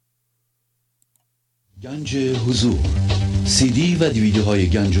گنج حضور، CD و دیویدیوهای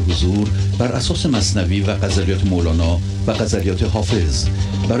گنج حضور بر اساس مثنوی و غزلیات مولانا و غزلیات حافظ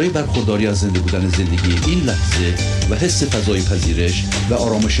برای برخورداری از زنده بودن زندگی این لحظه و حس فضای پذیرش و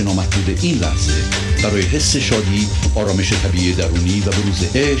آرامش نامحدود این لحظه، برای حس شادی، آرامش طبیعی درونی و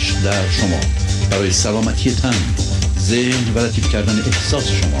بروز عشق در شما، برای سلامتی تن، ذهن و لطیف کردن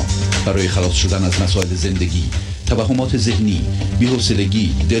احساس شما، برای خلاص شدن از مسائل زندگی، توهمات ذهنی،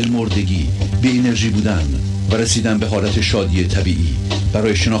 بی‌حوصلگی، دلمردگی، بی انرژی بودن و رسیدن به حالت شادی طبیعی،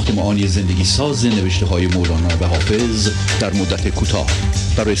 برای شناخت معانی زندگی ساز نوشته‌های مولانا و حافظ در مدت کوتاه.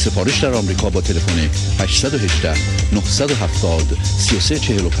 برای سفارش در آمریکا با تلفن 818 970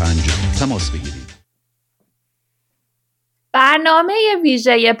 3345 تماس بگیرید. برنامه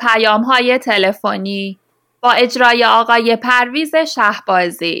ویژه پیام‌های تلفنی با اجرای آقای پرویز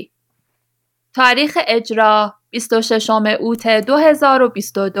شهبازی. تاریخ اجرا 26 اوت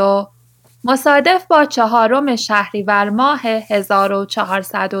 2022 مصادف با 4 شهریور ماه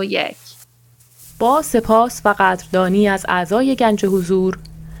 1401. با سپاس و قدردانی از اعضای گنج حضور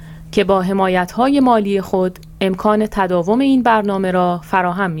که با حمایت‌های مالی خود امکان تداوم این برنامه را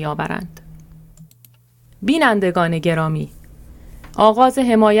فراهم می‌آورند. بینندگان گرامی، آغاز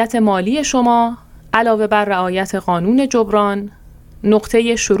حمایت مالی شما علاوه بر رعایت قانون جبران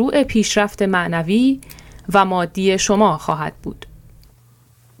نقطه شروع پیشرفت معنوی و مادی شما خواهد بود.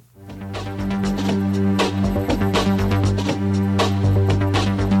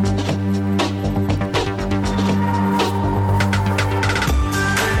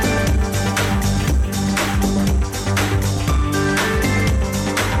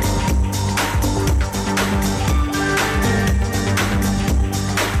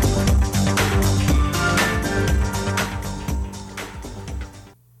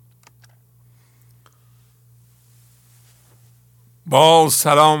 با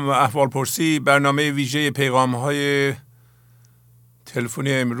سلام و احوال پرسی، برنامه ویژه پیغام های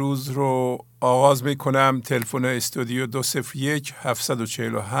تلفنی امروز رو آغاز می کنم. تلفن استودیو 201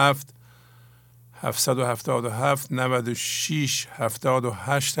 747 777 96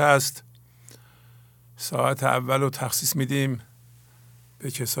 78 هست. ساعت اول رو تخصیص میدیم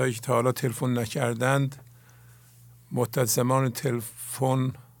به کسایی که تا حالا تلفن نکردند. مدت زمان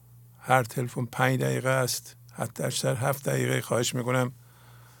تلفن، هر تلفن 5 دقیقه است، حتی اکثر 7 دقیقه. خواهش میکنم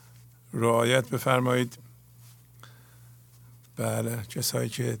رعایت بفرمایید. بله، کسایی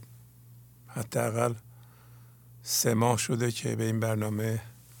که حداقل 3 ماه شده که به این برنامه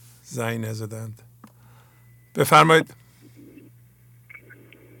زنگ نزدند، بفرمایید.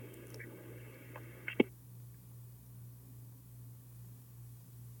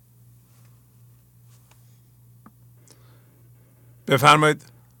 بفرمایید.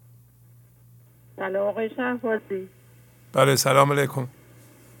 سلام آقای شهبازی. بله، سلام علیکم.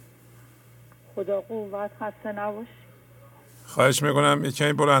 خدا قوت، خسته نباشی. خواهش میکنم یک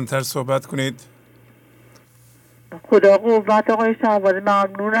کمی بلندتر صحبت کنید. خدا قوت آقای شهبازی.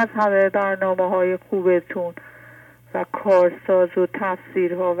 ممنون از همه برنامه‌های خوبتون و کارساز و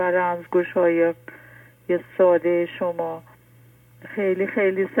تفسیرها و رمزگشایی ساده شما. خیلی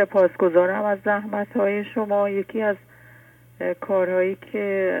خیلی سپاسگزارم از زحمت‌های شما. یکی از کارهایی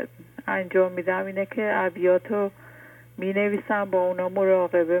که انجام میدم اینه که ابیاتو می نویسم، با اونا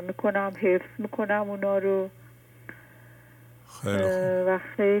مراقبه میکنم، حفظ میکنم اونا رو. و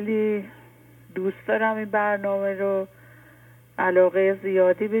خیلی دوست دارم این برنامه رو، علاقه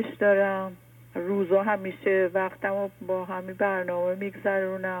زیادی بهش دارم. روزا همیشه وقتمو با همین برنامه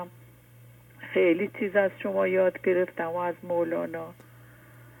میگذرونم. خیلی چیز از شما یاد گرفتم و از مولانا.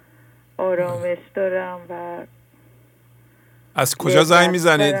 آرامش دارم. و از کجا زنگ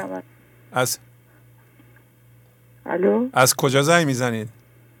میزنید؟ الو؟ از کجا زنگ میزنید؟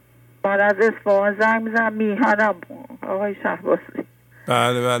 من از اصفهان زنگ میزنم. میهنم آقای شهبازی.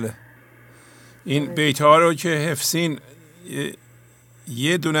 بله بله. این بیت ها رو که حفظین،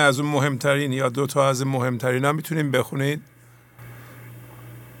 یه دونه از اون مهمترین یا 2 تا از مهمترین ها میتونیم بخونید؟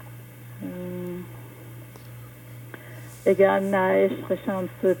 اگر نه عشق شمس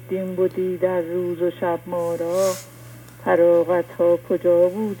الدین بودی در روز و شب ما را، فراغت ها کجا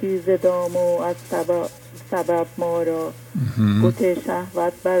بودی ز دام و از سبب ما را. گوت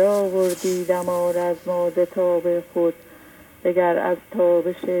شهوت برآوردی دمار از ما ز تاب خود، اگر از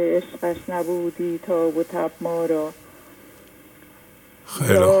تابش عشقش نبودی تاب و تب ما را.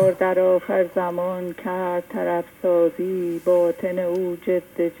 یار در آخر زمان کرد طرف سازی، باطن او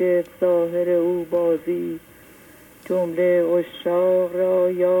جد جد ظاهر او بازی. جمله عشاق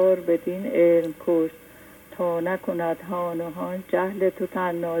را یار بدین علم کشت، تا نکند هان و هان جهل تو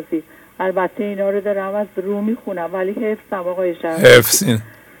طنازی. البته اینا رو دارم از رو میخونم ولی حفظم آقای شهر. حفظین.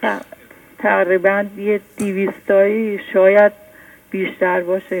 تقریبا یه 200 شاید بیشتر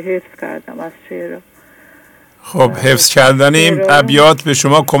باشه حفظ کردم از شعرها. خب حفظ کردن این ابیات به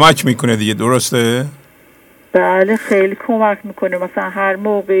شما کمک میکنه دیگه، درسته؟ بله خیلی کمک میکنه. مثلا هر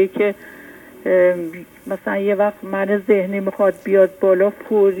موقعی که مثلا یه وقت من ذهنی میخواد بیاد بالا،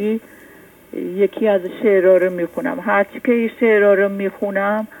 فوری یکی از شعرها رو میخونم. هرچی که این شعرها رو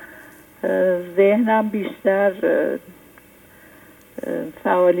میخونم ذهنم بیشتر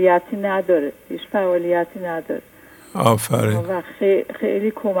فعالیتی نداره، هیچ فعالیتی نداره. آفرین. و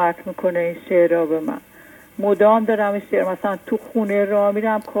خیلی کمک میکنه این شعرها به من. مدام دارم این شعر، مثلا تو خونه راه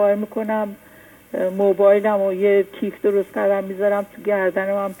میرم کار میکنم، موبایلم و یه کیف درست کردم میذارم تو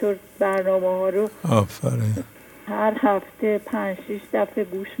گردنم، همطور برنامه ها رو آفرین هر هفته 5-6 دفعه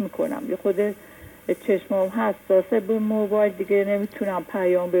گوش میکنم. یه خود چشمام حساسه به موبایل دیگه، نمیتونم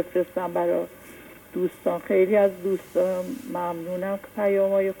پیام بفرستم برای دوستان. خیلی از دوستان ممنونم که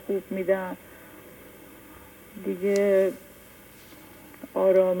پیام‌های خوب میدن دیگه.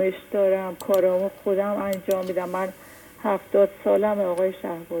 آرامش دارم، کارامو خودم انجام میدم. من 70 سالمه آقای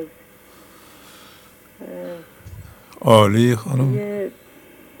شهبازی. عالی خانم.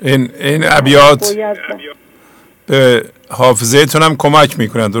 این ابیات به حافظه‌تون هم کمک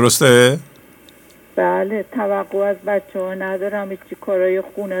میکنن، درسته؟ بله، توقع از بچه ها ندارم. هیچی کارهای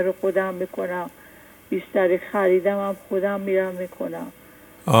خونه رو خودم میکنم، بیشتری خریدم هم خودم میرم میکنم.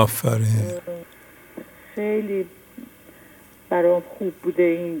 آفرین. خیلی برام خوب بوده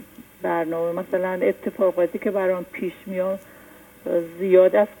این برنامه. مثلا اتفاقاتی که برام پیش میاد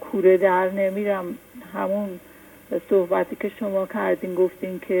زیاد از کوره در نمیرم. همون صحبتی که شما کردین،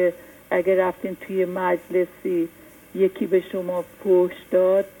 گفتین که اگه رفتین توی مجلسی یکی به شما پشت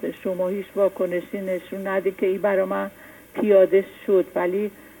داد، شما هیچ واکنشی نشون ندید که این برای من پیاده شد،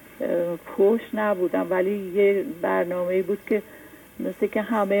 ولی پشت نبودم. ولی یه برنامه‌ای بود که مثل که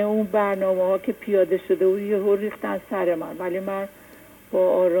همه اون برنامه ها که پیاده شده و یه ریختن سر من، ولی من با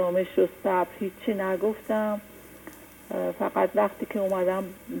آرامش و صبر هیچی نگفتم. فقط وقتی که اومدم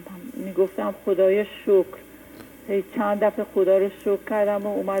میگفتم خدای شکر، چند دفعه خدا رو شکر کردم و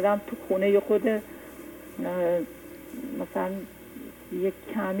اومدم تو خونه خود مثلا یک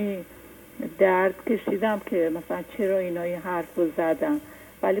کمی درد کشیدم که مثلا چرا اینا این حرف رو زدم،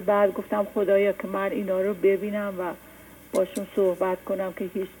 ولی بعد گفتم خدایا که من اینا رو ببینم و باشون صحبت کنم که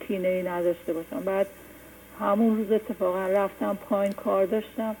هیچ کینه‌ای نداشته باشم. بعد همون روز اتفاقا رفتم پایین، کار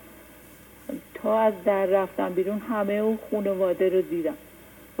داشتم، تا از در رفتم بیرون همه اون خانواده رو دیدم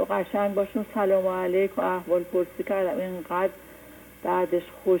و قشنگ باشون سلام علیک و احوال پرسی کردم. اینقدر بعدش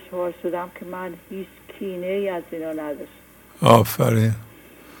خوشحال شدم که من هیچ کینه‌ای از اینا نداشتم. آفرین.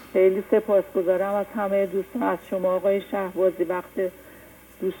 خیلی سپاسگزارم از همه دوستان، از شما آقای شهبازی. وقت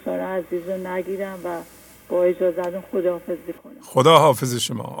دوستان عزیز رو نگیرم و با اجازهتون خداحافظی کنم. خدا حافظ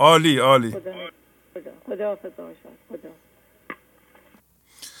شما. عالی عالی. خدا حافظ خدا.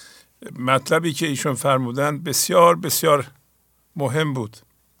 مطلبی که ایشون فرمودن بسیار بسیار مهم بود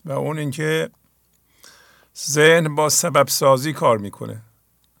و اون اینکه ذهن با سبب سازی کار میکنه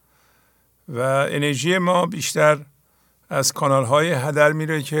و انرژی ما بیشتر از کانال های هدر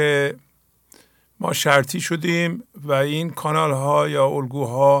میره که ما شرطی شدیم و این کانال ها یا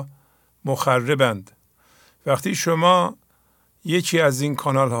الگوها مخربند. وقتی شما یکی از این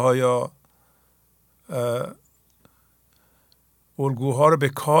کانال ها یا الگوها رو به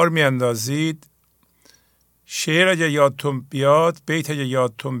کار میاندازید، شعر اگه یادتون بیاد، بیت اگه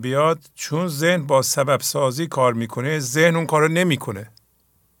یادتون بیاد، چون ذهن با سبب سازی کار میکنه، ذهن اون کار رو نمیکنه.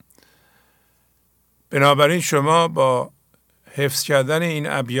 بنابراین شما با حفظ کردن این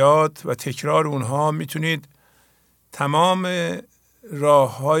ابیات و تکرار اونها میتونید تمام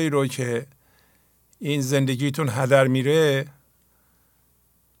راههایی رو که این زندگیتون هدر میره،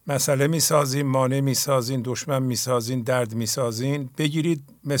 مسئله میسازین، مانع میسازین، دشمن میسازین، درد میسازین. بگیرید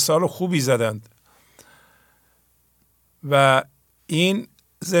مثال خوبی زدند و این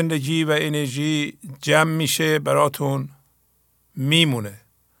زندگی و انرژی جمع میشه براتون میمونه.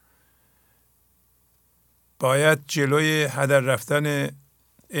 باید جلوی هدر رفتن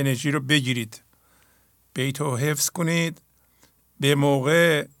انرژی رو بگیرید، بیت رو حفظ کنید، به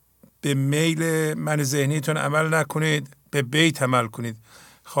موقع به میل من ذهنیتون عمل نکنید، به بیت عمل کنید.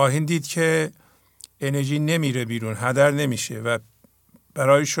 خواهید دید که انرژی نمیره بیرون، هدر نمیشه و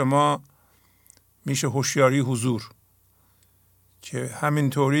برای شما میشه هوشیاری حضور که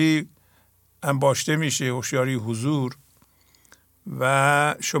همینطوری انباشته میشه هوشیاری حضور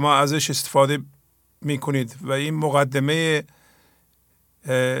و شما ازش استفاده میکنید و این مقدمه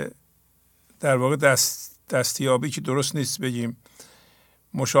در واقع دستیابی که درست نیست بگیم،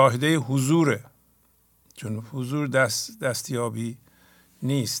 مشاهده حضوره، چون حضور دستیابی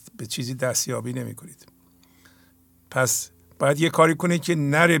نیست، به چیزی دستیابی نمی کنید. پس باید یه کاری کنید که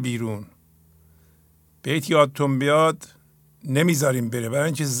نره بیرون. بیت یادتون بیاد نمیذاریم بره، برای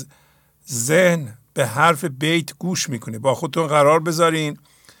اینکه ذهن به حرف بیت گوش میکنه. با خودتون قرار بذارین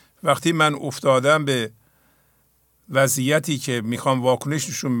وقتی من افتادم به وضعیتی که میخوام واکنش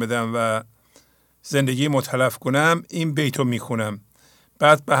نشون بدم و زندگی متلف کنم، این بیت رو میخونم.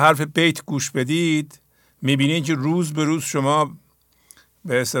 بعد به حرف بیت گوش بدید، میبینید که روز به روز شما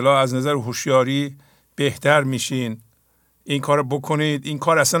به اصطلاح از نظر هوشیاری بهتر میشین. این کار رو بکنید، این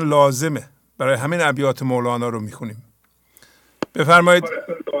کار اصلا لازمه. برای همین ابیات مولانا رو میخونیم. بفرمایید.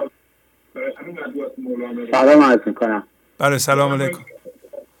 سلام عرض میکنم. بله سلام علیکم.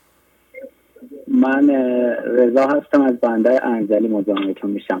 من رضا هستم از بندر انزلی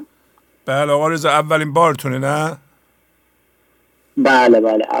مزاحمتون میشم. بله آقا رضا، اولین بارتونه نه؟ بله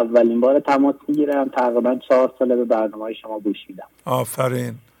اولین بار تماس میگیرم. تقریبا 4 ساله به برنامه شما گوش میدم.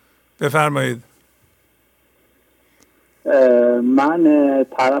 آفرین. بفرمایید. من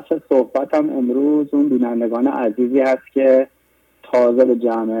طرف صحبتم امروز اون بینندگان عزیزی هست که تازه به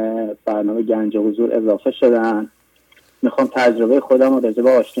جمع برنامه گنج حضور اضافه شدن. میخوام تجربه خودم و راجع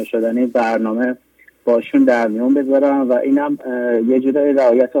به آشنا شدن این برنامه باشون در میون بذارم و اینم یه جورای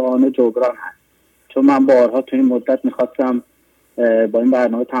رعایت قانون جبران هست، چون من بارها تو این مدت میخواستم با این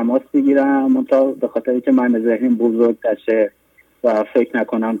برنامه تماس بگیرم، منتها به خاطر اینکه من ذهنم بزرگ داشته و فکر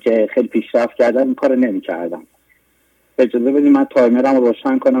نکنم که خیلی پیشرفت کردم این کار نمی‌کردم. اجازه بدید من تایمرم رو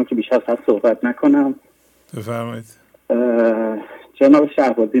روشن کنم که بیش از حد صحبت نکنم. بفرمایید. جناب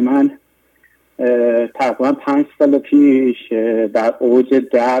شهبازی، من تقریبا 5 سال پیش در اوج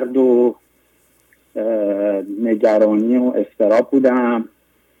درد و نگرانی و اضطراب بودم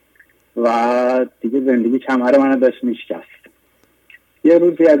و دیگه زندگی کمر من داشت میشکست. یه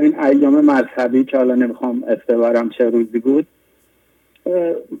روزی از این ایام مذهبی که حالا نمیخوام استبارم چه روزی بود،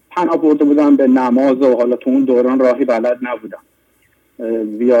 پناه برده بودم به نماز و حالا تو اون دوران راهی بلد نبودم،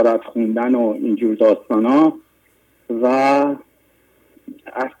 زیارت خوندن و اینجور داستانا، و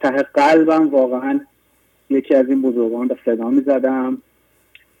از ته قلبم واقعا یکی از این بزرگان رو صدا میزدم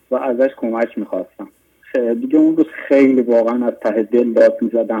و ازش کمک میخواستم. دیگه اون روز خیلی واقعا از ته دل داد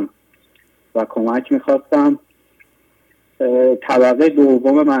میزدم و کمک میخواستم. طبقه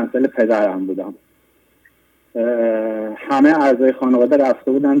دوم منزل پدرم بودم. همه اعضای خانواده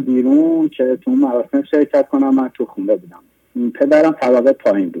رفته بودن بیرون که تو مراسم شرکت کنم، من تو خونه بودم. پدرم طبقه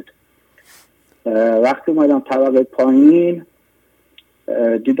پایین بود. وقتی اومدم طبقه پایین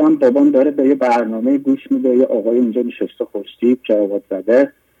دیدم بابام داره به یه برنامه گوش میده. یه آقای اونجا نشسته خوشتیپ کراوات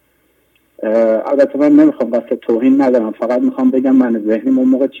زده. البته من نمیخوام قصد توهین ندارم، فقط میخوام بگم من ذهنیم اون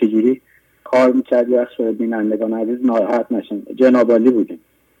موقع چجوری کار میکرد یا شاید بینندگان عزیز ناراحت نشن. جناب عالی بودیم.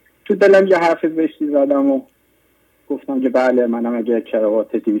 تو دلم یه حرف زشتی زدم و گفتم که بله منم اگه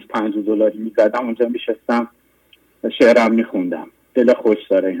کراوات $250 میزدم اونجا میشستم و شعرم میخوندم. دل خوش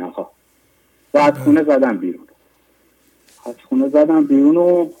داره این آقا. و از خونه زدم بیرون.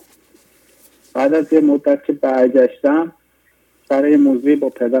 و بعد از یه مدت که برگشتم برای موضوعی با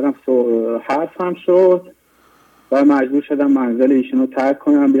پدرم حرف هم شد و مجبور شدم منزل ایشونو ترک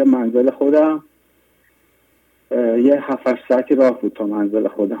کنم بیام منزل خودم. یه 7-8 ساعتی راه بود تا منزل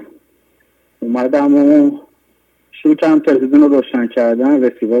خودم. اومدم و شروع کردم تلویزیون رو روشن کردن،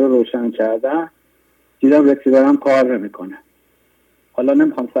 رسیور رو روشن کردن. دیدم رسیورم کار نمیکنه. حالا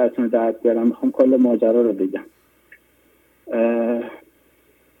نمیخوام سرتون درد بیارم، میخوام کل ماجرا رو بگم.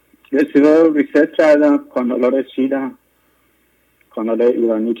 رسیور رو ریست کردم، کانالا رو چیدم، کانال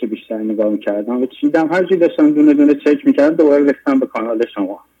ایرانی که بیشتر نگاه میکردم و چیدم. هر چی داشتم دونه دونه چک میکردم دوباره رسیدم به کانال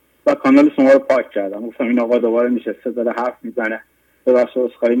شما و کانال شما رو پاک کردم. گفتم این آقا دوباره نشسته داره حرف میزنه، ببخشید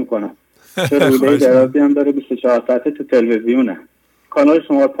عذرخواهی میکنم. چه رویده درازی هم داره 24 ساعته تو تلویزیونه. کانال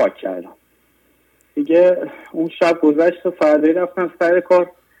شما رو پاک کردم. دیگه اون شب گذشت و فردایی رفتم سر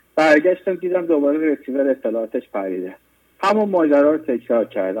کار. برگشتم دیدم دوباره رسیور اطلاعاتش پریده. همون ماجرا رو تکرار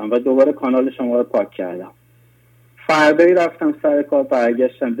کردم و دوباره کانال شما رو پاک کردم. فردایی رفتم سر کار،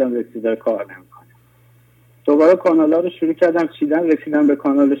 برگشتم دیدم رسیور کار نمیکنه. دوباره کانالا رو شروع کردم چیدن، رسیدم به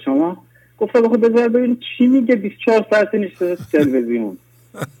کانال شما. گفتم بخواد بذار ببینیم چی میگه. 24 ساعت نشسته تلویزیون.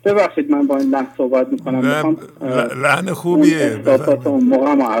 ببخشید من با این لحن صحبت میکنم. میخوام لحن خوبیه. احساسات اون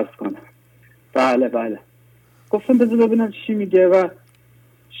موقع ما عرض کنم. بله. گفتم بذار ببینم چی میگه و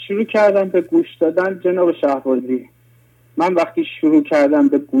شروع کردم به گوش دادن. جناب شهبازی، من وقتی شروع کردم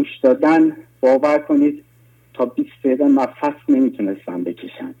به گوش دادن باور کنید تا 20 دقیقه نفس نمیتونستم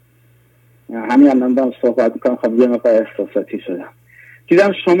بکشم. همین الان دارم صحبت میکنم، خب یه مقدار احساساتی شدم.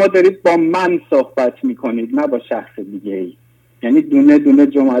 دیدم شما دارید با من صحبت میکنید نه با شخص دیگه ای. یعنی دونه دونه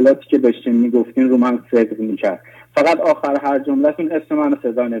جملاتی که داشتین میگفتین رو من صدق میکرد فقط آخر هر جملهتون اسم منو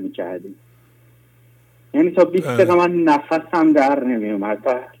صدا نمی‌کردید. یعنی تا 20 دقیقه من نفسم در نمیومد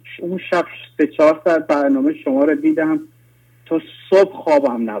و اون شب 3-4 ساعت برنامه شما رو دیدم تا صبح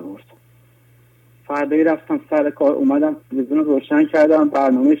خوابم نبرد. فردایی رفتم سر کار، اومدم تلویزیون رو روشن کردم،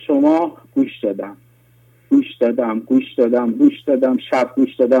 برنامه شما گوش دادم، شب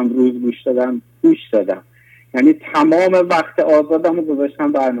گوش دادم، روز گوش دادم. یعنی تمام وقت آزادم رو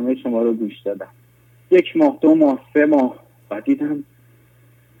گذاشتم برنامه شما رو گوش دادم. 1 ماه 2 ماه 3 ماه و دیدم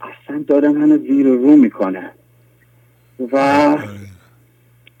اصلا داره منو زیر و رو میکنه و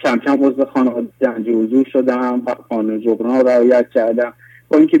کم کم عضو خانواده گنج حضور شدم و قانون جبران رو رعایت کردم.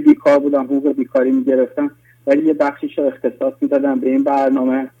 با اینکه بیکار بودم، حقوق بیکاری میگرفتم، ولی یه بخشیش رو اختصاص میدادم به این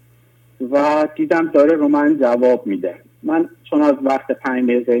برنامه و دیدم داره رو من جواب میده. من چون از وقت 5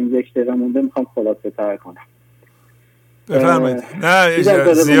 دقیقه 1 دقیقه مونده میخوام خلاصه تر کنم. بفرمایید. نه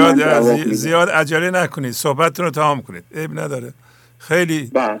زیاد عجله نکنید، صحبتتون رو تمام کنید، عیب نداره.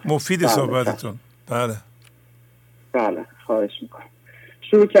 خیلی مفید صحبتتون. بله خواهش میکنم.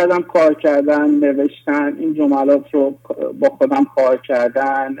 شروع کردم کار کردن، نوشتن این جملات رو، با خودم کار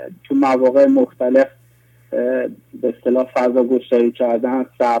کردن، تو مواقع مختلف به اصطلاح فضا گشایی کردن،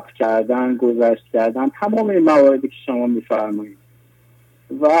 صبر کردن، گذشت کردن، تمام این مواردی که شما میفرمایید.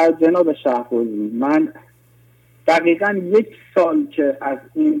 و جناب شهبازی، من دقیقاً 1 سال که از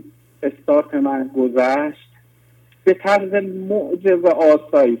این استارت من گذشت به طرز معجزه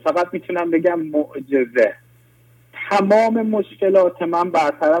آسایی، فقط میتونم بگم معجزه، تمام مشکلات من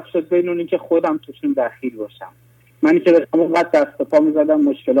برطرف شد بدون اینکه خودم توشون دخیل باشم. منی که داشتم اونقدر دست و پا میزدم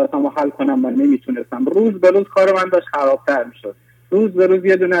مشکلاتم رو حل کنم و نمیتونستم، روز به روز کار من داشت خرابتر میشد، روز به روز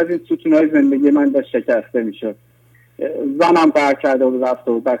یه دونه از این ستونهای زندگی من داشت شکسته میشد. زنم قهر کرده و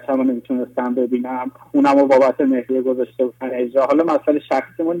رفته و بچه‌م رو نمیتونستم ببینم، خونم رو بابت مهریه گذاشته بودن اجرا. حالا مسئله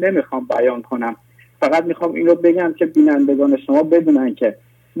شخصیمو نمیخوام بیان کنم، فقط میخوام این رو بگم که بینندگان شما بدونن که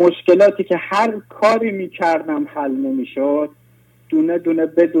مشکلاتی که هر کاری میکردم حل نمیشد، دونه دونه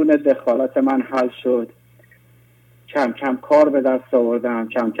بدون دخالت من حل شد. کم کم کار به دست آوردم،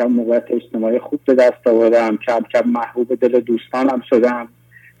 کم کم موقعیت اجتماعی خوب به دست آوردم، کم کم محبوب دل دوستانم شدم،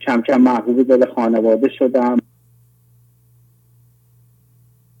 کم کم محبوب دل خانواده شدم.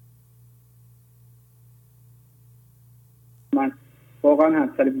 من واقعا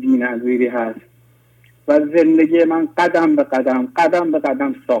همسر بی‌نظیری هست و زندگی من قدم به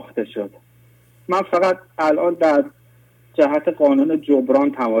قدم ساخته شد. من فقط الان در جهت قانون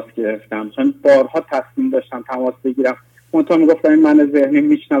جبران تماس گرفتم، چون بارها تصمیم داشتم تماس بگیرم، منتها میگفتم این من ذهنی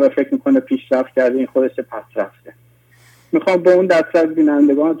میشنوه، فکر میکنه پیشرفت کرده، این خودش پس رفته. میخوام به اون دسته از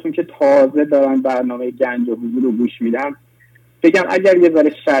بینندگانتون که تازه دارن برنامه گنج و حضور رو گوش میدم بگم اگر یه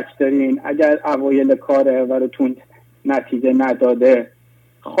ذره شک دارین، اگر اوایل کار اولتون نتیجه نداده،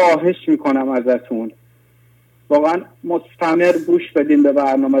 خواهش میکنم ازتون واقعا مستمر گوش بدین به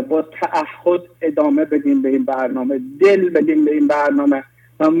برنامه، با تعهد ادامه بدین به این برنامه، دل بدین به این برنامه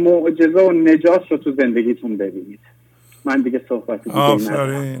و معجزه و نجات رو تو زندگیتون ببینید. من دیگه صحبتی دیگه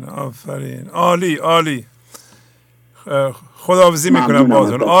ندارم. آفرین عالی. خداحافظی میکنم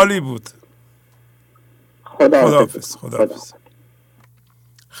باهاتون. عالی بود. خداحافظ.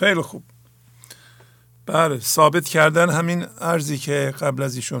 خیلی خوب. بله، ثابت کردن همین عرضی که قبل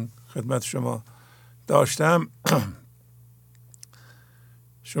از ایشون خدمت شما داشتم.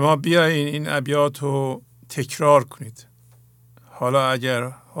 شما بیاین این ابیات رو تکرار کنید. حالا اگر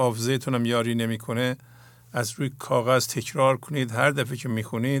حافظه‌تون هم یاری نمیکنه، از روی کاغذ تکرار کنید. هر دفعه که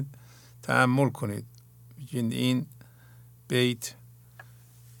میخونید تأمل کنید، بگید این بیت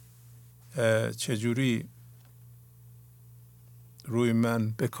چجوری روی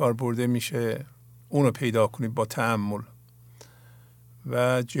من به کار برده میشه، اونو پیدا کنید با تأمل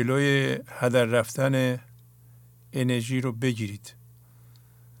و جلوی هدر رفتن انرژی رو بگیرید.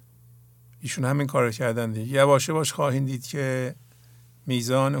 ایشون همین کار کردن دیگه. یواش یواش خواهید دید که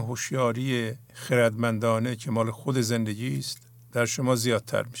میزان هوشیاری خردمندانه که مال خود زندگی است در شما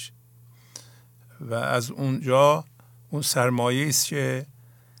زیادتر میشه و از اونجا اون سرمایه است که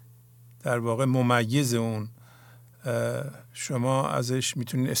در واقع ممیز اون شما ازش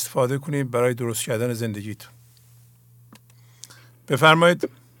میتونید استفاده کنید برای درست کردن زندگیتون. بفرمایید.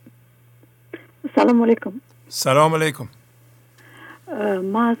 سلام علیکم. سلام علیکم.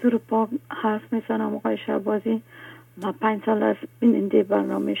 ما از اروپا حرف میزنم آقای شهبازی. من 5 سال از بیننده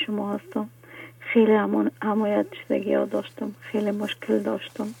برنامه شما هستم. خیلی حمایت شدگی ها داشتم، خیلی مشکل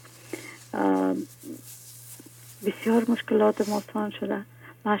داشتم، بسیار مشکلات مستان شده.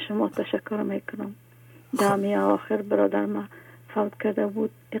 من شما تشکر میکنم. دمی آخر برادر ما فوت کرده بود،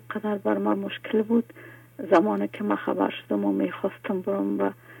 اینقدر بر من مشکل بود. زمانی که من خبر شدم و میخواستم برم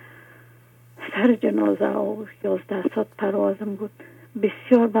و سر جنازه و 11 ساعت پروازم بود.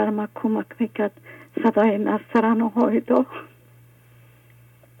 بسیار بر من کمک میکرد صدای نسترن و هایدا.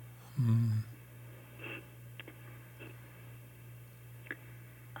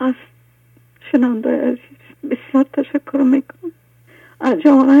 از شنونده عزیز بسیار تشکر میکنم، از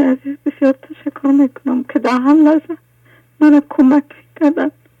جوانای عزیز بسیار تشکر میکنم که در هر لحظه من کمک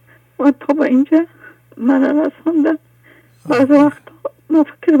کردن و تا به اینجا من رساندن. بعض وقت ما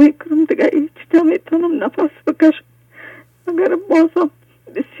فکر میکنم دیگه هیچ نمیتونم نفس بکشم، اگر بازم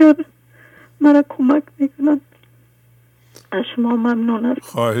بسیار من کمک میکنن. از شما ممنون است.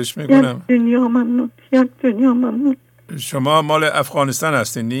 خواهش میکنم. یک دنیا ممنون. شما مال افغانستان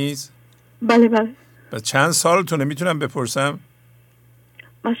هستین نیز؟ بله بله. و چند سالتونه میتونم بپرسم؟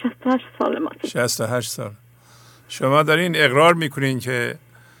 من 68 سالم هستم. 68 سال. شما دارین اقرار میکنین که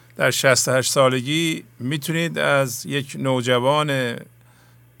در 68 سالگی میتونید از یک نوجوان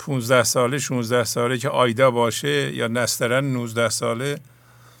 15 ساله 16 ساله که آیدا باشه یا نسترن 19 ساله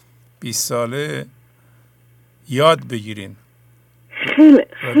 20 ساله یاد بگیرین.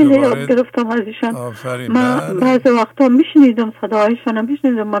 خیلی یاد گرفتم از ایشان. آفرین. من بعضی وقتا میشنیدم صدایشان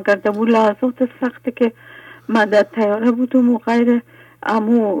میشنیدم، مگر در اون لحظات سختی که من در تیاره بودم و غیر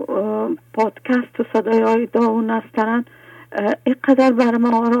امو پادکست و صدای آیدا و نسترن اینقدر بر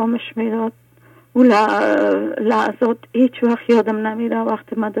من آرامش میداد. اون لحظات هیچ وقت یادم نمیره.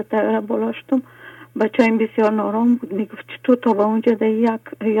 وقتی من در تیاره بلاشتم بچه این بسیار نارام بود، میگفت چطور تا به اونجا در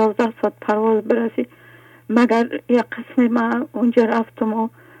 11 ساعت پرواز برسی؟ مگر یک قسمی من اونجا رفتم و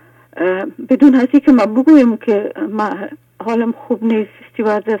بدون هستی که من بگویم که من حالم خوب نیست،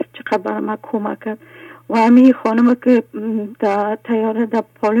 استیوردس چقدر بر من کمک کرد. و همین خانم که در تیاره در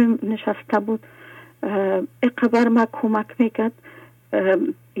پالم نشسته بود اینقدر من کمک میکرد.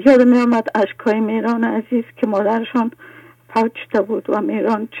 یادم میامد اشکای میران عزیز که مادرشان فوت شده بود و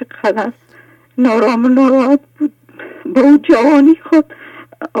میران چقدر نارام و ناراحت بود با اون جوانی خود.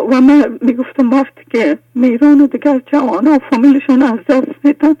 و من میگفتم وقتی که میران و دیگر جوان و فامیلشان از دست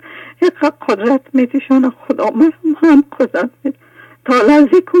میدن اینقدر قدرت میدیشان، خدا من هم قدرت میدن. تا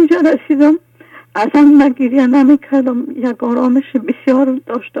لحظه کنجا رسیدم اصلا نگیریه نمی کردم، یک آرامش بسیار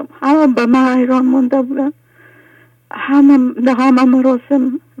داشتم. همه به من حیران مونده بودن، همه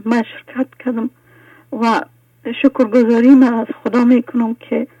مراسم من شرکت کردم و شکرگزاری من از خدا میکنم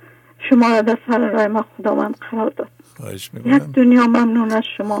که شما را در سر راه من خداوند قرار داد. یک دنیا ممنون از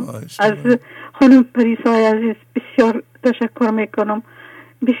شما. از خانم پریسای عزیز بسیار تشکر میکنم.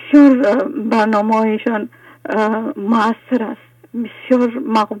 بسیار برنامه هایشان مؤثر است، بسیار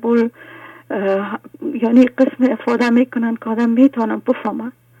مقبول، یعنی قسم افاده میکنن که آدم میتونم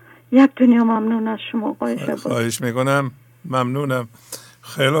بفهمم. یک دنیا ممنون از شما. خواهش میکنم. ممنونم.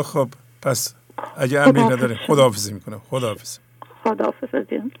 خیلی خوب. پس اگه امری نداره خداحافظی میکنم. خداحافظ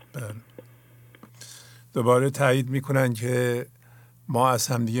دیدم. دوباره تایید میکنن که ما از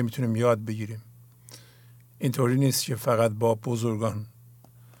همدیگه میتونیم یاد بگیریم. اینطوری نیست که فقط با بزرگان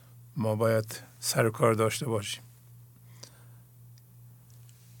ما باید سر و کار داشته باشیم.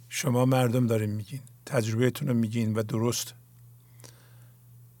 شما مردم دارین میگین، تجربهتون رو میگین و درست.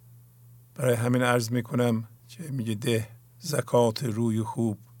 برای همین عرض میکنم که میگه ده زکات روی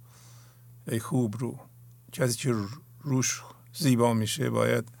خوب، ای خوب رو. کسی که روش زیبا میشه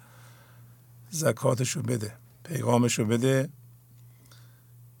باید زکاتشو بده، پیغامشو بده.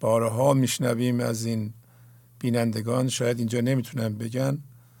 بارها میشنویم از این بینندگان، شاید اینجا نمیتونن بگن،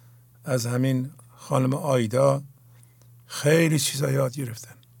 از همین خانم آیدا خیلی چیزا یاد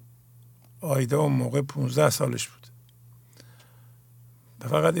گرفتن. آیدا اون موقع 15 سالش بود.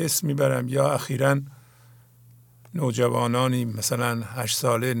 فقط اسم میبرم. یا اخیراً نوجوانانی مثلا 8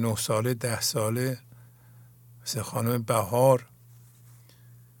 ساله، 9 ساله، 10 ساله، مثل خانم بهار.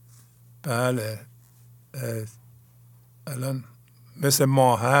 بله الان مثل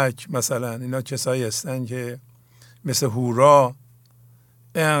ماهک مثلا، اینا کسایی هستن که مثل هورا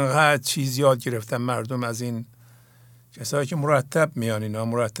انقدر چیز یاد گرفتن مردم از این کسایی که مرتب میان، اینا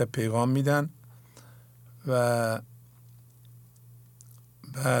مرتب پیغام میدن. و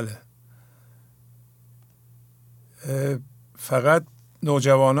بله فقط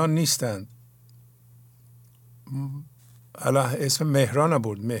نوجوانان نیستند. الان اسم مهران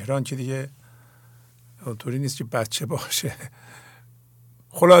بود. مهران که دیگه اونطوری نیست که بچه باشه.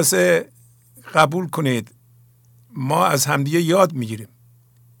 خلاصه قبول کنید ما از همدیگه یاد میگیریم.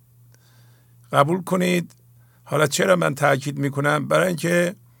 قبول کنید. حالا چرا من تاکید میکنم؟ برای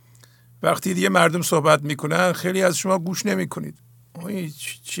اینکه وقتی دیگه مردم صحبت میکنن خیلی از شما گوش نمیکنید.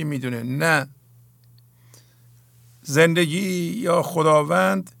 چی میدونه؟ نه، زندگی یا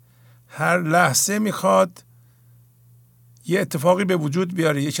خداوند هر لحظه میخواد یه اتفاقی به وجود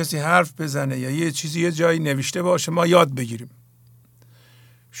بیاره، یه کسی حرف بزنه یا یه چیزی یه جایی نوشته باشه، ما یاد بگیریم.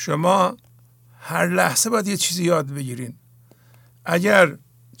 شما هر لحظه باید یه چیزی یاد بگیرین. اگر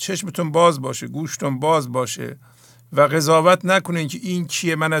چشمتون باز باشه، گوشتون باز باشه و قضاوت نکنین که این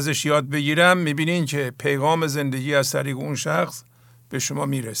کیه من ازش یاد بگیرم، میبینین که پیغام زندگی از طریق اون شخص به شما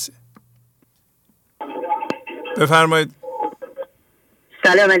میرسه. بفرمایید.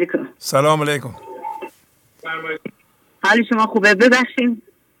 سلام علیکم. سلام علیکم. حال شما خوبه؟ ببخشید.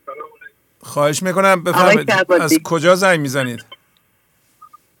 خواهش میکنم بفرمایید. از کجا زنگ میزنید؟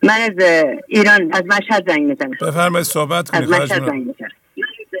 من از ایران، از مشهد زنگ میزنم. بفرمایید صحبت کنید. از مشهد زنگ میزنم.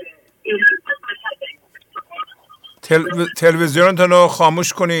 تلویزیونتون رو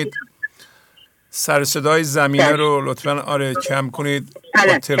خاموش کنید. سر صدای زمینه رو لطفاً کم کنید.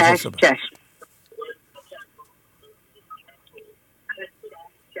 چشم.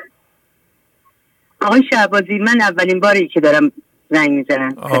 آقای شهبازی، من اولین باری که دارم زنگ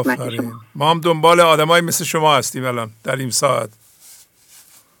میزنم خدمت شما. ما هم دنبال آدمای مثل شما هستیم الان در این ساعت.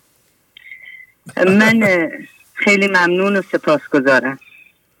 من خیلی ممنون و سپاسگزارم.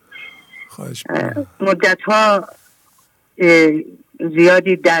 خواهش می‌کنم. مدت‌ها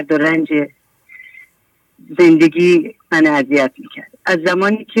زیادی درد و رنج زندگی من اذیت میکرد. از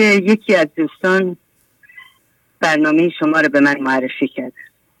زمانی که یکی از دوستان برنامه شما رو به من معرفی کرد،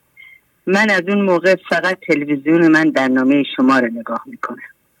 من از اون موقع فقط تلویزیون من برنامه شما رو نگاه میکنم.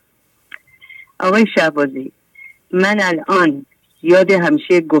 آقای شهبازی، من الان یاد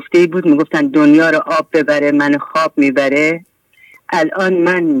همیشه گفته‌ای بود، میگفتن دنیا رو آب ببره من خواب میبره. الان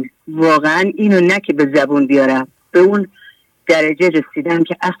من واقعا اینو نه که به زبون بیارم، به اون درجه رسیدم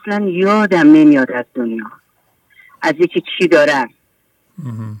که اصلا یادم نمیاد از دنیا، از یکی چی دارم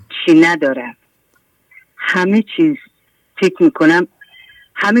چی ندارم. همه چیز فکر میکنم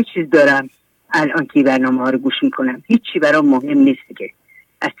همه چیز دارم. الان که برنامه ها رو گوش میکنم هیچی برام مهم نیست دیگه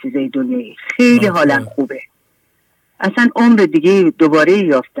از چیزای دنیایی. خیلی حالم خوبه. اصلا عمر دیگه دوباره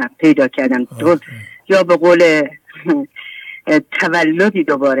یافتم، پیدا کردم. یا به قول تولدی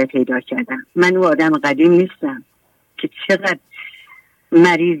دوباره پیدا کردم. من اون آدم قدیم نیستم که چقدر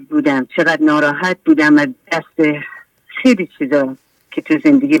مریض بودم، چقدر ناراحت بودم از دست خیلی چیزا که تو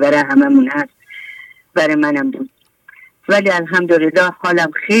زندگی برای هممون هست، برای منم بود. ولی الحمدلله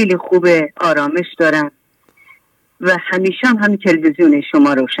حالم خیلی خوبه، آرامش دارم و همیشه هم همین تلویزیون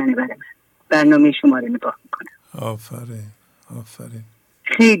شما روشنه برای من، برنامه شما رو نگاه میکنم. آفرین.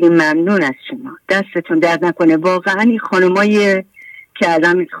 خیلی ممنون از شما، دستتون درد نکنه. واقعا این خانمایی که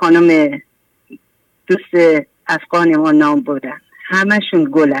الان خانم دوست افغان ما نام بردن، همشون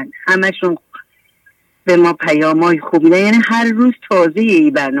گلن، همشون به ما پیامای خوب میدن. یعنی هر روز تازه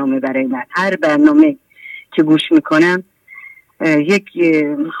این برنامه برای من، هر برنامه که گوش میکنم یک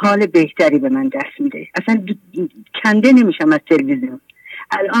حال بهتری به من دست میده. اصلا کنده نمیشم از تلویزیون.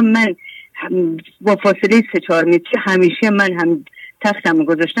 الان من با فاصله 3-4 متری همیشه من هم تختم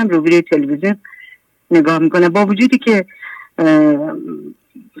گذاشتم روبروی تلویزیون نگاه میکنم، با وجودی که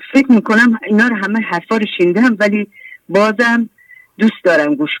فکر میکنم اینا رو همه حرفا رو شنیدم، ولی بازم دوست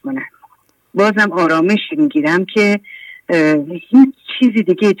دارم گوش کنم. بازم آرامش میگیرم که هیچ چیزی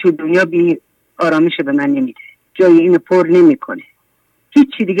دیگه تو دنیا بی آرامش به من نمیده، جای اینو پر نمیکنه. هیچ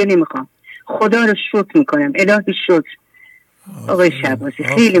چی دیگه نمیخوام. خدا رو شکر میکنم. الهی شکر. آقای شهبازی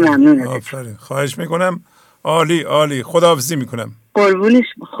خیلی ممنونم. آفرین. خواهش میکنم. عالی. خداحافظی میکنم. قربونش.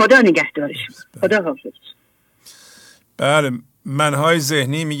 خدا نگهدارش. خدا حافظ. بله، منهای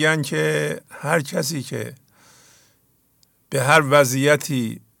ذهنی میگن که هر کسی که به هر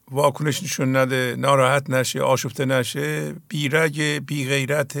وضعیتی واکنش نشون نده، ناراحت نشه، آشفته نشه، بیرگ، بی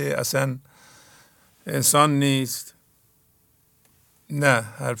غیرت، اصلا انسان نیست. نه،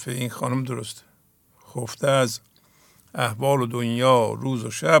 حرف این خانم درست. خفته از احوال و دنیا روز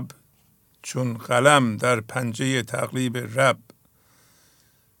و شب، چون قلم در پنجه تقلیب رب.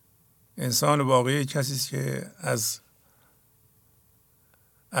 انسان واقعی کسی است که از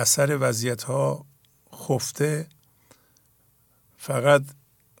اثر وضعیت‌ها خفته، فقط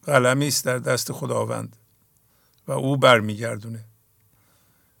قلمی است در دست خداوند و او برمیگردونه،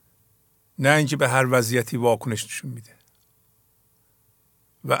 نه اینکه به هر وضعیتی واکنش نشون میده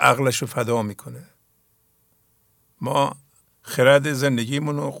و عقلش رو فدا میکنه. ما خرد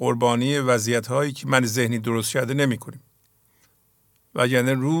زندگیمون رو قربانی وضعیت‌هایی که من ذهنی درست کرده نمی کنیم و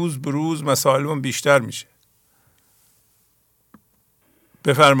یعنی روز به روز مسائلمون بیشتر میشه.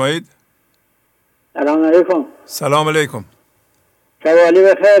 بفرمایید. سلام علیکم. سلام علیکم. شوالی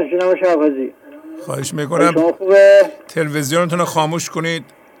بخیر جناب شهبازی. خواهش میکنم. شما خوبه؟ تلویزیونتون رو خاموش کنید.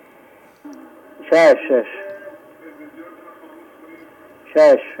 شش.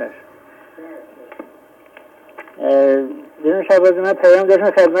 جناب شهبازی، من پیام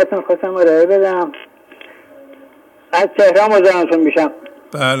داشتم خدمتتون، خواستم ارائه بدم. از تهران مزاحمتون میشم.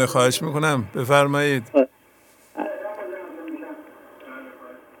 بله خواهش میکنم، بفرمایید.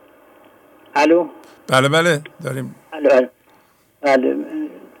 الو. بله بله داریم. بله.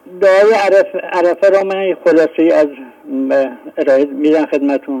 دعای عرفه را من خلاصی از ارائه میدم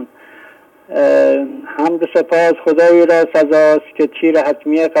خدمتون. حمد و سپاس خدایی را سزاست که تیر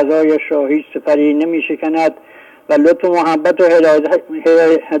حتمی قضایش را هیچ سپری نمی شکند و لطف و محبت و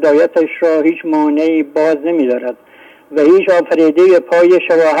هدایتش را هیچ مانعی باز نمی دارد و هیچ آفریده پای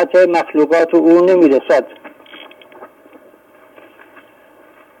شباهت مخلوقات او نمی رسد.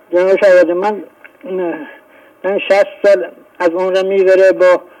 جناب شهبازی، من 60 سال از عمرم میبره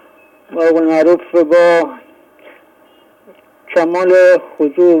با معروف با کمال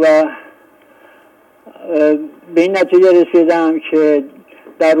خضوع و به این نتیجه رسیدم که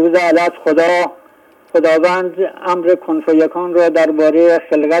در روز علت خداوند امر کن فیکون را درباره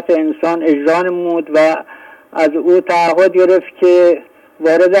خلقت انسان اجرا نمود و از او تعهد گرفت که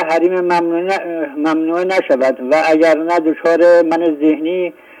وارد حریم ممنوع نشود و اگر نه دچار من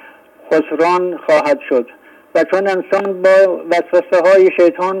ذهنی خسران خواهد شد. و چون انسان با وسوسه های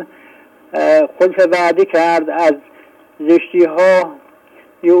شیطان خلف وعده کرد، از زشتی ها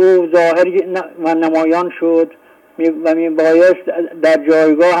او ظاهر و نمایان شد و می بایست در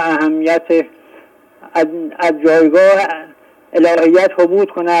جایگاه اهمیت از جایگاه الهیت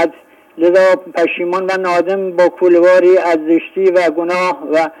حبود کند. لذا پشیمان و نادم با کولواری از زشتی و گناه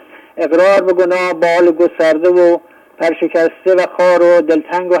و اقرار به گناه، بال گسترده و پرشکسته و خار و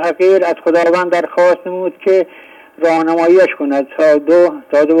دلتنگ و حقیر از خداوند درخواست نمود که راهنماییش کند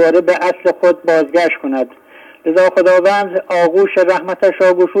تا دوباره به اصل خود بازگشت کند. لذا خداوند آغوش رحمتش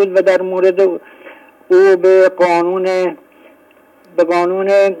را گشود و در مورد او به قانون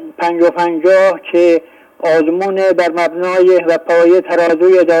 50 که آزمون بر مبنای و پایه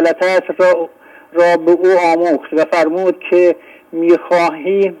ترازوی عدالت است را به او آموخت و فرمود که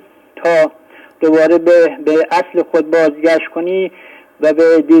میخواهی تا دوباره به اصل خود بازگشت کنی و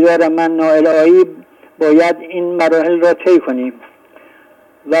به دیدار من ناالهی باید این مراحل را طی کنی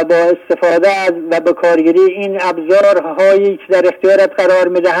و با استفاده از و به کارگیری این ابزارهایی که در اختیارت قرار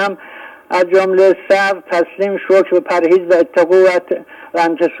میدهم، از جمله صبر، تسلیم، شکر و پرهیز و اتقوا و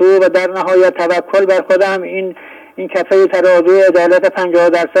انتصو و در نهایت توکل بر خودم، این کفه ترازوی عدالت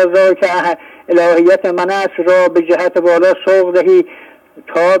 50% را که الهیت من است را به جهت بالا سوق دهی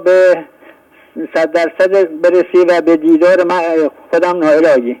تا به 100% برسی و به دیدار خودم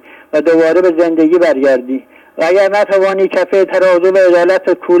ناالهی و دوباره به زندگی برگردی. و اگر نتوانی کفه ترازو و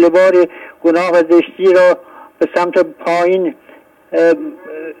عدالت کوله‌بار گناه و زشتی را به سمت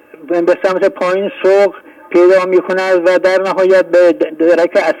پایین سوق پیدا می کند و در نهایت به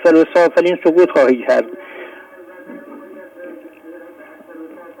درک اسفل و سافلین سقوط خواهی کرد.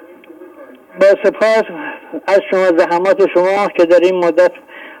 با سپاس از شما، زحمات شما که در این مدت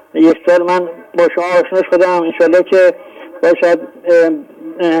 1 سال من با شما آشنا شدم. انشالله که باشد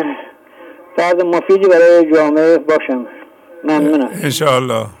فرد مفیدی برای جامعه باشم. ممنونم.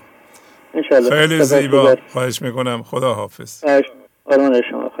 انشالله. خیلی زیبا. خواهش میکنم. خدا حافظ. قربان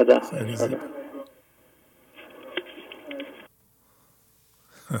شما. خدا. خیلی زیبا.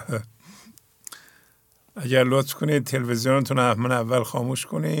 اگر لطف کنید تلویزیونتون رو اول خاموش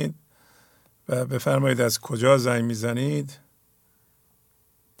کنید و بفرمایید از کجا زنگ میزنید.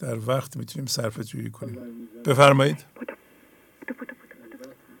 در وقت میتونیم صرفه جویی کنیم. بفرمایید.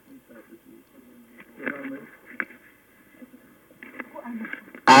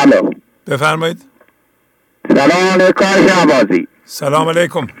 الو. بفرمایید. سلام علیکم شهبازی. سلام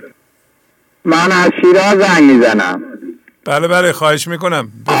علیکم. من از شیراز زنگ میزنم. بله بله خواهش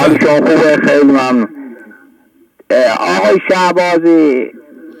میکنم. حال شما خوبه؟ خیلی ممنون. آقای شهبازی،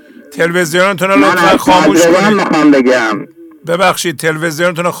 تلویزیونتون رو لطفا خاموش کنید. من میخوام بگم. ببخشید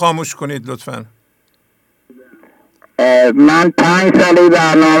تلویزیونتون رو خاموش کنید لطفا. من 5 سالی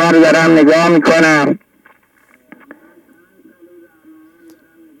برنامه رو دارم نگاه میکنم.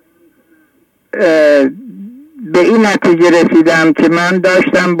 به این نتیجه رسیدم که من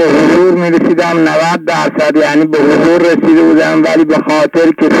داشتم به حضور میرسیدم 90%، یعنی به حضور رسیده بودم، ولی به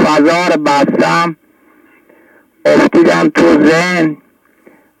خاطر که فضا رو بستم افتیدم تو ذهن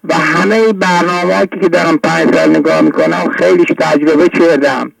و همه برنامه‌ای که دارم 5 سال نگاه میکنم خیلیش تجربه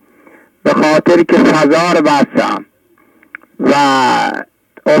کردم به خاطر که فضا رو بستم و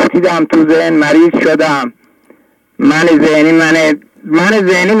افتیدم تو ذهن، مریض شدم. من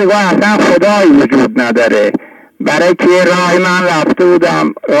ذهنی میگم اصلا خدایی وجود نداره، برای که یه راهی من رفته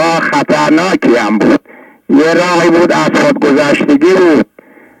بودم، راه خطرناکی هم بود، یه راهی بود از خود گذشتگی بود،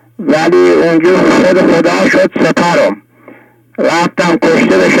 ولی اونجا خدا شد سپرم. رفتم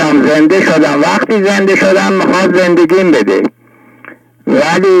کشته بشم، زنده شدم. وقتی زنده شدم میخواد زندگیم بده،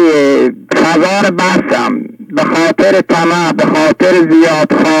 ولی فضا رو بستم به خاطر طمع، به خاطر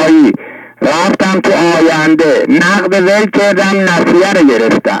زیادخواهی. رفتم تو آینده، نقد ول کردم، نسیه رو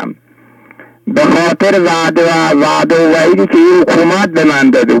گرفتم به خاطر وعده و وعیدی که این حکومت به من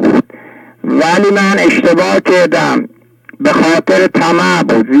داده بود. ولی من اشتباه کردم، به خاطر طمع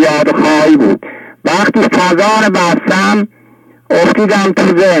بود، زیادخواهی بود. وقتی فضا رو بستم افتیدم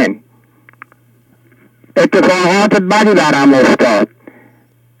تو ذهن، اتفاقات بدی برم افتاد.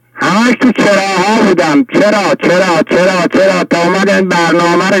 همش تو چراها بودم، چرا تا اومدم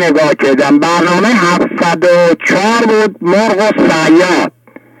برنامه رو نگاه کردم. برنامه 704 بود، مرغ و صیاد.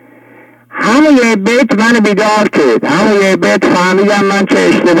 همون یه بیت من بیدار کرد، همون یه بیت فهمیدم من چه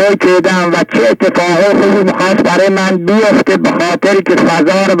اشتباهی کردم و چه اتفاقی خوبی میخواست برای من بیفته. به خاطری که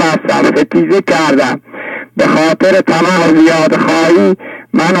فضا رو بستم، ستیزه کردم، به خاطر طمع و زیادخواهی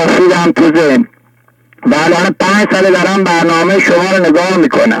من افتیدم تو ذهن. و الان 5 سال دارم برنامه شما رو نگاه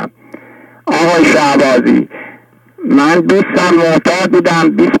میکنم. آقای شهبازی، من 20 سال معتاد بودم،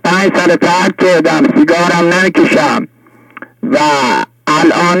 25 سال ترک کردم، سیگارم نکشم و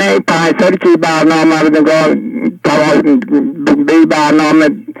الان 5 سالی که برنامه رو نگاه به برنامه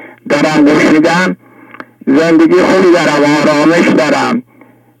دارم گوش میدم، زندگی خوبی دارم، آرامش دارم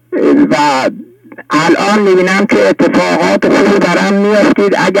و الان میبینم که اتفاقات خوبی دارم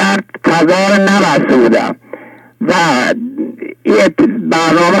میافتید اگر فضا رو نبسته بودم. و این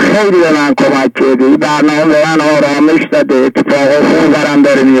برنامه خیلی به من کمک کرده، این برنامه به من آرامش داده، اتفاقات خوبی دارم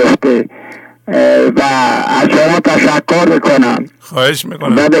داره میفته و از شما تشکر میکنم. خواهش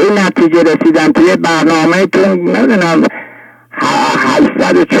میکنم. و به این نتیجه رسیدم توی برنامه تون، نمیدونم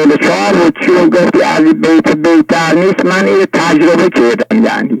 844 بود چون گفتی از بیتر نیست. من این تجربه کردم،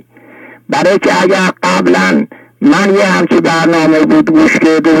 یعنی برای که اگر قبلا من یه همچی برنامه بود گوش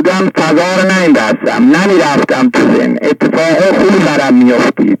کرده بودم، فضا رو نمی‌بستم، نمیرفتم تو ذهن، اتفاقات خوبی برام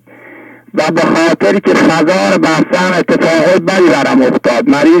میافتید و به خاطری که فضا رو بستم اتفاقات بدی برام افتاد،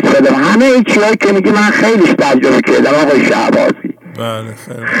 مریض شدم. همه این چیزایی که میگی من خیلیش تجربه کردم آقای شهبازی. بله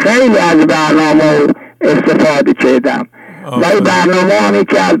خیلی از برنامه استفاده کردم و این برنامه همی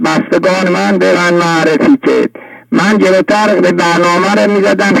که از بستگان من به من معرفی کرد. من جلوتر به برنامه رو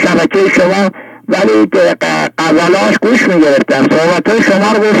میزدم شبکه شما، ولی غزلاش گوش میگرفتم، صحبت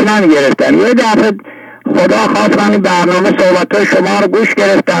شما رو گوش نمیگرفتم. یه دفعه خدا خواست من این برنامه صحبت شما رو گوش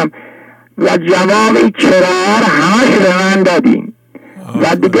گرفتم و جواب این چرا رو همش به من دادیم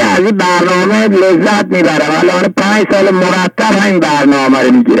و دیگه از این برنامه لذت میبرم. الان 5 سال مرتب این برنامه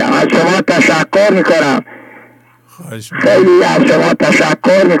رو میگیرم. از شما تشکر میکنم، خیلی از شما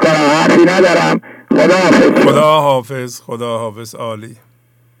تشکر میکنم، حرفی ندارم. خدا حافظ. خدا حافظ. خدا حافظ. عالی.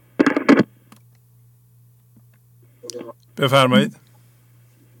 بفرمایید.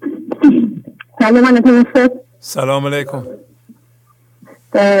 سلام علیکم استاد. سلام علیکم.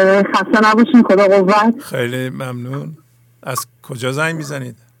 خسته نباشین، خدا قوت. خیلی ممنون. از کجا زنگ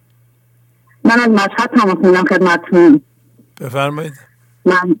میزنید؟ من از مشهد تماس میگیرم خدمتتون. بفرمایید.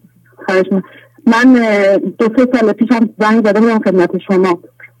 من 2-3 سال پیش هم زنگ زده بودم خدمت شما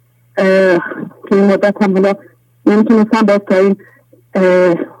که این مدت هم حالا نمیتونستم باز تا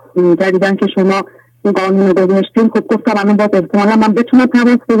این جدیدن که شما این قانون رو گذاشتین، خب گفتم الان باز احتمالا من بتونم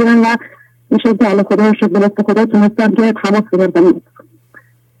تماس بگیرم و میشه که حالا خدا شد بلست خدا تونستم که تماس بگیرم.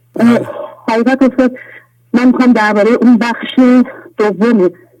 حقیقت استاد من میخوام درباره اون بخش دوم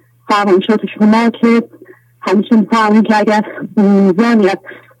فرمایشات شما که همیشه میفهمیم که اگر میزانی از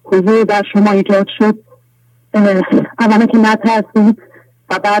حضور در شما ایجاد شد، اولا که نترسیم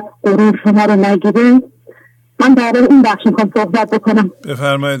و بعد غرور شما رو نگیره. من درباره این بخش میخوام صحبت بکنم.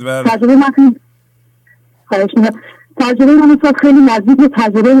 بفرمایید. تجربه من تجربه من خیلی نزدیک به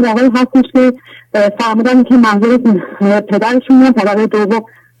تجربه واقعی هستش که فهمیدم که منظور پدرشون هم طبقه دوم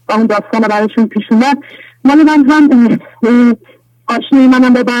و اون داستان برایشون پیش اومد. من هم آشنایی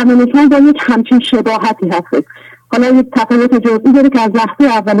منم به برنامه‌تون با یک همچین شباهتی هست. حالا یک تفاوت جزئی داره که از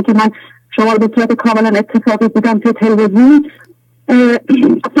لحظه اولی که من شما رو به صورت کاملا اتفاقی دیدم توی تلویزیون،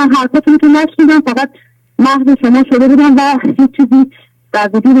 اصلا حرفاتون که نشنیدم، فقط محض شما شده بودم و هیچ چیزی در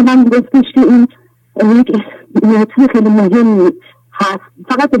وجود من گفتش که این یک موضوع خیلی مهم هست.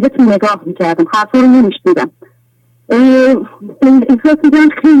 فقط به بهتون نگاه میکردم، حرفا رو نمیشنیدم. احساس میکنم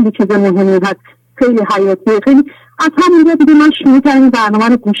خیلی چیز مهمی هست، خیلی حیاتیه. خیلی از همونجا دیگه من شروع کردم برنامه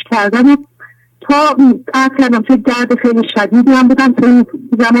رو گوش کردم تا قرد کردم توی درد خیلی شدیدی هم بودم توی این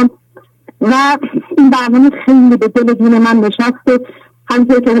زمان و این برنامه خیلی به دل جون من نشسته.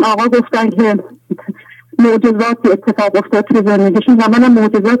 همونطور که این آقا گفتن که معجزات اتفاق افتاد توی زندگیشون و منم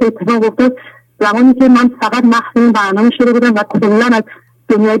معجزات اتفاق افتاد زمانی که من فقط محو این برنامه شده بودم و کلا از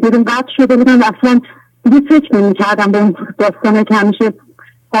دنیای بیرون قطع شده بودم و اصلا دیگه فکر نمی‌کردم به اون داستانه که همیشه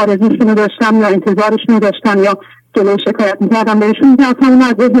آرزوشون رو داشتم یا انتظارشون رو داشتم یا جلوی شکایت می‌کردم بهشون، که اصلا اون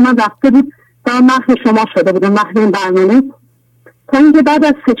از ذهن من رفته بود و محو شما شده بودم، محو این برنامه. تا اینکه بعد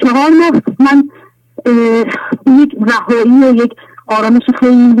از 3-4 ماه من یک رهایی و یک آرامش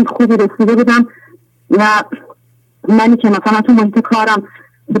خیلی خوبی رسیده بودم و منی که مثلا تو محیط کارم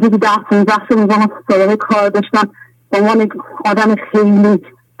حدود 10-15 سال کار داشتم، به عنوان آدم خیلی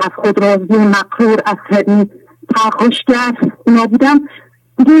از خود راضی، مغرور، عصبی، پرخاشگر اینا بودم،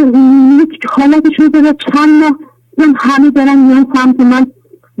 دیگه یک حالتی شده و چند ماه همه دارن میان سمت من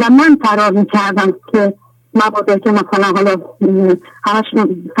و من فرار میکردم که مبادا که مثلا حالا همش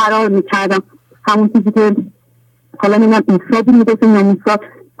فرار میکردم، همون چیزی که حالا نمیدونم ایسا میدوزه یا میسا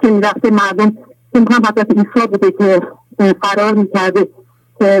که میرفته مردم میکنم حضرت ایسا بوده که فرار میکرده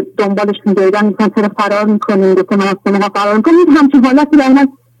که دنبالش میدویدن میکنم چرا فرار میکنیم، گفته من از شما فرار میکنیم. همچین حالتی در من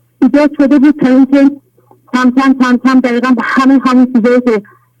ایجاد شده بود تا اینکه کم کم دقیقا به همین چیزایی که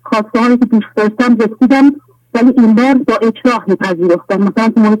خواسته هایی که دوست داشتم رسیدم، ولی این بار با اکراه میپذیرفتم. مثلا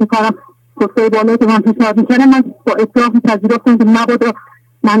تو محیط کارم گفته بالایی که من پیشنهاد میکردم، من با اکراه میپذیرفتم که مبادا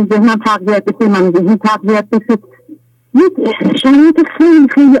من ذهنم تقویت بشه، من ذهنم تقویت بشه. یک شرایط خیلی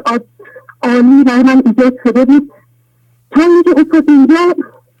خیلی عالی برای من ایجاد شده بود تا اینکه افتاد اینجا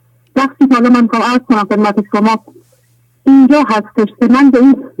وقتی حالا من میخوام عرض کنم خدمت شما اینجا هستش که من به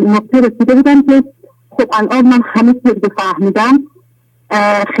این نقطه رسیده بودم که خب الان من همه چیز رو فهمیدم،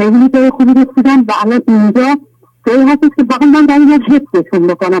 خیلی جای خوبی رسیدم و الان اینجا جایی هستش که واقعا من در این حفظشون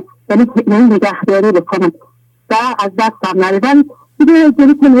بکنم، یعنی نگهداری بکنم و از دستم نره. ولی دیگه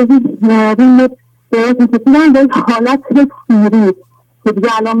جلوی تلویزیون رو باید میکشیدم به حالت سیری که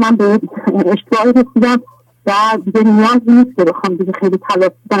دیگه الان من به اشتباهی رسیدم و دیگه نیاز نیست که بخوام دیگه خیلی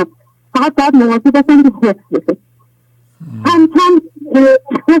تلاش کنم، فقط باید مواظب باشم که حفظ بشه. کم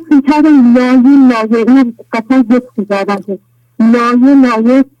حفظ میکردم لایه این قطعا حفظ میکردم که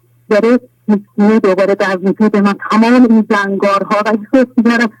لایه داره میکنه دوباره در وجود من، تمام این زنگارها و حفظ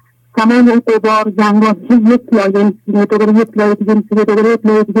میکردم تمام این دوبار زنگار یک لایه میکنه دوباره یک لایه دیگه میکنه دوباره یک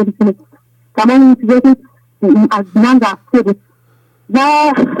لایه دیگه میکنه، تمام این چیزا که از من رفته بود و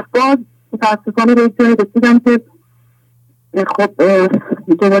باز متاسفانه به جایی رسیدم که خب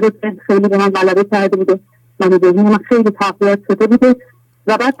دوباره خیلی به من غلبه کرده بوده، من ذهنی من خیلی تقویت شده بوده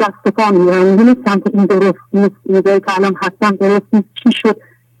و بعد دست پا می‌گیرم، می‌دونستم که این درست نیست، این جایی که الان هستم درست نیست، چی شد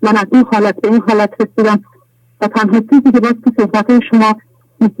من از این حالت به این حالت رسیدم و تنها چیزی که باز تو صحبت‌های شما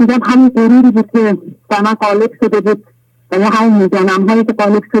می‌دیدم همین غروری بود که در من غالب شده بود و یا همون می‌دانم‌هایی که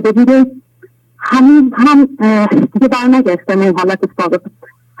غالب شده بوده همین هم دیگه برنگشتم این حالت سابق.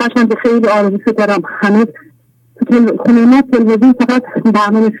 هرچند خیلی آرزوشو دارم هنوز خونه ما تلویزیون فقط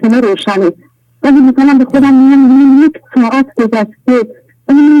برنامه شما روشنه، ولی میکنم به خودم میگم یک ساعت گذشته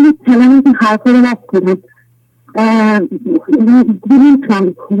این یک کلمه این حرفا رو نکنم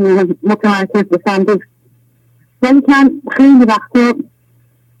نمیتونم متمرکز بشم دوست، ولی که خیلی وقتا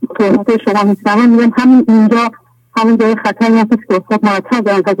صحبت شما میشنم میگم همین اینجا همین جای خطری هستش که افتاد مرتب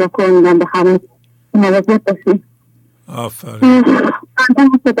دارم تذکر میدم به همه مواظب باشیم. آفرین. من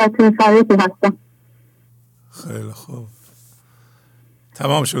هسته بچه شریفی هستم. خیلی خوب،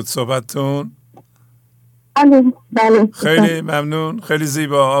 تمام شد صحبتتون؟ بله خیلی ممنون، خیلی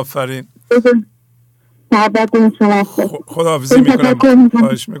زیبا، آفرین. خدا حافظی میکنم،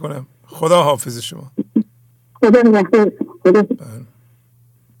 خواهش میکنم، خدا حافظ شما.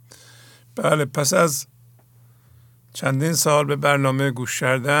 بله، پس از چندین سال به برنامه گوش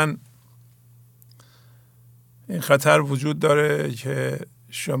کردن این خطر وجود داره که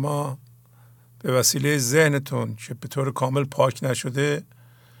شما به وسیله ذهنتون که به طور کامل پاک نشده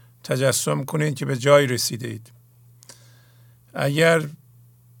تجسم کنید که به جای رسیده اید. اگر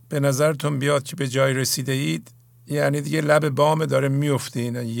به نظرتون بیاد که به جای رسیده اید یعنی دیگه لب بام داره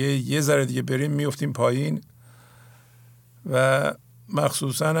میفتین، یه ذره دیگه بریم میفتین پایین و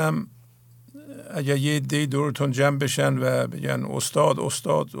مخصوصا هم اگر یه عده دورتون جمع بشن و بگن استاد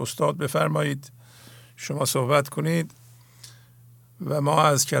استاد استاد بفرمایید شما صحبت کنید و ما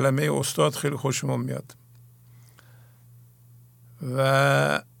از کلمه استاد خیلی خوشمون میاد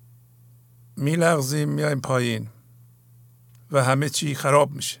و میلغزیم میایم پایین و همه چی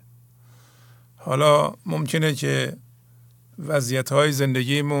خراب میشه. حالا ممکنه که وضعیت‌های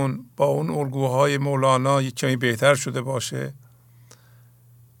زندگیمون با اون الگوهای مولانا یک کمی بهتر شده باشه،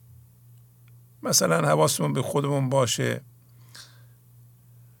 مثلا حواسمون به خودمون باشه،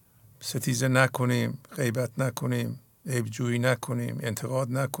 ستیزه نکنیم، غیبت نکنیم، عیبجویی نکنیم،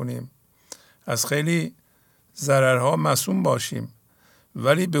 انتقاد نکنیم، از خیلی ضررها معصوم باشیم،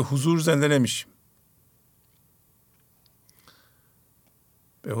 ولی به حضور زنده نمیشیم.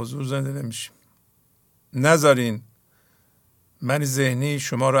 به حضور زنده نمیشیم. نذارین من ذهنی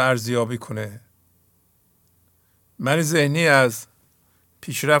شما رو ارزیابی کنه. من ذهنی از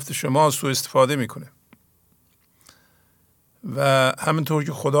پیشرفت شما سوء استفاده میکنه و همینطور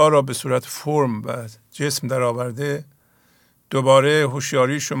که خدا را به صورت فرم و جسم در آورده، دوباره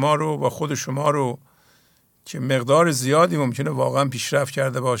هوشیاری شما رو و خود شما رو که مقدار زیادی ممکنه واقعا پیشرفت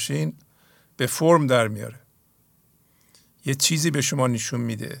کرده باشین به فرم در میاره. یه چیزی به شما نشون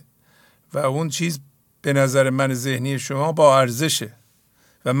میده و اون چیز به نظر من ذهنی شما با ارزشه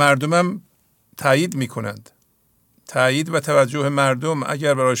و مردمم تایید میکنند. تایید و توجه مردم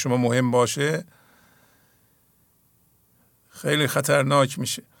اگر برای شما مهم باشه خیلی خطرناک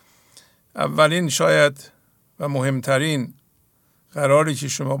میشه. اولین شاید و مهمترین قراری که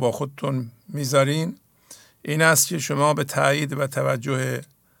شما با خودتون میذارین این است که شما به تایید و توجه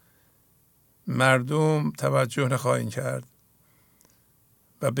مردم توجه نخواهید کرد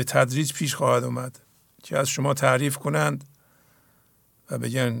و به تدریج پیش خواهد اومد که از شما تعریف کنند و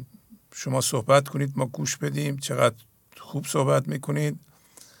بگن شما صحبت کنید ما گوش بدیم، چقدر خوب صحبت میکنید.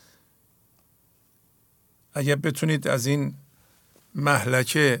 اگر بتونید از این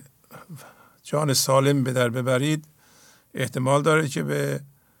مهلکه جان سالم به در ببرید احتمال داره که به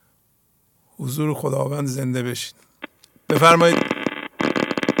حضور خداوند زنده بشید. بفرمایید.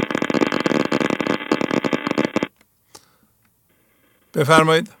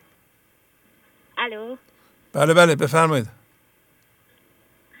 بفرمایید. الو. بله بله بفرمایید.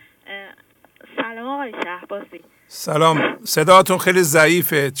 سلام آقای شهبازی. سلام. صداتون خیلی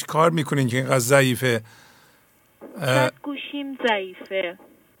ضعیفه. چی کار میکنین که اینقدر ضعیفه؟ شاید گوشیم ضعیفه.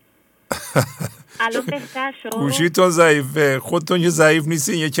 الان بهتر شد؟ گوشیتون ضعیفه. خودتون که ضعیف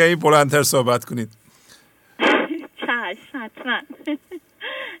نیستین یه کمی بلندتر صحبت کنید. چشم حتما.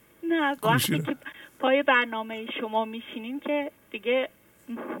 نه وقتی که پای برنامه شما میشینیم که دیگه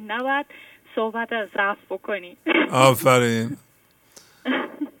نباید صحبت از ضعف بکنیم. آفرین.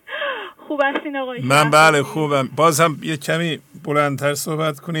 خوب هستین آقای من بله خوبم. باز هم یه کمی بلندتر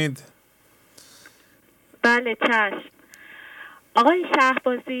صحبت کنید. بله چشم. آقای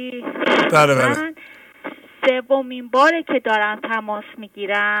شهبازی بله بله. من سومین باره که دارم تماس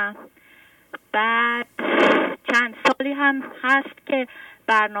میگیرم، بعد چند سالی هم هست که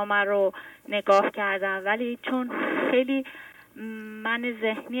برنامه رو نگاه کردم، ولی چون خیلی من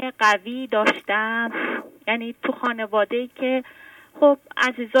ذهنی قوی داشتم، یعنی تو خانواده‌ای که خب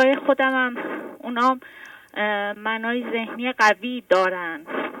عزیزای خودم هم اونا منای ذهنی قوی دارن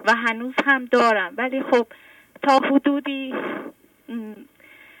و هنوز هم دارن، ولی خب تا حدودی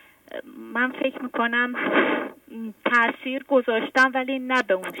من فکر میکنم تأثیر گذاشتم، ولی نه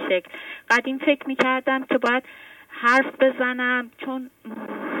به اون شکل. قدیم فکر میکردم که باید حرف بزنم چون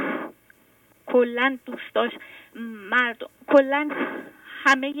کلن دوست داشت مردم، کلن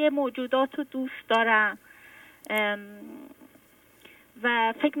همه موجودات رو دوست دارم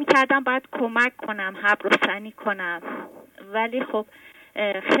و فکر میکردم باید کمک کنم، حبرسنی کنم، ولی خب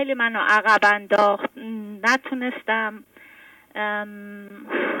خیلی منو عقب انداخت، نتونستم،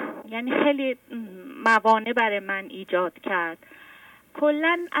 یعنی خیلی موانع برای من ایجاد کرد.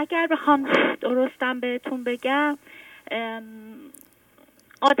 کلن اگر بخوام درستم بهتون بگم،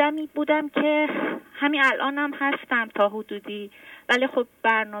 آدمی بودم که همین الانم هستم تا حدودی، ولی خب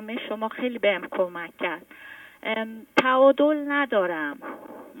برنامه شما خیلی بهم کمک کرد. تعادل ندارم،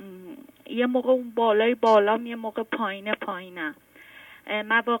 یه موقع اون بالای بالام، یه موقع پایین پایینم.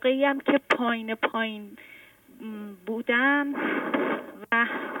 مواقعی هم که پایین بودم و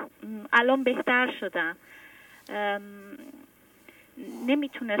الان بهتر شدم،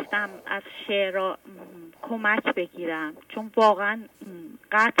 نمیتونستم از شعرها کمک بگیرم چون واقعا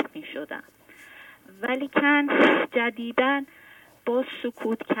قطع میشدم، ولی کن جدیدن با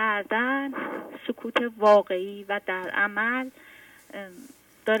سکوت کردن، سکوت واقعی و در عمل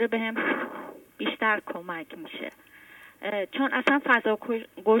داره بهم بیشتر کمک میشه، چون اصلا فضا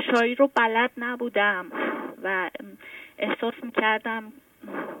گشایی رو بلد نبودم و احساس میکردم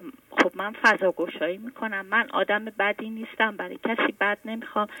خب من فضا گشایی میکنم، من آدم بدی نیستم، برای کسی بد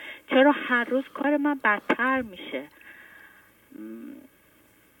نمیخوام، چرا هر روز کار من بدتر میشه.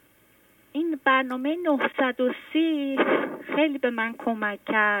 این برنامه 930 خیلی به من کمک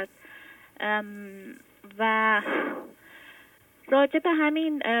کرد و راجع به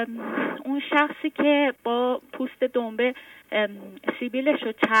همین اون شخصی که با پوست دنبه سیبیلش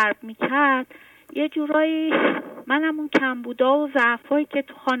رو چرب میکرد، یه جورایی منم اون کمبودا و ضعفایی که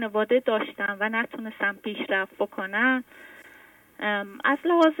تو خانواده داشتم و نتونستم پیشرفت بکنم، از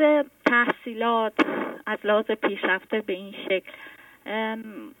لحاظ تحصیلات، از لحاظ پیشرفت به این شکل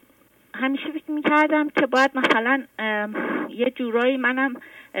همیشه فکر میکردم که باید مثلا یه جورایی منم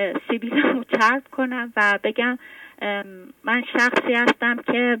سیبیلمو چرب کنم و بگم من شخصی هستم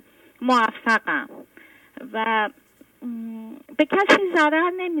که موفقم و به کسی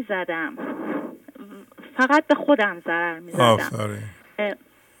ضرر نمیزدم، فقط به خودم ضرر میزدم.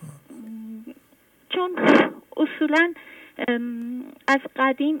 چون اصولا از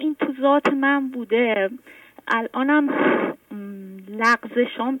قدیم این تو ذات من بوده، الانم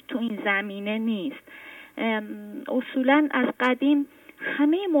لغزشام تو این زمینه نیست. اصولا از قدیم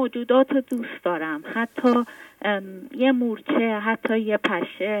همه موجودات رو دوست دارم، حتی یه مورچه، حتی یه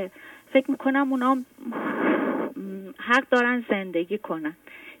پشه. فکر میکنم اونا حق دارن زندگی کنن.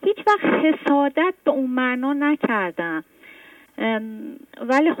 هیچ وقت حسادت به اون معنا نکردم،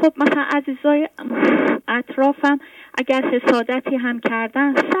 ولی خب مثلا عزیزای اطرافم اگر حسادتی هم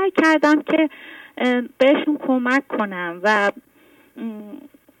کردن سعی کردم که بهشون کمک کنم و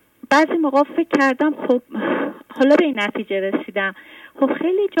بعضی موقع فکر کردم خب حالا به این نتیجه رسیدم خب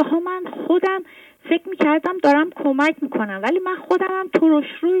خیلی جاها من خودم فکر میکردم دارم کمک میکنم ولی من خودم هم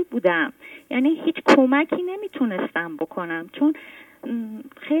ترشروی بودم، یعنی هیچ کمکی نمیتونستم بکنم چون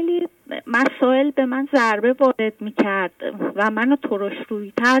خیلی مسائل به من ضربه وارد میکرد و منو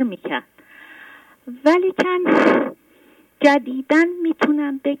ترشروی تر میکرد. ولی کن جدیدن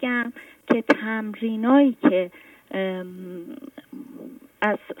میتونم بگم که تمرینایی که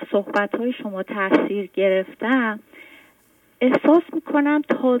از صحبت‌های شما تاثیر گرفتم احساس میکنم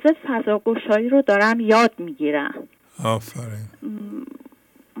تازه فضاگشایی رو دارم یاد میگیرم. آفرین.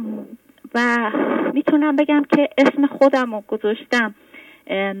 و میتونم بگم که اسم خودم رو گذاشتم،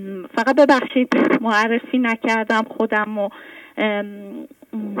 فقط ببخشید معرفی نکردم خودم رو،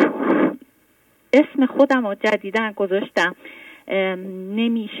 اسم خودم رو جدیدن گذاشتم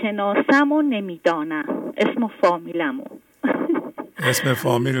نمیشناسم و نمیدانم، اسم فامیلم رو. اسم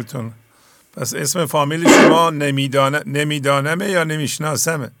فامیلتون؟ پس اسم فامیل شما نمیدانمه یا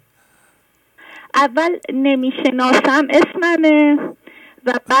نمیشناسمه؟ اول نمیشناسم اسممه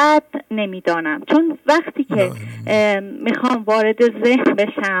و بعد نمیدانم، چون وقتی که میخوام وارد ذهن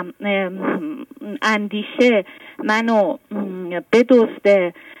بشم اندیشه منو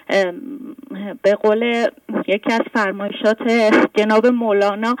بدزده، به قول یکی از فرمایشات جناب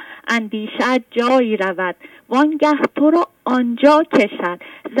مولانا اندیشه جایی رود وانگه تو رو آنجا کشد،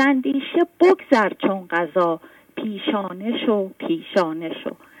 زندیشه بگذر چون قضا پیشانه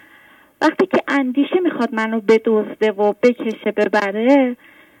شو. وقتی که اندیشه میخواد منو بدزده و بکشه ببره،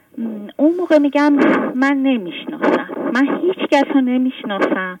 اون موقع میگم من نمیشناسم، من هیچ کس رو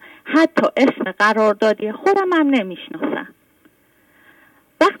نمیشناسم، حتی اسم قراردادی خودم هم نمیشناسم.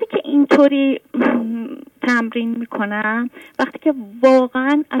 وقتی که اینطوری تمرین میکنم، وقتی که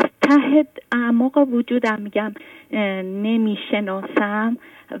واقعا از ته اعماق وجودم میگم نمیشناسم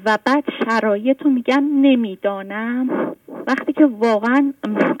و بعد شرایط رو میگم نمیدانم، وقتی که واقعا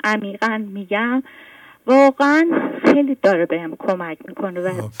عمیقا میگم، واقعا خیلی داره بهم کمک میکنه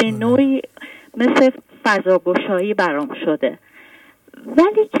و به نوعی مثل فضاگشایی برام شده.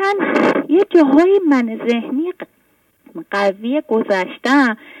 ولی کن یه جاهای من ذهنی قوی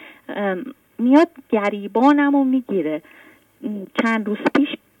گذشتم میاد گریبانم رو میگیره. چند روز پیش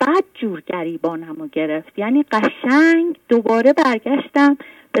بد جور گریبانم رو گرفت، یعنی قشنگ دوباره برگشتم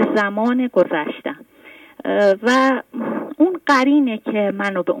به زمان گذشتم و اون قرینه که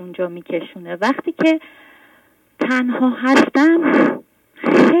منو به اونجا میکشونه. وقتی که تنها هستم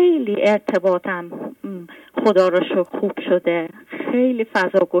خیلی ارتباطم خدا رو شکر خوب شده، خیلی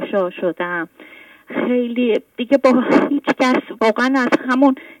فضاگشا شدم، خیلی دیگه با هیچ کس واقعا از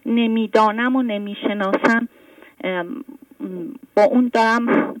همون نمیدانم و نمیشناسم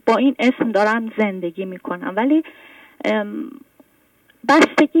با این اسم دارم زندگی میکنم. ولی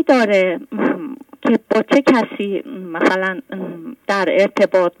بستگی داره که با چه کسی مثلا در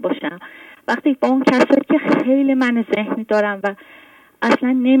ارتباط باشم. وقتی با اون کسایی که خیلی من ذهنی دارم و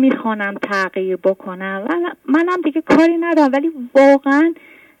اصلا نمیخوانم تغییر بکنم و منم دیگه کاری ندارم، ولی واقعا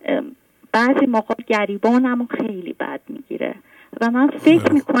بعضی موقع گریبانم خیلی بد میگیره و من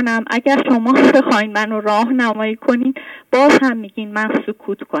فکر میکنم اگر شما بخواین منو راهنمایی کنین باز هم میگین من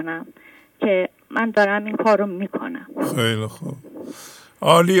سکوت کنم که من دارم این کارو میکنم. خیلی خوب،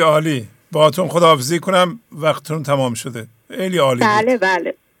 عالی. باهاتون خداحافظی کنم، وقتتون تمام شده. خیلی عالی.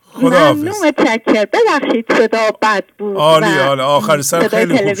 بله ممنون، متشکرم. ببخشید صدا بد بود. عالی آخر سر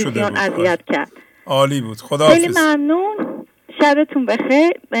خیلی خوب شده بود. اذیت کرد. عالی بود. خداحافظ. خیلی ممنون. شبتون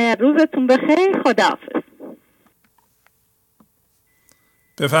بخیر، روزتون بخیر. خداحافظ.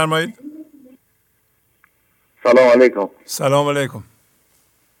 بفرمایید. سلام علیکم.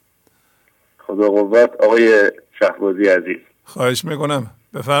 خدا قوت آقای شهبازی عزیز. خواهش میکنم،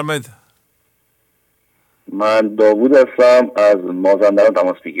 بفرمایید. من داوود هستم، از مازندران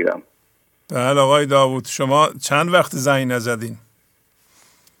تماس میگیرم. بله آقای داوود، شما چند وقت زنگ نزدین؟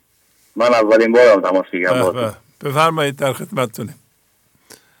 من اولین بارم تماس میگیرم. بفرمایید، در خدمتتونیم.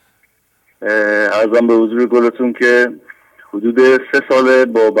 عرضم به حضور گلتون که حدود 3 ساله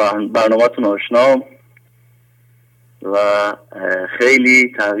با برنامه‌تون آشنام و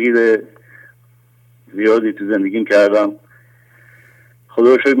خیلی تغییر زیادی تو زندگیم کردم.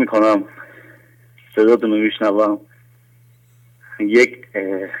 خدا رو شکر میکنم صداتون رو میشنوم. یک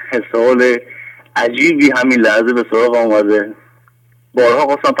سوال عجیبی همین لحظه به سراغ آمده. بارها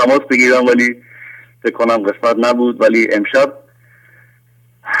خواستم تماس بگیرم ولی فکر کنم قسمت نبود، ولی امشب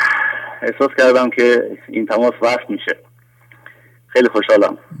احساس کردم که این تماس وصل میشه. خیلی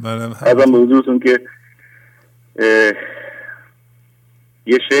خوشحالم. ازم به حضورتون که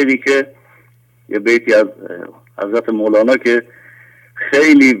یه شعری که یه بیتی از حضرت مولانا که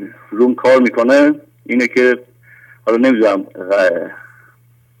خیلی روم کار میکنه اینه که حالا نمیدونم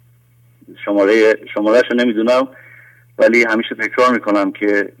شمارهشو نمیدونم ولی همیشه تکرار میکنم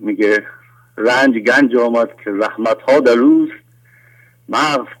که میگه رنج گنج آمد که رحمت ها در روز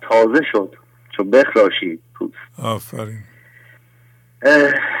مغز تازه شد چو بخراشید پوست. آفرین.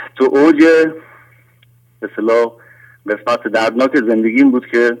 تو اوج به اصطلاح قسمت دردناک زندگیم بود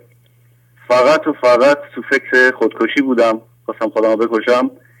که فقط تو فکر خودکشی بودم، خواستم خودم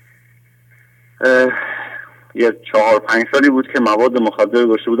بکشم. یه 4-5 سالی بود که مواد مخدر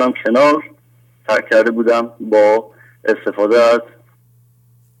گذاشته بودم کنار، ترک کرده بودم با استفاده از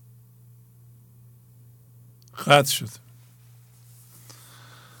قطع شد.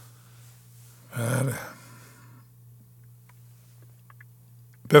 بله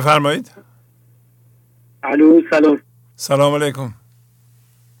بفرمایید. الو سلام. سلام علیکم.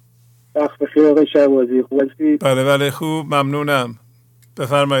 وقت بخیر آقای شهبازی، خوب هستید؟ بله خوب ممنونم.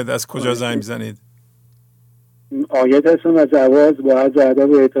 بفرمایید از کجا زنگ میزنید؟ آیت هستم از اواز، با عرض ادب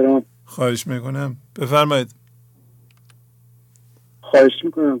و احترام. خواهش میکنم بفرمایید. خواهش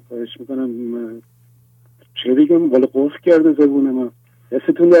میکنم چه بگم، والا قفل کرده زبون ما.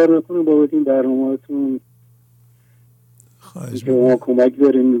 دستتون در نکنه بابت این برنامه‌تون. خواهش میکنم ما کمک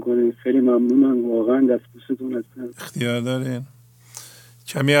دارین میکنین. خیلی ممنونم واقعا، دست بوستون هستم. اختیار دارین.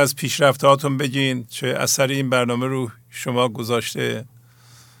 کمی از پیشرفتهاتون بگین، چه اثری این برنامه رو شما گذاشته؟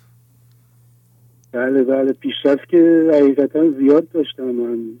 بله پیشرفت که حقیقتا زیاد داشتم.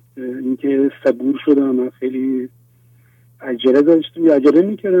 من اینکه صبور شدم، من خیلی عجله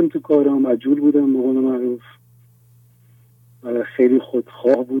میکردم تو کارم، عجول بودم به قول معروف، خیلی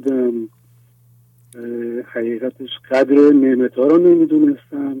خودخواه بودم. حقیقتش قدر نعمت‌ها رو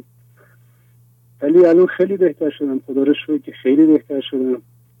نمیدونستم، ولی الان خیلی بهتر شدم، خدا رو شکر که خیلی بهتر شدم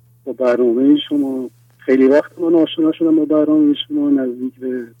با برنامه شما. خیلی وقت من آشنا شدم با برنامه شما، نزدیک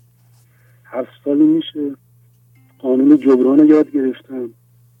به 7 سالی میشه. قانون جبران رو یاد گرفتم.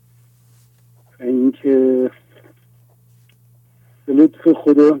 اینکه به لطف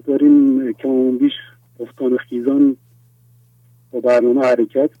خدا داریم کم بیش افتان و خیزان با برنامه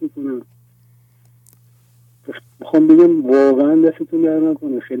حرکت میکنم. میخوام بگم واقعا دستتون در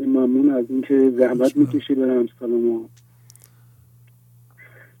نکنه. خیلی ممنون از اینکه زحمت میکشی برای همسال ما.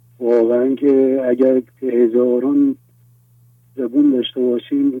 واقعا که اگر هزاران زبون داشته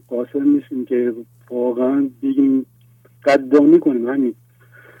باشیم قاصر نیستیم که واقعا بگیم قدردانی کنیم. همین.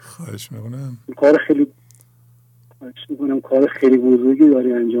 خواهش میکنم. کار خیلی بزرگی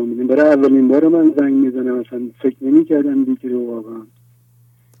داری انجام میدیم. برای اولین بار من زنگ میزنم، اصلا فکر نمی کردم دیگه. واقعا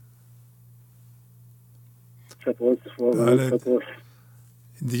سپاس. سپاس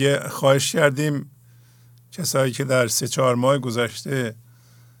دیگه. خواهش کردیم کسایی که در 3-4 ماه گذشته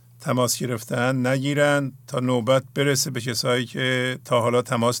تماس گرفتن نگیرن تا نوبت برسه به کسایی که تا حالا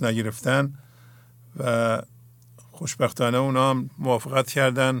تماس نگرفتن و خوشبختانه اونا هم موافقت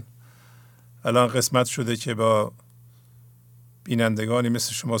کردن. الان قسمت شده که با بینندگانی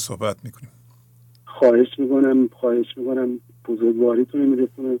مثل شما صحبت میکنیم. خواهش میکنم بزرگواریتون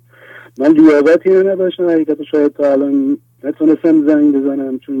میرسونم. من لیاقتی رو نداشتم حقیقتا، شاید تا الان نتونستم زنگ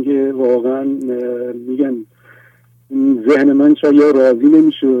بزنم چون که واقعا میگن ذهن من شاید یا راضی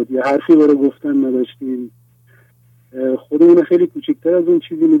نمیشد یا حرفی برای گفتن نداشتیم. خودمون خیلی کوچکتر از اون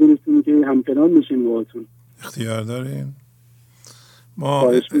چیزی میدونستیم که همپنان میشیم باهاتون. اختیار داریم.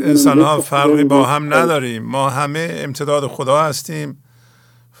 ما انسان ها فرقی با هم نداریم. ما همه امتداد خدا هستیم،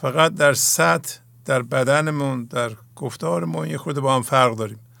 فقط در سطح، در بدنمون، در گفتارمون یه خورده با هم فرق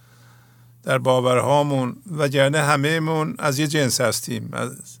داریم، در باورهامون، وگرنه همه من از یه جنس هستیم،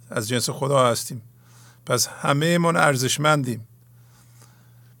 از جنس خدا هستیم. پس همه من ارزشمندیم.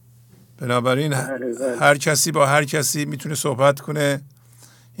 بنابراین هر کسی با هر کسی میتونه صحبت کنه.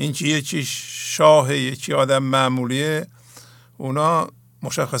 اینکه یکی شاه یکی آدم معمولیه، اونا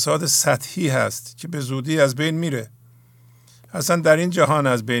مشخصات سطحی هست که به زودی از بین میره. اصلا در این جهان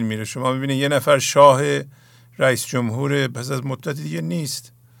از بین میره. شما میبینید یه نفر شاه رئیس جمهور پس از مدت دیگه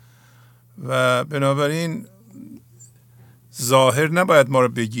نیست و بنابراین ظاهر نباید ما رو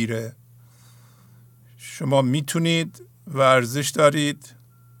بگیره. شما میتونید و ارزش دارید،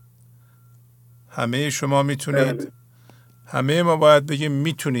 همه شما میتونید، همه ما باید بگیم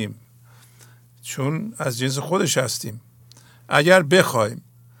میتونیم، چون از جنس خودش هستیم اگر بخوایم.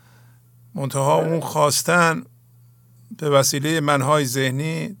 منتها اون خواستن به وسیله منهای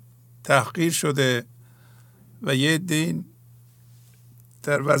ذهنی تحقیر شده و یه دین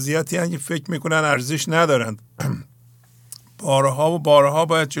در وضعیتی هستند که فکر میکنن ارزش ندارند. بارها و بارها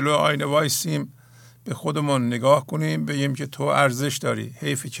باید جلو آینه وایسیم، به خودمون نگاه کنیم، بگیم که تو ارزش داری.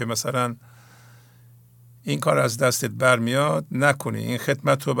 حیفی که مثلا این کار از دستت برمیاد نکنی، این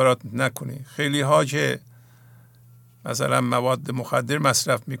خدمت رو برات نکنی. خیلی ها که مثلا مواد مخدر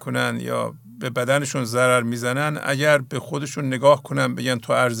مصرف میکنن یا به بدنشون ضرر میزنن، اگر به خودشون نگاه کنن بگن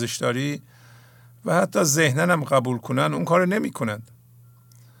تو ارزش داری و حتی ذهنن هم قبول کنن، اون کار نمی کنند.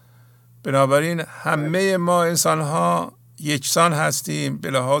 بنابراین همه ما انسان ها یکسان هستیم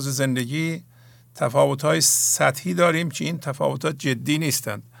به لحاظ زندگی. تفاوت‌های سطحی داریم که این تفاوت‌ها جدی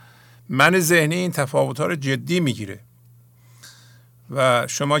نیستند. من ذهنی این تفاوت‌ها رو جدی میگیره و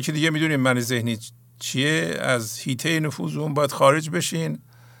شما که دیگه میدونید من ذهنی چیه، از حیطه نفوذ اون باید خارج بشین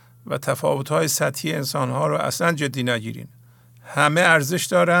و تفاوت‌های سطحی انسان‌ها رو اصلا جدی نگیرین. همه ارزش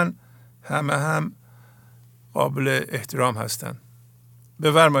دارن، همه هم قابل احترام هستن.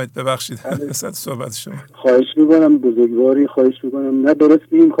 بفرمایید. ببخشید وسط صحبت شما. خواهش میکنم بزرگواری، خواهش میکنم. نه درست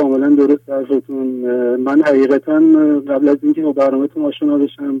بگیم، کاملا درست حرفتون. من حقیقتا قبل از اینکه با برنامه‌تون آشنا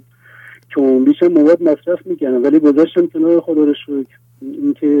بشم که بیشتر مواد مصرف میکنم، ولی گذاشتم کنار. خدا رو شکر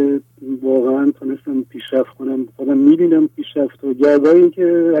اینکه واقعا تونستم پیشرفت کنم. خودم میبینم پیشرفت و گردایی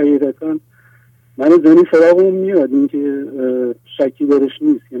که حقیقتا من زنی سراغم میاد، اینکه شکی درش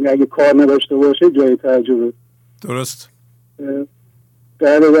نیست. یعنی اگه کار نداشته باشه جای تعجبه. درست.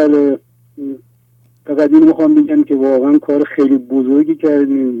 بله فقط این میخوام بگم که واقعا کار خیلی بزرگی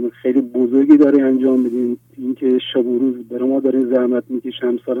کردیم، خیلی بزرگی داره انجام میدیم. اینکه شب و روز برای ما دارین زحمت میکشیم،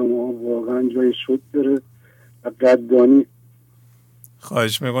 همسر ما واقعا جای شکر داره و قدردانی.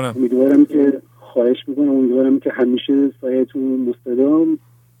 خواهش میکنم. امیدوارم که همیشه سایتون مستدام.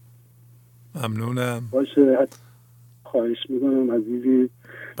 ممنونم. باشه. خواهش میکنم عزیزی.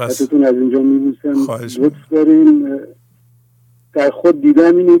 حتتون از اینجا میبوسم. لطف دارین. در خود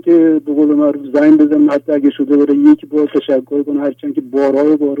دیدم اینه که به قول معروف زنگ بزنم، حتی اگه شده باره یکی بار تشکر کنه، هرچند که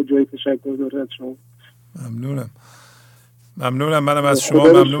بارها جای تشکر داره از شما. ممنونم. منم از شما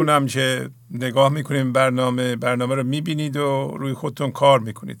ممنونم که نگاه میکنیم برنامه رو میبینید و روی خودتون کار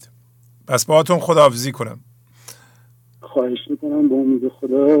میکنید. پس باهاتون خداحافظی کنم. خواهش میکنم. به امید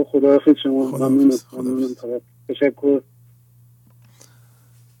خداحافظ شما. ممنونم. تشکر.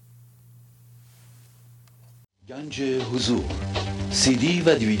 گنج حضور، CD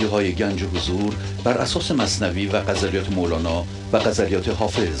و دیویدیوهای گنج حضور بر اساس مثنوی و غزلیات مولانا و غزلیات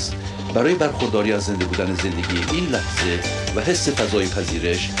حافظ برای برخورداری از زنده بودن زندگی این لحظه و حس فضای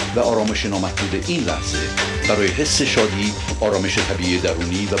پذیرش و آرامش نامحدود این لحظه، برای حس شادی، آرامش طبیعی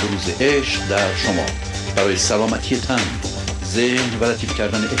درونی و بروز عشق در شما، برای سلامتی تن، ذهن و لطیف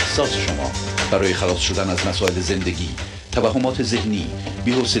کردن احساس شما، برای خلاص شدن از مسائل زندگی، توهمات ذهنی،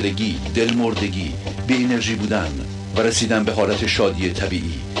 بی‌حوصلگی، دلمردگی، بی انرژی بودن و رسیدن به حالت شادی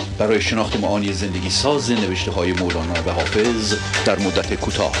طبیعی، برای شناخت معانی زندگی ساز نوشته های مولانا و حافظ در مدت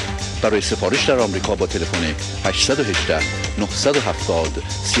کوتاه. برای سفارش در آمریکا با تلفن 818 970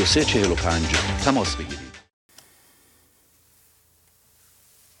 3345 تماس بگیرید.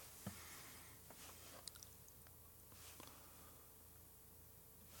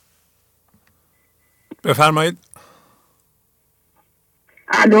 بفرمایید.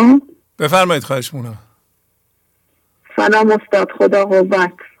 الو. بفرمایید. خواهش میکنم. سلام استاد، خدا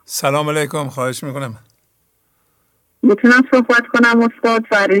قوت. سلام علیکم. خواهش میکنم. میتونم صحبت کنم استاد؟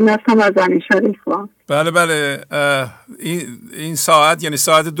 فرین هستم از زنی شریفا. بله. این ساعت یعنی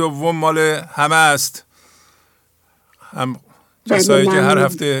ساعت دوم مال همه است، هم کسایی که هر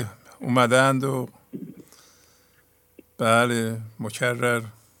هفته اومدند و بله مکرر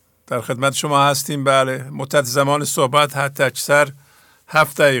در خدمت شما هستیم. بله مدت زمان صحبت حتی اکثر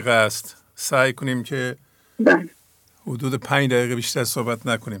 7 دقیقه است. سعی کنیم که حدود 5 دقیقه بیشتر صحبت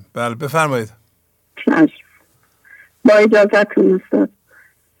نکنیم. بله بفرمایید. با اجازتون استاد.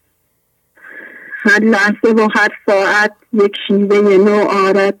 هر لحظه و هر ساعت یک شیوه نو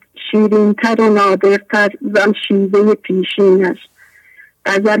آرد، شیرین‌تر و نادرتر زن شیوه پیشینش.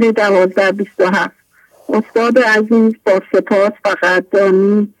 غزل 1227. استاد عزیز، با سپاس و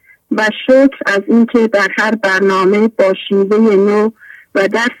قدردانی و شکر از اینکه در هر برنامه با شیوه نو و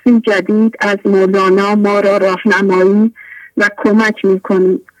درسی جدید از مولانا ما را راهنمایی و کمک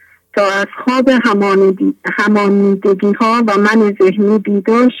می‌کنید تا از خواب همانیدگی ها و من ذهنی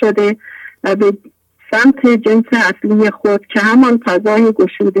بیدار شده و به سمت جنس اصلی خود که همان فضای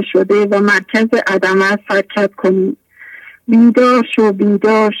گشوده شده و مرکز عدم است حرکت کنید. بیدار شو،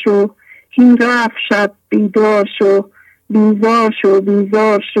 بیدار شو، هین رفت شب، بیدار شو، بیزار شو،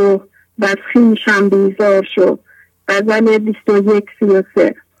 بیزار شو، بس خویش هم بیزار شو. غزل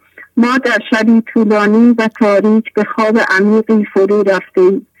 2133. ما در شبی طولانی و تاریک به خواب عمیقی فرو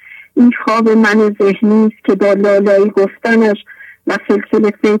رفتیم. این خواب من ذهنی است که با لالایی گفتنش و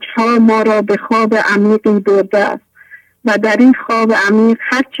سلسله فکرها ما را به خواب عمیقی برده است و در این خواب عمیق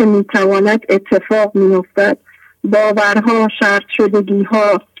هر چه میتواند اتفاق میافتد. باورها، شرط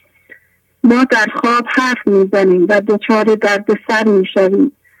شدگیها. ما در خواب حرف میزنیم و دچار دردسر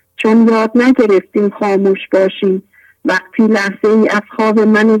میشویم چون یاد نگرفتیم خاموش باشیم. وقتی لحظه ای از خواب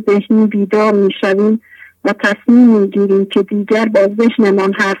من ذهنی بیدار میشویم و تصمیم میگیریم که دیگر با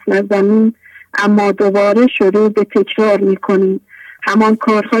ذهنمان حرف نزنیم، اما دوباره شروع به تکرار میکنیم. همان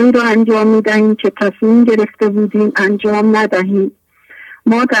کارهایی را انجام میدهیم که تصمیم گرفته بودیم انجام ندهیم.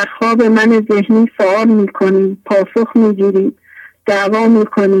 ما در خواب من ذهنی سوال میکنیم، پاسخ میگیریم، دعوا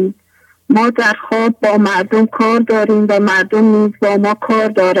میکنیم. ما در خواب با مردم کار داریم و مردم نیز با ما کار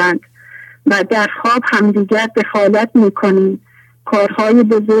دارند و در خواب همدیگر دخالت میکنیم. کارهای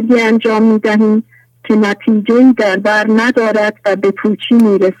بزرگی انجام میدهیم که نتیجه‌ای در بر ندارد و به پوچی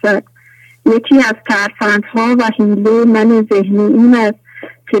میرسد. یکی از ترفندها و حیله من ذهنی این است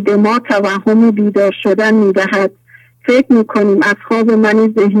که به ما توهم بیدار شدن میدهد. فکر میکنیم از خواب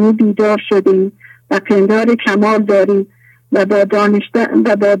من ذهنی بیدار شدیم و پندار کمال داریم و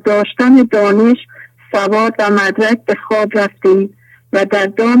با داشتن دانش، سواد و مدرک به خواب رفتیم و در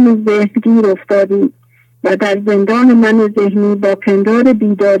دام ذهن گیر افتادیم و در زندان من ذهنی با پندار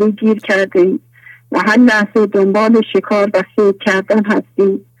بیداری گیر کردیم و هر لحظه دنبال شکار و صید کردن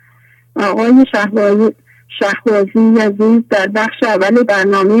هستیم. آقای شهبازی عزیز در بخش اول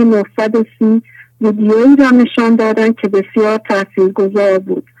برنامه 930 ویدیویی را نشان دادند که بسیار تاثیرگذار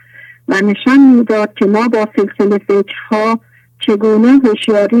بود و نشان میداد که ما با سلسله فکرها چگونه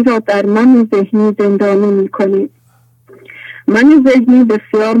هوشیاری را در من ذهنی زندانی میکنیم. من ذهنی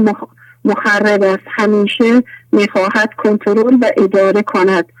بسیار مخرب است. همیشه میخواهد کنترل و اداره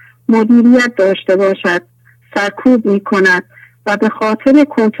کند، مدیریت داشته باشد، سرکوب میکند و به خاطر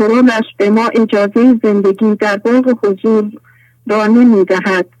کنترلش به ما اجازه زندگی در باغ حضور را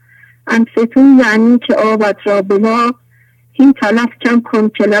نمیدهد. انستون یعنی که آبت را بلا، هین تلف کم کن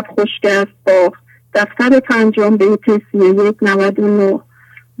که لب خشک است باغ. دفتر 5 بیت 3199.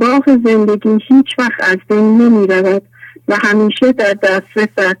 باغ زندگی هیچ وقت از بین نمی رود و همیشه در دسترس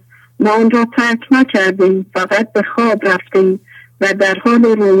است. ما آن را ترک نکردیم، فقط به خواب رفتیم و در حال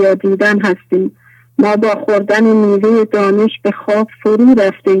رویا دیدن هستیم. ما با خوردن میوه دانش به خواب فرو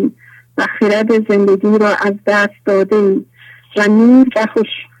رفتیم و خرد زندگی را از دست دادیم و نور و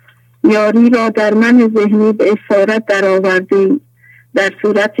خوشیاری را در من ذهنی به اسارت در آوردیم، در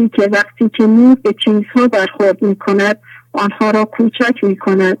صورتی که وقتی که نور به چیزها برخورد می کند آنها را کوچک می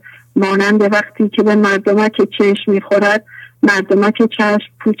کند، مانند وقتی که به مردمک چشم می خورد مردمک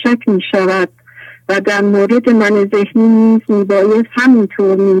چشم کوچک می شود. و در مورد من ذهنی نیز می باید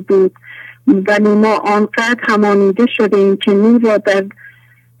همینطور می بود، ولی ما آنقدر همانیده شده ایم که نور را در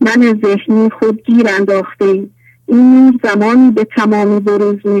من ذهنی خود گیر انداخته ایم. این نور زمانی به تمامی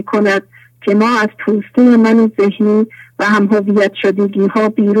بروز می کند که ما از پوسته من ذهنی و هم هویت شدگی ها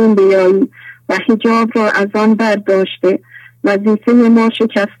بیرون بیاییم و حجاب را از آن برداشته. وظیفه ما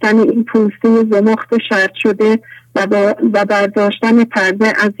شکستن این پوسته زمخت شرط شده و برداشتن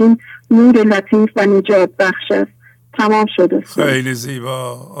پرده از این نور لطیف و نجات بخش است. تمام شده. خیلی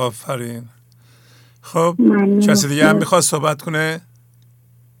زیبا، آفرین. خب کسی دیگه هم میخواد صحبت کنه؟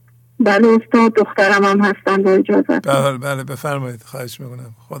 بله استاد، دخترم هم هستن با اجازت. بله بفرمایید، خواهش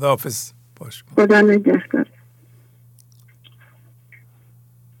میکنم. خداحافظ باش. خدا نگهدار.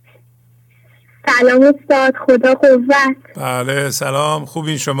 سلام استاد، خدا قوت. بله سلام،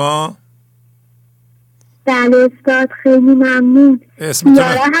 خوبین شما؟ بله استاد، خیلی ممنون.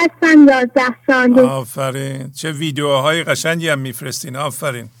 یارا هستن 11 ساله. آفرین، چه ویدیوهای قشنگی هم میفرستین.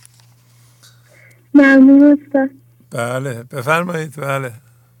 آفرین، ممنون استاد. بله بفرمایید. بله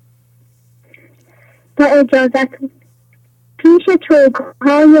با اجازتون، پیش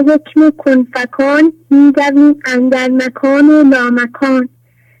چوگهای حکم کنفکان می‌دویم اندر مکان و لامکان.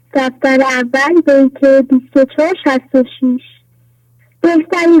 دفتر اول بیت 2466.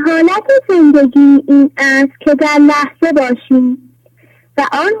 بهترین حالت زندگی این است که در لحظه باشیم و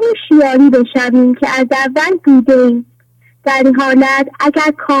آن هوشیاری بشویم که از اول بودیم. در این حالت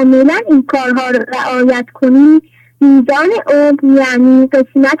اگر کاملا این کارها را رعایت کنیم، میزان عمر یعنی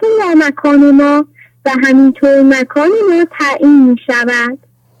قسمت نامکان ما و همینطور مکان ما تعیین می شود،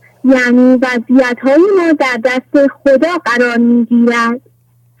 یعنی وضعیت های ما در دست خدا قرار می گیرد.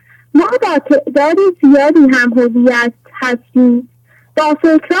 ما با تعداد زیادی هم هویت هستیم، با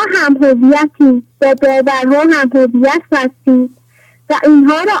فکرها هم هویتیم، با باورها هم هویت هستیم و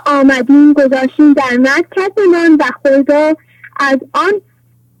اینها را آمدیم گذاشتیم در مرکزمان و خدا از آن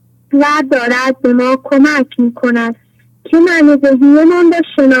ور دارد به ما کمک می کند که معنی ذهنیمان را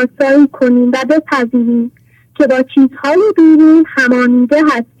شناسایی کنیم و بپذیریم که با چیزهای بیرون همانیده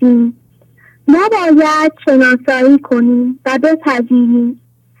هستیم. ما باید شناسایی کنیم و بپذیریم.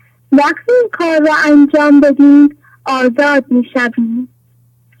 وقتی این کار را انجام بدیم آزاد می شویم.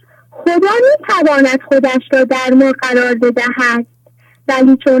 خدا می تواند خودش را در ما قرار بدهد،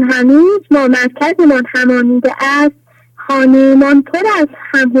 ولی چون هنوز ما مرکزمان همانیده است، خانه من پر از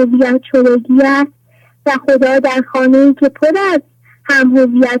هم‌هویت شدگی است و خدا در خانه‌ای که پر از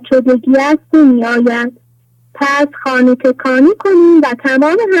هم‌هویت شدگی است نمی آید. پس خانه تکانی کنیم و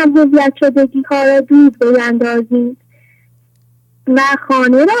تمام هم‌هویت شدگی ها را دور بیندازیم و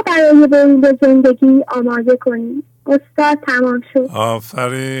خانه را برای ورود به زندگی آماده کنیم. استاد تمام شد.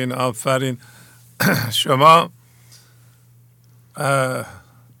 آفرین آفرین. شما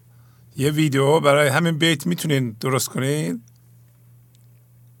یه ویدیو برای همین بیت میتونین درست کنین؟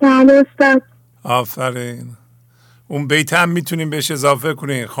 بله استاد. آفرین. اون بیت هم میتونین بهش اضافه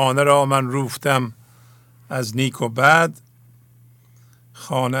کنین. خانه را من روفتم از نیک و بد،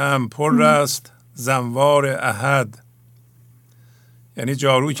 خانه هم پر است زنوار احد. یعنی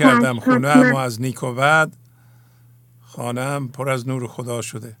جارو کردم خونه هم از نیک و بد، خانه هم پر از نور خدا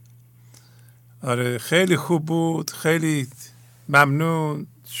شده. آره خیلی خوب بود، خیلی ممنون.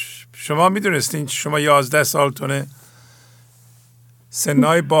 شما میدونستین که شما 11 سالتونه،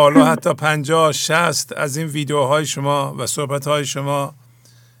 سنهای بالا حتی 50 60 از این ویدیوهای شما و صحبتهای شما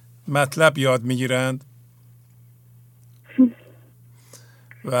مطلب یاد میگیرند.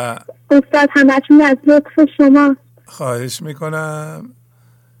 و استاد همتون از لطف شما. خواهش میکنم.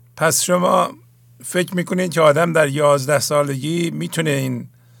 پس شما فکر میکنین که آدم در 11 سالگی میتونه این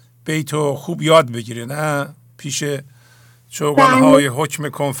بیتو خوب یاد بگیره، نه؟ پیش چوگانهای حکم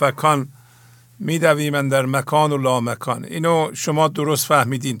کنفکان میدویم در مکان و لامکان. اینو شما درست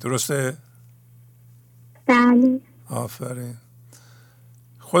فهمیدین، درسته؟ بله. آفرین.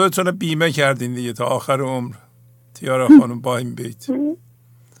 خودتون رو بیمه کردین دیگه تا آخر عمر تیارا خانم با این بیت.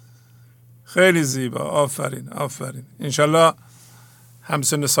 خیلی زیبا. آفرین آفرین. انشالله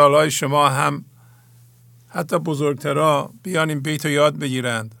همسن سالهای شما هم حتی بزرگترها بیان این بیت رو یاد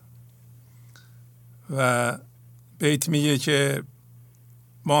بگیرند. و بیت میگه که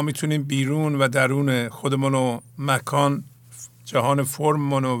ما میتونیم بیرون و درون خودمون و مکان، جهان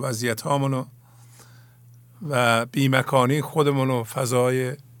فرممون و وضعیت هامون و بیمکانی خودمون و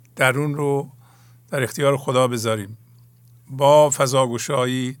فضای درون رو در اختیار خدا بذاریم با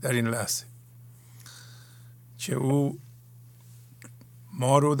فضاگشایی در این لحظه که او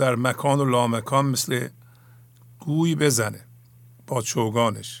ما رو در مکان و لامکان مثل گوی بزنه با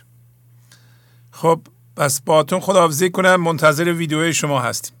چوگانش. خب بس باتون خداحافظی کنم، منتظر ویدیوی شما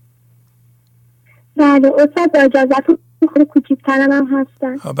هستیم. بله استاد، با اجازتون خود کوچیک‌ترم هم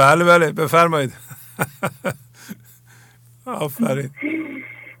هستن. بله بله بفرمایید. آفرین.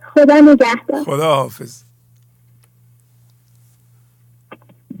 خدا نگهدار. خدا حافظ.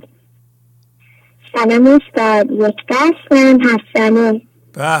 سلام استاد، یک دستم حسنه.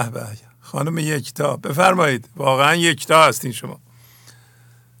 به به خانم یکتا، بفرمایید. واقعا یکتا هستین شما.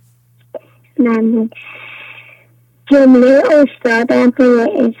 ممنون. جمله استادم به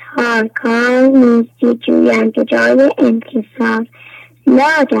اظهار کار نیستی جویند جای انتصار.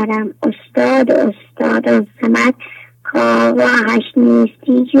 لاجرم استادان سمت کارواهش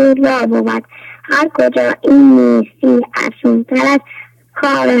نیستی جو را بود. هر کجا این نیستی افزونتر است،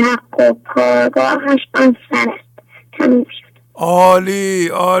 کار حق و کارگاهش آن سر است. تموم شد. عالی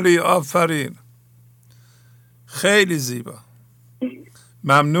عالی، آفرین، خیلی زیبا.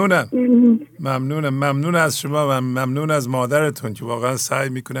 ممنونم. ممنون از شما و ممنون از مادرتون که واقعا سعی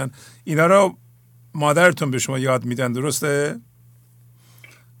میکنن اینا رو. مادرتون به شما یاد میدن، درسته؟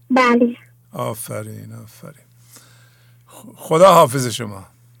 بله. آفرین آفرین. خدا حافظ شما.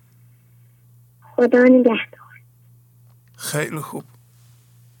 خدا نگهدار. خیلی خوب،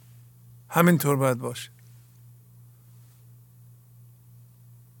 همینطور باید باشه.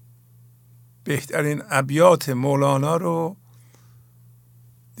 بهترین ابیات مولانا رو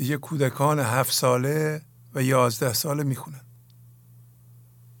دیگه کودکان 7 ساله و 11 ساله میخونن.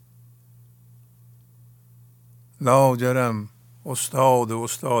 لاجرم استاد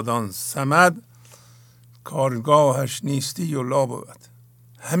استادان صمد، کارگاهش نیستی و لا بود.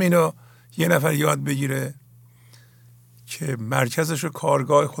 همینو یه نفر یاد بگیره که مرکزش رو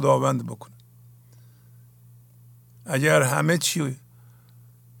کارگاه خداوند بکنه. اگر همه چی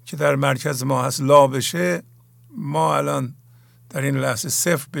که در مرکز ما هست لا بشه، ما الان در این لحظه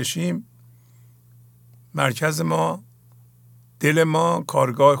صفر بشیم، مرکز ما، دل ما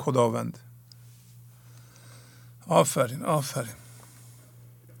کارگاه خداوند. آفرین آفرین.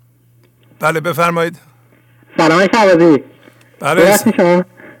 بله بفرمایید. سلام شهبازی.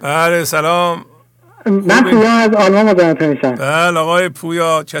 بله سلام. من پویا از آلمان مزاحمتون میشم. بله آقای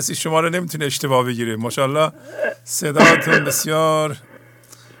پویا، کسی شما رو نمیتونه اشتباه بگیره. ماشاءالله صداتون بسیار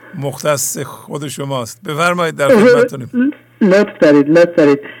مختص خود شماست. بفرمایید در خدمتتونیم. لطف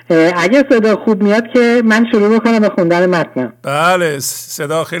دارید. اگه صدا خوب میاد که من شروع بکنم به خوندن متن. بله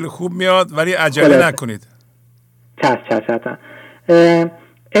صدا خیلی خوب میاد ولی عجله نکنید. چشم.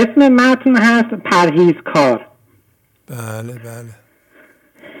 اسم متن هست پرهیزکار. بله.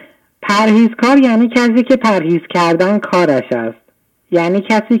 پرهیزکار یعنی کسی که پرهیز کردن کارش است. یعنی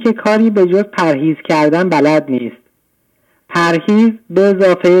کسی که کاری به جز پرهیز کردن بلد نیست. پرهیز به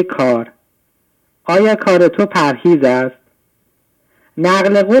اضافه کار. آیا کار تو پرهیز است؟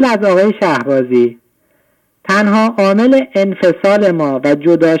 نقل قول از آقای شهبازی: تنها عامل انفصال ما و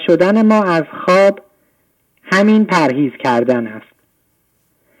جدا شدن ما از خواب همین پرهیز کردن است.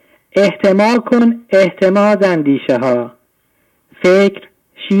 احتمال کن احتماز اندیشه ها، فکر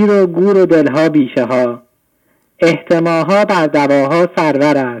شیر و گور و دلها بیشه ها، احتماها بر دواها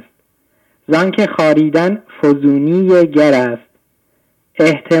سرور است، زان که خاریدن فزونی گر است.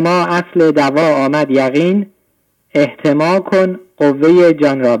 احتما اصل دوا آمد یقین، احتما کن قوه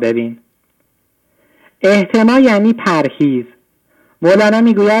جان را ببین. احتما یعنی پرهیز. مولانا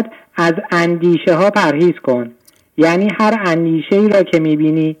میگوید از اندیشه ها پرهیز کن. یعنی هر اندیشه ای را که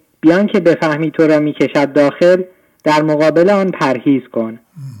میبینی بیان که بفهمی تو را میکشد داخل، در مقابل آن پرهیز کن.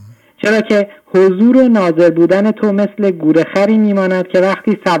 چرا که حضور و ناظر بودن تو مثل گورخری میماند که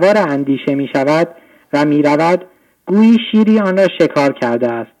وقتی سوار اندیشه میشود و میرود گویی شیری آن را شکار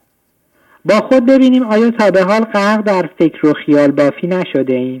کرده است. با خود ببینیم آیا تا به حال غرق در فکر و خیال بافی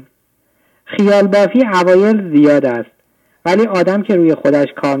نشده ایم؟ خیال بافی اوایل زیاد است، ولی آدم که روی خودش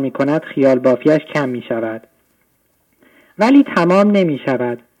کار می کند خیال بافیش کم می شود. ولی تمام نمی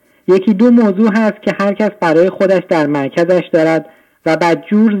شود. یکی دو موضوع هست که هر کس برای خودش در مرکزش دارد و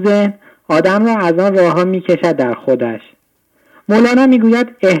بدجور ذهن آدم را از آن راه ها می کشد در خودش. مولانا می گوید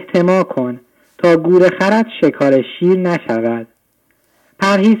احتما کن تا گورخرت شکار شیر نشود.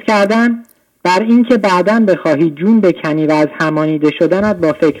 پرهیز کردن بر این که بعداً بخواهی جون بکنی و از همانیده شدنت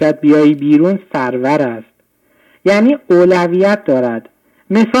با فکرت بیایی بیرون سرور است. یعنی اولویت دارد.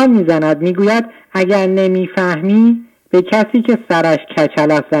 مثال میزند، میگوید اگر نمیفهمی به کسی که سرش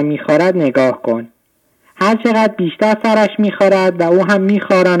کچل است و میخورد نگاه کن. هر چقدر بیشتر سرش میخورد و او هم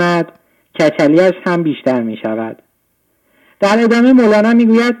میخوراند، کچلیش هم بیشتر میشود. در ادامه مولانا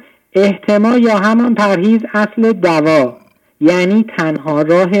میگوید احتما یا همان پرهیز اصل دوا، یعنی تنها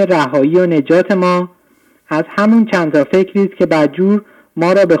راه رهایی و نجات ما از همون چند تا فکری است که بدجور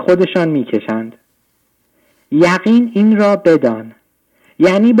ما را به خودشان میکشند. یقین این را بدان،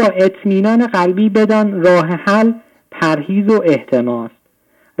 یعنی با اطمینان قلبی بدان راه حل پرهیز و احتماست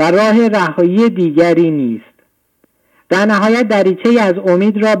و راه رهایی دیگری نیست. در نهایت دریچه‌ای از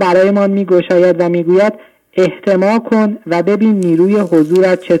امید را برایمان میگشاید و میگوید احتما کن و ببین نیروی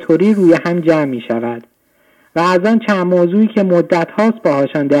حضورت چطوری روی هم جمع می شود و از آن چند موضوعی که مدت هاست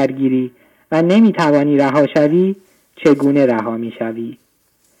باهاشان درگیری و نمی توانی رها شوی چگونه رها می شوی.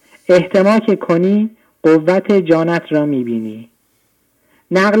 احتما که کنی قوت جانت را می بینی.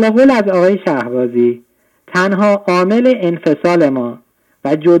 نقل قول از آقای شهبازی: تنها عامل انفصال ما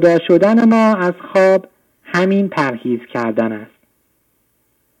و جدا شدن ما از خواب همین پرهیز کردن است.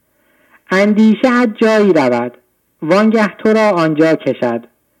 اندیشه جایی رود وانگه تو را آنجا کشد،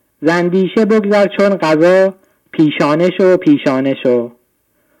 زندیشه بگذر چون قضا پیشانه شو.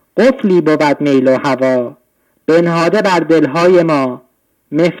 قفلی بود میل و هوا بنهاده بر دلهای ما،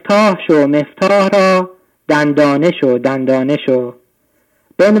 مفتاح را دندانه شو.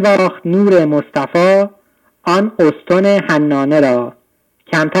 بنواخت نور مصطفی آن استون حنانه را،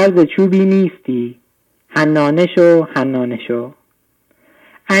 کمتر ز چوبی نیستی حنانه شو.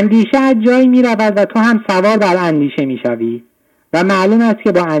 اندیشه از جایی می رود و تو هم سوار بر اندیشه می شوی و معلوم است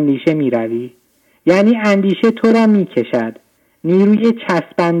که با اندیشه می روی. یعنی اندیشه تو را می کشد. نیروی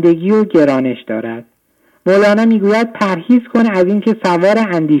چسبندگی و گرانش دارد. مولانا میگوید پرهیز کن از اینکه سوار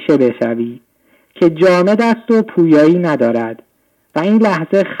اندیشه بشوی که جامد است و پویایی ندارد و این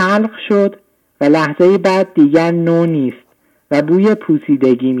لحظه خلق شد و لحظه بعد دیگر نو نیست و بوی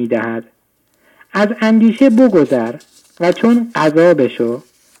پوسیدگی میدهد. از اندیشه بگذر و چون قضا بشو.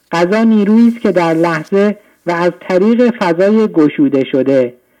 قضا نیرویی است که در لحظه و از طریق فضای گشوده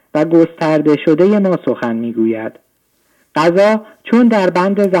شده و گسترده شده ما سخن میگوید. قضا چون در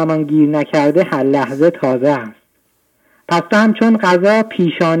بند زمان گیر نکرده هر لحظه تازه است. پس تو هم چون قضا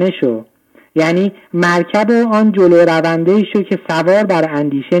پیشانه شو، یعنی مرکب و آن جلو رونده شو که سوار بر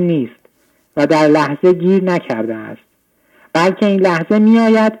اندیشه نیست و در لحظه گیر نکرده است، بلکه این لحظه می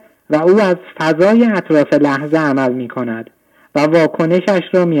آید و او از فضای اطراف لحظه عمل می کند و واکنشش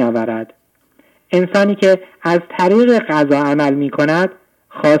را می آورد. انسانی که از طریق قضا عمل می کند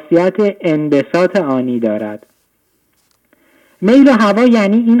خاصیت انبساط آنی دارد. میل و هوا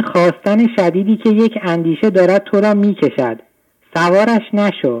یعنی این خواستن شدیدی که یک اندیشه دارد تو را می کشد. سوارش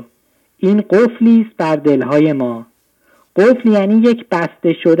نشو. این قفلی است بر دلهای ما. قفل یعنی یک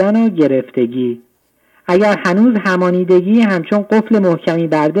بسته شدن و گرفتگی. اگر هنوز همانیدگی همچون قفل محکمی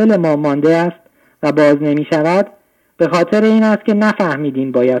بر دل ما مانده است و باز نمی شود، به خاطر این است که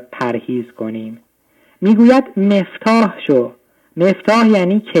نفهمیدیم باید پرهیز کنیم. میگوید مفتاح شو. مفتاح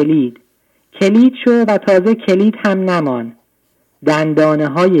یعنی کلید. کلید شو و تازه کلید هم نمان. دندانه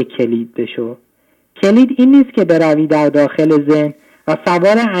های کلید بشو. کلید این نیست که بروی در داخل ذهن و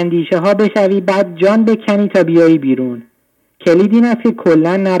سوار اندیشه ها بشوی بعد جان بکنی تا بیایی بیرون. کلید این است که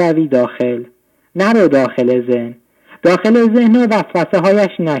کلا نروی داخل. نرو داخل ذهن. داخل ذهن و وسوسه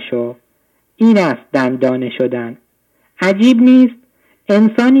هایش نشو. این است دندانه شدن. عجیب نیست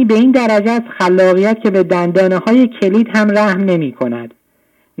انسانی به این درجه از خلاقیت که به دندانه های کلید هم رحم نمی کند.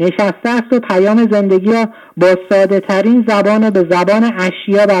 نشسته است و پیام زندگی را با ساده ترین زبان و به زبان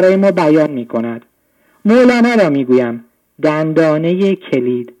اشیا برای ما بیان می کند. مولانا را می گویم دندانه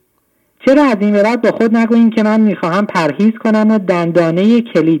کلید. چرا از این به بعد با خود نگوییم که من می خواهم پرهیز کنم و دندانه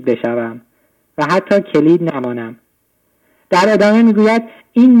کلید بشوم و حتی کلید نمانم. در ادامه می گوید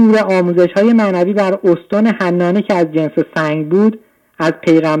این نور آموزش های معنوی بر استون حنانه که از جنس سنگ بود از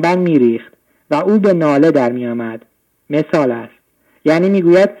پیغمبر می ریخت و او به ناله در می آمد. مثال است. یعنی می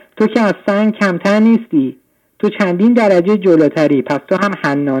گوید تو که از سنگ کمتر نیستی، تو چندین درجه جلوتری، پس تو هم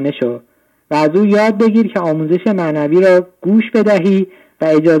حنانه شو و از او یاد بگیر که آموزش معنوی را گوش بدهی و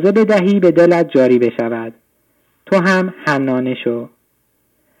اجازه بدهی به دلت جاری بشود. تو هم حنانه شو.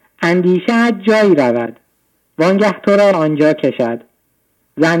 اندیشه جایی رود وانگه تو را آنجا کشد.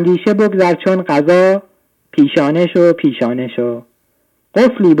 زندیشه بگذر چون قضا، پیشانه شو پیشانه شو.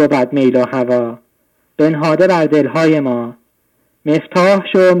 قفلی بود میل و هوا بنهاده بر دلهای ما. مفتاح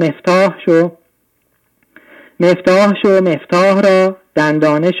شو مفتاح شو. مفتاح شو مفتاح را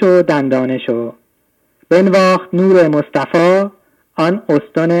دندانه شو دندانه شو. بنواخت نور مصطفی آن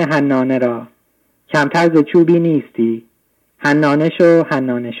استون حنانه را. کمتر ز چوبی نیستی، حنانه شو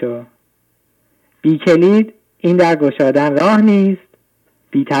حنانه شو. بی کلید این در گشادن راه نیست،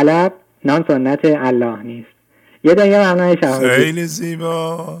 بی طلب نان سنت الله نیست. یه دیگه ممنون شما. خیلی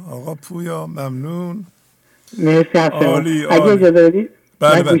زیبا آقا پویا، ممنون. مرسی از شما. عالی اگه اجازه بدید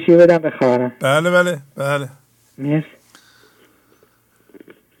بله من گوشی بدم به خواهرم. بله بله بله. مرسی.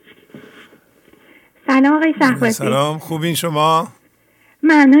 سلام آقای شهبازی. سلام، خوبین شما؟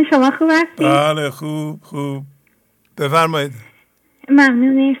 ممنون، شما خوب هستید؟ بله خوب بفرمایید.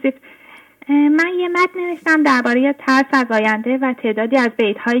 ممنون نیستید. من یه متن نوشتم درباره ترس از آینده و تعدادی از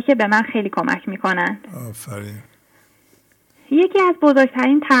بیت‌هایی که به من خیلی کمک می‌کنند. آفرین. یکی از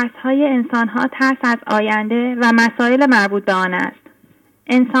بزرگترین ترس‌های انسان‌ها ترس از آینده و مسائل مربوط به آن است.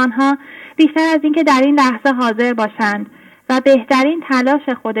 انسان‌ها بیشتر از اینکه در این لحظه حاضر باشند و بهترین تلاش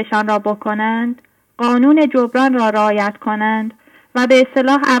خودشان را بکنند، قانون جبران را رعایت کنند و به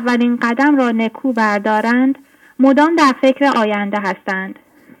اصطلاح اولین قدم را نکو بردارند، مدام در فکر آینده هستند.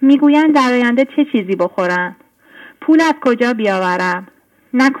 میگویند در آینده چه چیزی بخورم؟ پول از کجا بیاورم؟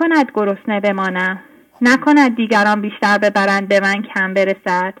 نکند گرسنه بمانم؟ نکند دیگران بیشتر ببرند به من کم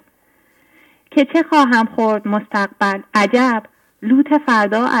برسد؟ که چه خواهم خورد مستقبل؟ عجب، لوت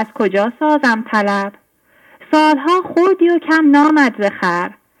فردا از کجا سازم طلب؟ سالها خوردی و کم نامد ز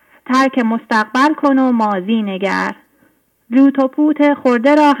خور، ترک مستقبل کن و ماضی نگر. لوت و پوت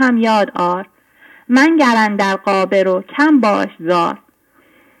خورده را هم یاد آر، من گرن در قابر و کم باش زار.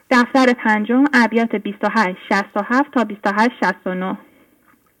 دفتر پنجم ابیات 2867 تا 2869.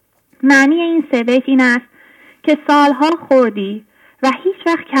 معنی این سه بیت این است که سالها خوردی و هیچ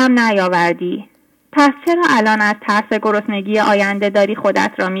وقت کم نیاوردی، پس چرا الان از ترس گرسنگی آینده داری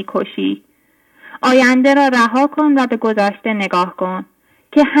خودت را میکشی؟ آینده را رها کن و به گذشته نگاه کن.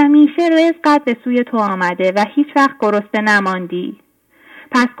 که همیشه رزقت به سوی تو آمده و هیچ وقت گرسنه نماندی.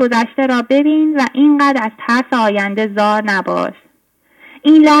 پس گذشته را ببین و اینقدر از ترس آینده زار نباش.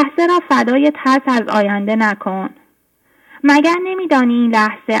 این لحظه را فدای ترس از آینده نکن. مگر نمیدانی این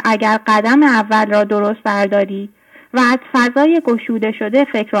لحظه اگر قدم اول را درست برداری و از فضای گشوده شده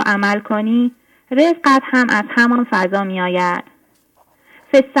فکر و عمل کنی، رزقت هم از همان فضا می آید.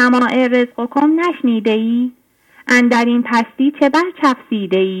 فی السماء رزقکم نشنیده ای؟ اندر این پستی چه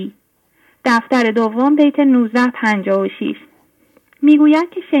برچفسیده ای؟ دفتر دوم بیت 1956. میگوید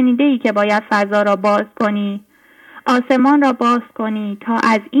که شنیده ای که باید فضا را باز کنی، آسمان را باز کنی تا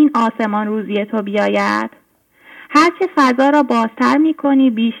از این آسمان روزی تو بیاید. هرچه فضا را بازتر می کنی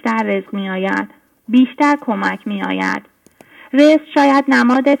بیشتر رزق می آید، بیشتر کمک می آید. رزق شاید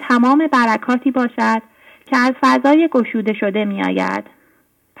نماد تمام برکاتی باشد که از فضای گشوده شده می آید.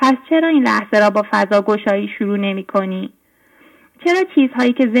 پس چرا این لحظه را با فضا گشایی شروع نمی کنی؟ چرا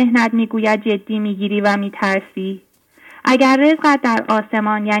چیزهایی که ذهنت می گوید جدی می گیری و می ترسی؟ اگر رزقت در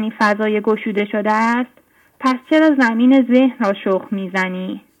آسمان یعنی فضای گشوده شده است، پس چرا زمین ذهن را شخم می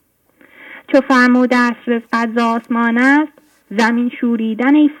زنی؟ چو فرموده است رزقت ز آسمان است، زمین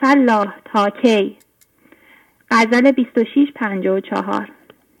شوریدن ای فلاح تا کی؟ غزل 2654.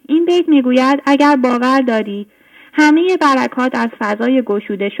 این بیت میگوید اگر باور داری همه برکات از فضای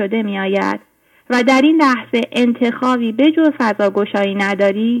گشوده شده می آید و در این لحظه انتخابی به جز فضا گشایی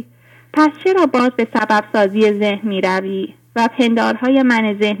نداری، پس چرا باز به سبب سازی ذهن می روی و پندارهای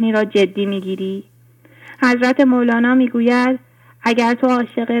من ذهنی را جدی می گیری؟ حضرت مولانا می گوید اگر تو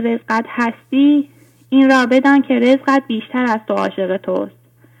عاشق رزقت هستی، این را بدان که رزقت بیشتر از تو عاشق توست.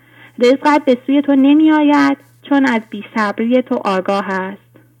 رزقت به سوی تو نمی آید چون از بی‌صبری تو آگاه است.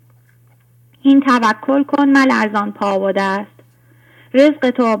 این توکل کن مل ارزان پابوده است. رزق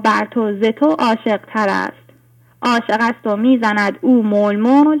تو بر تو ز تو عاشق تر است. عاشق است و می زند او مول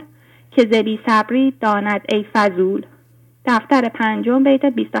مول، که ز بی‌صبری داند ای فضول. دفتر پنجم بیت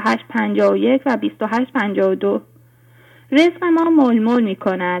 2851 و 2852. رزق ما مول مول می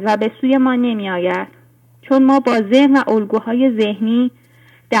کند و به سوی ما نمی آید، چون ما با ذهن و الگوهای ذهنی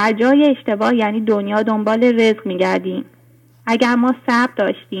در جای اشتباه یعنی دنیا دنبال رزق می گردیم. اگر ما صبر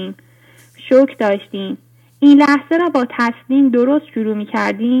داشتیم، شکر داشتیم، این لحظه را با تسلیم درست شروع می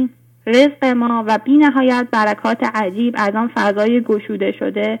کردیم، رزق ما و بی نهایت برکات عجیب از آن فضای گشوده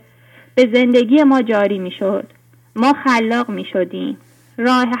شده به زندگی ما جاری می شد. ما خلاق می شدیم.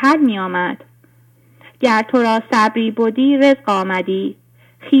 راه حل می آمد. گر تو را صبری بودی رزق آمدی،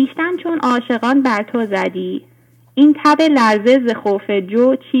 خیشتن چون عاشقان بر تو زدی. این تب لرزه ز خوف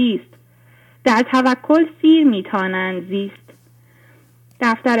جو چیست؟ در توکل سیر می تانند زیست.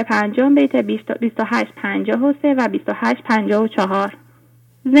 دفتر پنجم بیت 2853 و 2854.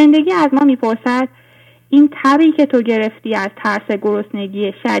 زندگی از ما می پرسد این تبی که تو گرفتی از ترس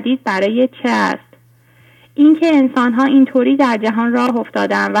گرسنگی شدید برای چه است؟ اینکه انسان‌ها اینطوری در جهان راه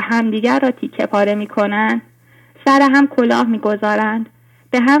افتادند و همدیگر را تیکه پاره می‌کنند، سر هم کلاه می‌گذارند،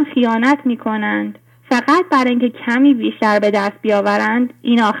 به هم خیانت می‌کنند، فقط برای اینکه کمی بیشتر به دست بیاورند،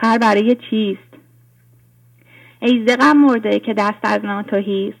 این آخر برای چیست؟ ای ز غم مرده که دست از نان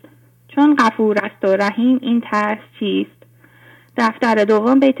تهیست، چون غفور است و رحیم این ترس چیست؟ دفتر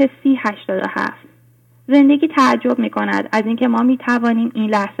دوم بیت 3087. زندگی تعجب می‌کند از اینکه ما می‌توانیم این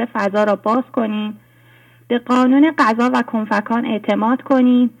لحظه فضا را باز کنیم، به قانون قضا و کنفکان اعتماد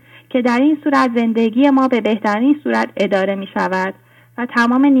کنیم که در این صورت زندگی ما به بهترین صورت اداره می شود و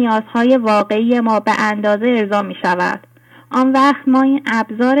تمام نیازهای واقعی ما به اندازه ارضا می شود. آن وقت ما این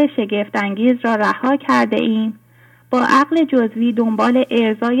ابزار شگفت‌انگیز را رها کرده ایم، با عقل جزوی دنبال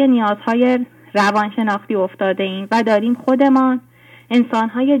ارضای نیازهای روانشناختی افتاده ایم و داریم خودمان،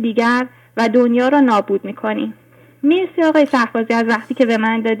 انسانهای دیگر و دنیا را نابود می کنیم. مرسی آقای شهبازی از وقتی که به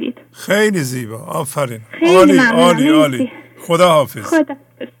من دادید. خیلی زیبا، آفرین. خیلی عالی ممنونم. عالی عالی. خدا حافظ. خدا.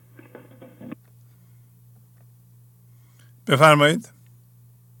 بفرمایید.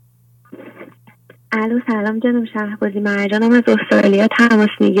 الو سلام جناب شهبازی، مرجانم از استرالیا تماس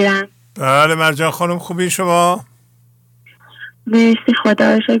میگیرم. بله مرجان خانم، خوبی شما؟ مرسی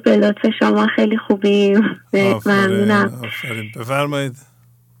خدا رو شکر، به لطف شما خیلی خوبیم. ممنونم. آفرین. بفرمایید.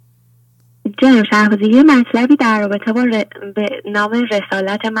 جناب شهبازی یه مطلبی در رابطه با به نام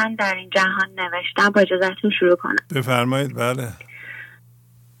رسالت من در این جهان نوشتم، با اجازهتون شروع کنم. بفرمایید. بله.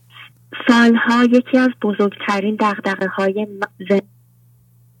 سالها یکی از بزرگترین دغدغه‌های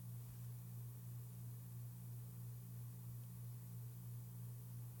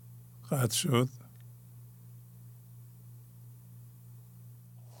قطع شد.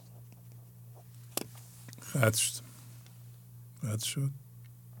 قطع شد.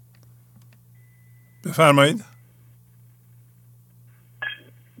 بفرمایید.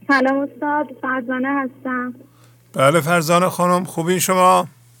 سلام استاد، فرزانه هستم. بله فرزانه خانم، خوبین شما؟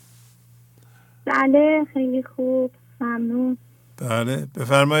 بله خیلی خوب، ممنون. بله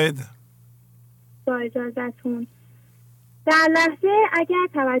بفرمایید. با اجازتون. در لحظه اگر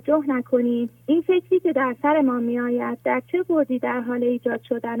توجه نکنید این فکری که در سر ما می آید در چه بعدی در حال ایجاد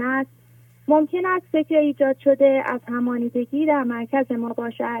شدن است، ممکن است فکر ایجاد شده از همانیدگی در مرکز ما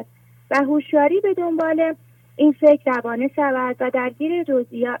باشد و هوشیاری به دنبال این فکر روانه شود و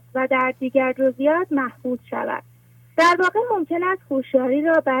در دیگر جزئیات محفوظ شود. در واقع ممکن است هوشیاری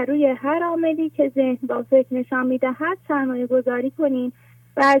را بر روی هر عاملی که ذهن با فکر نشان می‌دهد سرمایه گذاری کنیم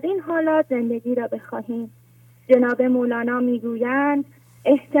و از این حالات زندگی را بخواهیم. جناب مولانا میگویند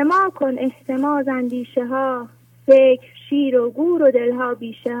احتما کن احتما اندیشه ها، فکر شیر و گور و دلها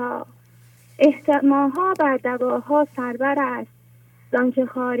بیشه ها. احتماها بر دواها سرور است، زانکه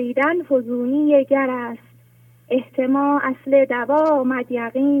خاریدن فزونی گر است. احتما اصل دوا آمد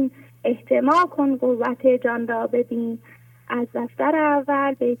یقین، احتما کن قوت جان را ببین. از دفتر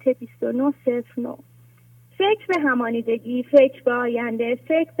اول بیت 2909. فکر به همانیدگی، فکر به آینده،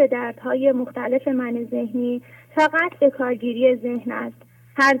 فکر به دردهای مختلف من ذهنی فقط به کارگیری ذهن است.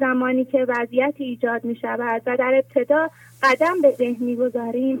 هر زمانی که وضعیتی ایجاد می شود و در ابتدا قدم به ذهن می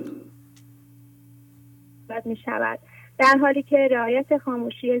گذاریم می شود، در حالی که رعایت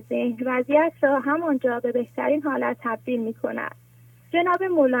خاموشی ذهن وضعیت را همانجا به بهترین حالت تبدیل می کند. جناب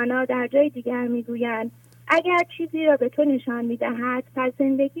مولانا در جای دیگر می گویند اگر چیزی را به تو نشان می دهد پس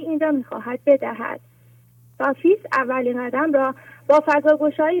زندگی این را می خواهد بدهد. کافی است اولین قدم را با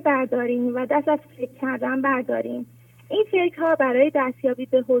فضاگشایی برداریم و دست از فکر کردن برداریم. این فکرها برای دستیابی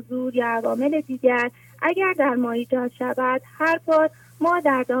به حضور یا عوامل دیگر اگر در ما ایجاد شود، هر بار ما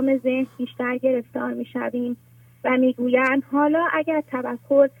در دام ذهن بیشتر گرفتار می شویم و می گویند حالا اگر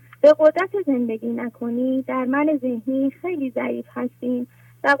توکل به قدرت زندگی نکنی در من ذهنی خیلی ضعیف هستیم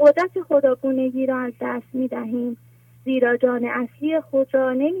و قدرت خداگونگی را از دست می دهیم، زیرا جان اصلی خود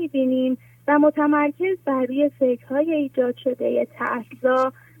را نمی بینیم و متمرکز بر روی فکرهای ایجاد شده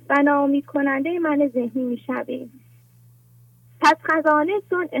تأسیزا و ناامید کننده من ذهنی می شویم. پس خزانه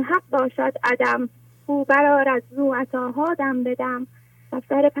صنع حق باشد عدم، او برار از زو عطاها دم بدم.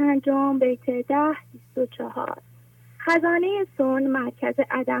 دفتر پنجم بیت 10-24. خزانه صنع مرکز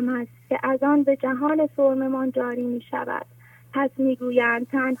عدم است که از آن به جهان فرممان جاری می شود. پس می گویند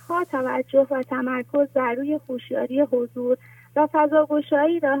تنها توجه و تمرکز بر روی هوشیاری حضور و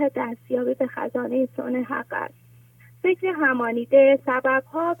فضاگشایی راه دستیابی به خزانه صنع حق است. فکر همانیده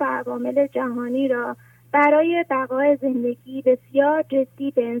سببها و عوامل جهانی را برای بقای زندگی بسیار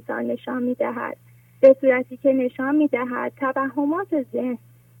جدی به انسان نشان می دهد، به صورتی که نشان می دهد توهمات ذهن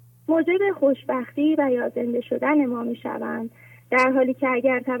موجب خوشبختی و یا زنده شدن ما می شوند، در حالی که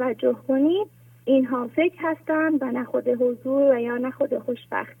اگر توجه کنید اینها فکر هستند و نه خود حضور و یا نه خود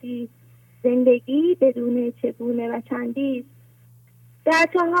خوشبختی. زندگی بدون چگونه و چندیز. در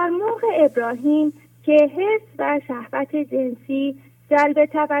 4 موقع ابراهیم که حس و شهوت جنسی جلب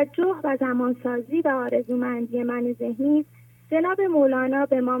توجه و زمانسازی و آرزومندی من ذهنی، جناب مولانا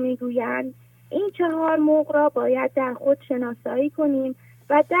به ما میگویند این 4 موقع را باید در خود شناسایی کنیم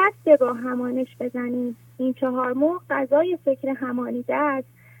و دست به با همانش بزنیم. این 4 موقع غذای فکر همانیده است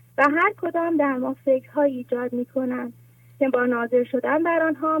و هر کدام در ما فکرهای ایجاد میکنند که با ناظر شدن بر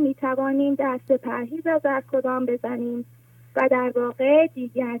آنها میتوانیم دست به پرهیز از هر کدام بزنیم و در واقع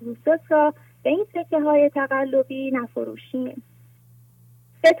دیگر روسوس را به این سکه‌های تقلبی نفروشیم.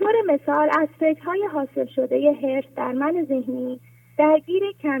 به طور مثال از فکرهای حاصل شده حرص در من ذهنی درگیر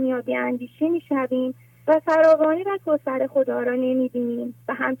کمیابی اندیشی میشویم و فراوانی و گستر خدا را نمیبینیم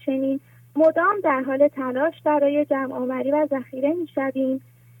و همچنین مدام در حال تلاش برای جمع آوری و ذخیره میشویم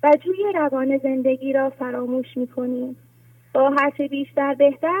و جوی روان زندگی را فراموش میکنیم. با هرچه بیشتر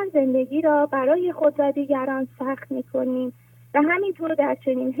بهتر زندگی را برای خود و دیگران سخت میکنیم و همینطور در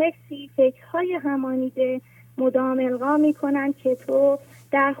چنین حسی فکرهای همانیده مدام القا میکنند که تو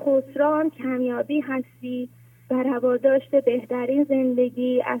در خسران کمیابی هستی و رواداشت بهترین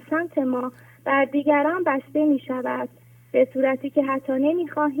زندگی از سمت ما بر دیگران بسته می شود، به صورتی که حتی نمی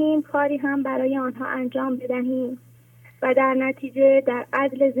خواهیم کاری هم برای آنها انجام بدهیم و در نتیجه در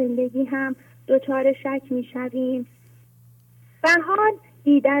عدل زندگی هم دچار شک می شویم. و حال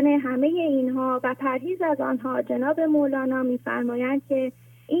دیدن همه اینها و پرهیز از آنها جناب مولانا می فرمایند که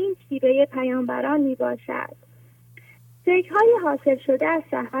این شیوه پیامبران می باشد. فکرهای حاصل شده از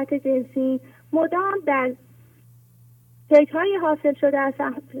شهوت جنسی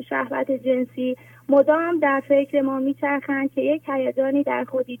مدام در فکر ما میچرخند که یک هیجانی در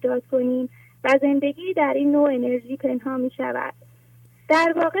خود ایجاد کنیم و زندگی در این نوع انرژی پنهان می شود.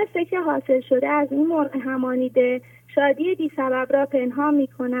 در واقع فکر حاصل شده از این مرغ همانیده شادی بی سبب را پنهان می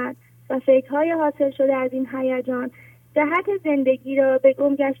کند و فکرهای حاصل شده از این هیجان جهت زندگی را به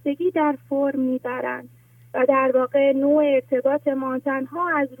گمگشتگی در فرم می برند و در واقع نوع ارتباط ما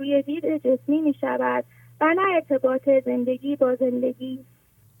تنها از روی دید جسمی می شود و نه ارتباط زندگی با زندگی.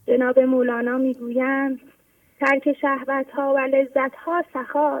 جناب مولانا می گویند ترک شهوت ها و لذت ها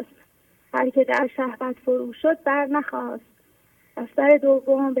سخاست، هر که در شهوت فرو شد بر نخواست. دفتر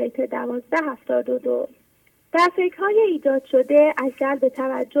دوم بیت 1272. در فکرهای ایجاد شده از جلب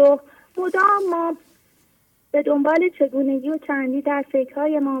توجه مدام ما به دنبال چگونگی و چندی در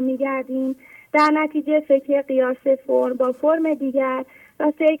فکرهای ما می‌گردیم. در نتیجه فکر قیاس فرم با فرم دیگر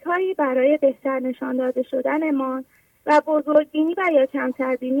و فکرهایی برای بهتر نشان داده شدن ما و بزرگبینی و یا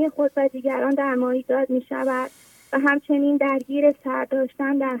کمتربینی خود و دیگران در ما ایجاد می‌شود و همچنین درگیر سر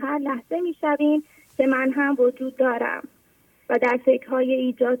داشتن در هر لحظه می‌شویم که من هم وجود دارم و در فکرهای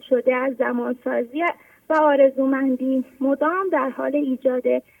ایجاد شده از زمانسازی و آرزومندی مدام در حال ایجاد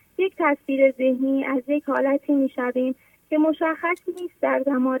یک تصویر ذهنی از یک حالتی می‌شویم که مشخص نیست در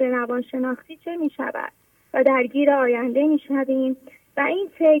زمان روانشناختی چه می‌شود و درگیر آینده می‌شویم و این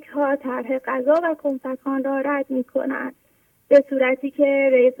فکرها طرح قضا و کمپکان را رد می‌کنند به صورتی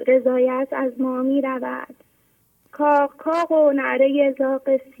که رضایت از ما می‌رود. کاغ کاغ و نعره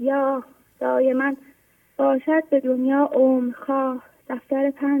زاغ سیاه دائما باشد به دنیا عمرخواه.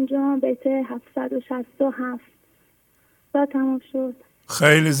 دفتر پنجم بیت 767. با تمام شد.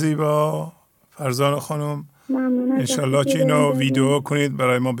 خیلی زیبا فرزانه خانم. ممنون. انشالله که اینو ویدیو کنید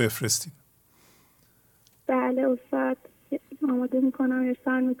برای ما بفرستید. بله استاد، آماده میکنم،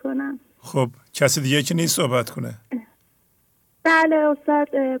 ارسال میکنم. خب کسی دیگه که نیست صحبت کنه؟ بله استاد،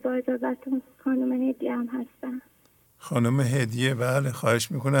 با اجازتون خانم هدیه هم هستن. خانم هدیه، بله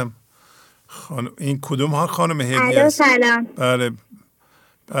خواهش میکنم. این کدوم ها خانم هدیه است؟ سلام. بله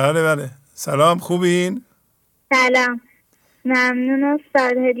بله بله سلام، خوبین؟ سلام، ممنون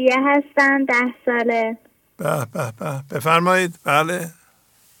استاد. هدیه هستم، 10 ساله. به به به، بفرمایید. بله.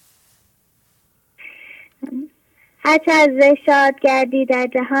 هرچه از وی شاد گردی در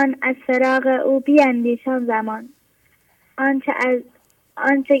جهان، از فراق او بیندیشان زمان.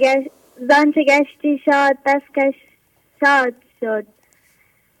 زانچه گشتی شاد بس کش شاد شد،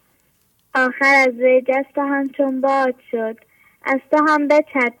 آخر از وی جست همچون باد شد. از تو هم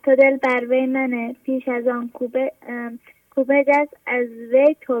بچد تو دل بر وی منه، پیش از آن کوبه جست از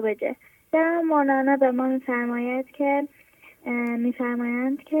وی تو بجه. در مولانا به ما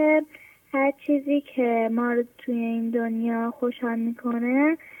میفرمایند که هر چیزی که ما رو توی این دنیا خوشحال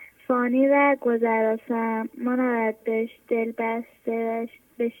میکنه فانی و گذراست، ما نباید بهش دل بسته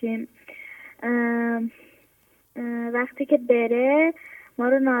بشیم. وقتی که بره ما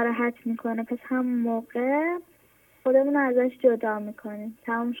رو ناراحت میکنه، پس هم موقع خودمون ازش جدا میکنیم.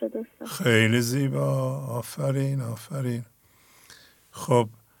 تمام شد استاد. خیلی زیبا، آفرین آفرین. خب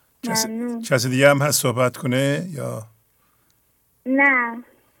کسی دیگه هم هست صحبت کنه یا نه؟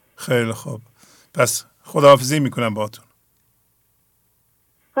 خیلی خوب، پس خداحافظی میکنم باهاتون.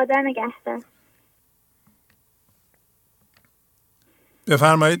 خدا نگهدار.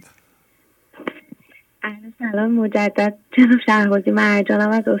 بفرمایید. سلام مجدد، جناب شهبازی مرجانم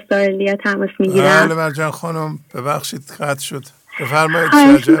از استرالیا تماس میگیرم. بله مرجان خانم، ببخشید قطع شد. بفرمایید.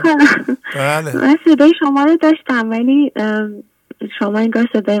 بله من صدای شما رو داشتم ولی شما انگار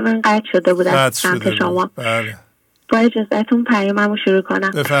صدای من قطع شده بود از سمت شما. بله. با اجازهتون پیامم رو شروع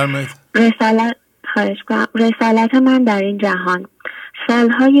کنم. بفرمایید. رسالت من در این جهان.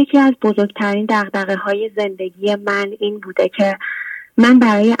 سالها یکی از بزرگترین دغدغه‌های زندگی من این بوده که من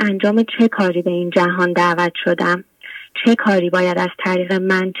برای انجام چه کاری به این جهان دعوت شدم، چه کاری باید از طریق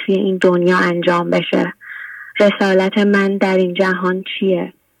من توی این دنیا انجام بشه، رسالت من در این جهان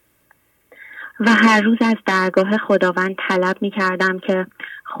چیه. و هر روز از درگاه خداوند طلب می کردم که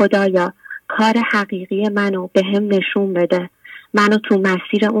خدایا کار حقیقی منو به هم نشون بده، منو تو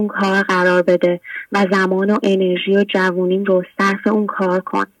مسیر اون کار قرار بده و زمان و انرژی و جوونیم رو صرف اون کار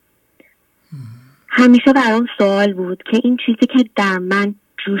کن. همیشه برام سوال بود که این چیزی که در من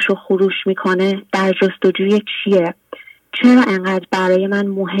جوش و خروش میکنه در جستجوی چیه؟ چرا انقدر برای من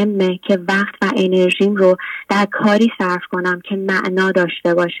مهمه که وقت و انرژیم رو در کاری صرف کنم که معنا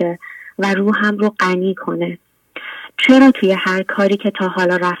داشته باشه و روحم رو غنی کنه؟ چرا توی هر کاری که تا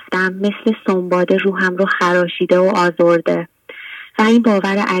حالا رفتم مثل سنباده روحم رو خراشیده و آزرده؟ و این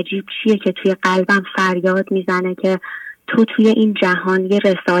باور عجیب چیه که توی قلبم فریاد میزنه که تو توی این جهان یه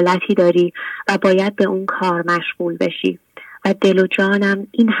رسالتی داری و باید به اون کار مشغول بشی و دل و جانم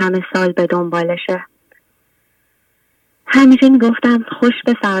این همه سال به دنبالشه. همیشه میگفتم خوش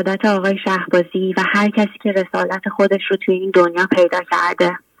به سعادت آقای شهبازی و هر کسی که رسالت خودش رو توی این دنیا پیدا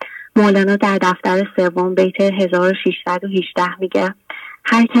کرده. مولانا در دفتر 3 بیت 1618 میگه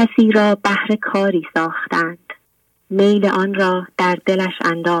هر کسی را بهر کاری ساختند، میل آن را در دلش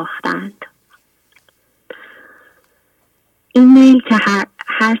انداختند. این میل که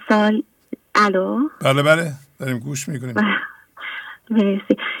هر سال بله داریم گوش میکنیم.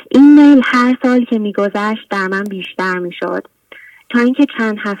 مرسی. این میل هر سال که میگذشت در من بیشتر میشد، تا اینکه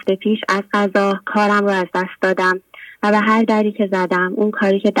چند هفته پیش از قضا کارم رو از دست دادم و به هر دری که زدم اون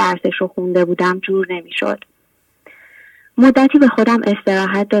کاری که درسش رو خونده بودم جور نمیشد. مدتی به خودم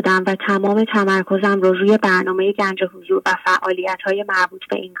استراحت دادم و تمام تمرکزم رو روی برنامه گنج حضور و فعالیت‌های مربوط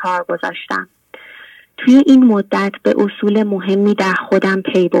به این کار گذاشتم. توی این مدت به اصول مهمی در خودم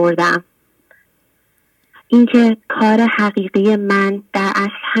پی بردم. اینکه کار حقیقی من در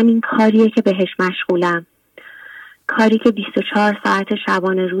اصل همین کاریه که بهش مشغولم. کاری که 24 ساعت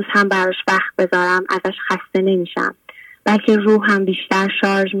شبانه روز هم براش وقت بذارم ازش خسته نمیشم، بلکه روح هم بیشتر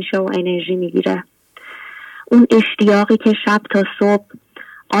شارژ میشه و انرژی میگیره. اون اشتیاقی که شب تا صبح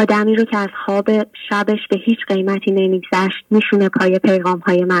آدمی رو که از خواب شبش به هیچ قیمتی نمیگذشت میشونه پای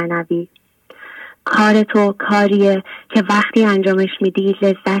پیغام‌های معنوی. کار تو کاریه که وقتی انجامش میدی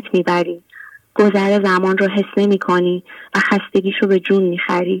لذت میبری، گذر زمان رو حس نمی کنی و خستگیشو به جون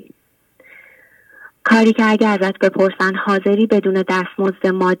میخری. کاری که اگه ازت بپرسن حاضری بدون دستمزد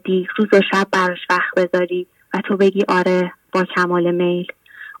مادی روز و شب براش وقت بذاری و تو بگی آره با کمال میل،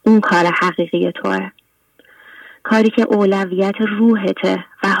 اون کار حقیقی توه. کاری که اولویت روحته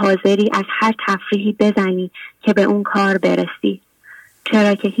و حاضری از هر تفریحی بزنی که به اون کار برسی،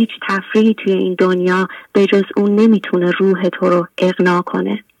 چرا که هیچ تفریحی توی این دنیا به جز اون نمیتونه روح تو رو اغنا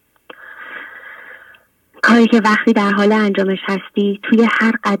کنه. کاری که وقتی در حال انجامش هستی توی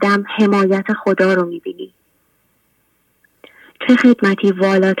هر قدم حمایت خدا رو میبینی. چه خدمتی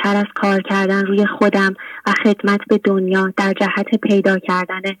والاتر از کار کردن روی خودم و خدمت به دنیا در جهت پیدا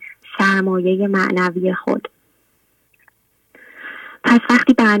کردن سرمایه معنوی خود. پس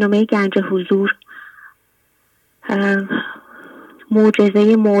وقتی برنامه گنج حضور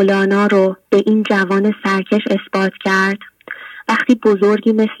معجزه مولانا رو به این جوان سرکش اثبات کرد، وقتی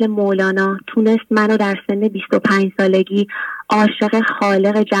بزرگی مثل مولانا تونست منو در سن 25 سالگی عاشق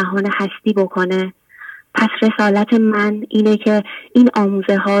خالق جهان هستی بکنه، پس رسالت من اینه که این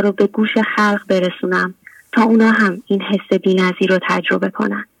آموزه ها رو به گوش خلق برسونم تا اونا هم این حس بی‌نظیر رو تجربه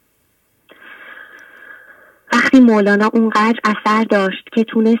کنن. وقتی مولانا اونقدر اثر داشت که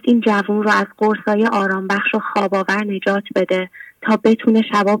تونست این جوان رو از قرصای آرام بخش و خواب‌آور نجات بده تا بتونه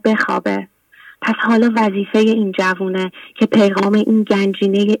شبا بخوابه، پس حالا وظیفه این جوونه که پیغام این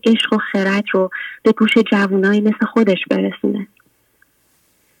گنجینه عشق و خرد رو به گوش جوانایی مثل خودش برسونه.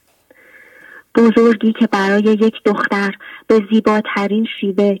 بزرگی که برای یک دختر به زیباترین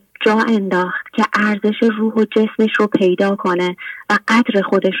شیوه جا انداخت که ارزش روح و جسمش رو پیدا کنه و قدر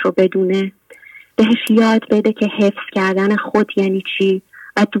خودش رو بدونه، بهش یاد بده که حفظ کردن خود یعنی چی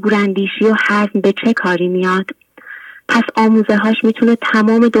و دوراندیشی و حزم به چه کاری میاد. پس آموزه هاش میتونه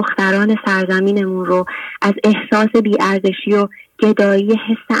تمام دختران سرزمینمون رو از احساس بی‌ارزشی و گدایی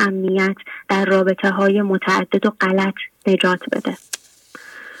حس امنیت در رابطه های متعدد و غلط نجات بده،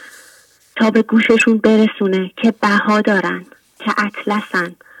 تا به گوششون برسونه که بها دارن، که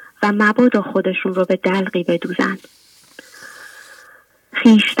اطلسن و مبادا خودشون رو به دلقی بدوزن.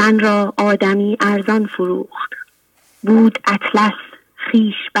 خیشتن را آدمی ارزان فروخت، بود اطلس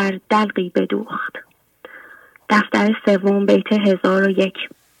خیش بر دلقی بدوخت. دفتر 3 بیت 1001.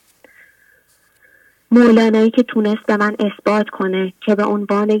 مولانایی که تونست به من اثبات کنه که به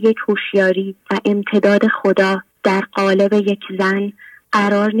عنوان یک هوشیاری و امتداد خدا در قالب یک زن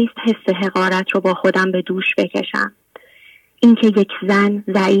قرار نیست حس حقارت رو با خودم به دوش بکشم. اینکه یک زن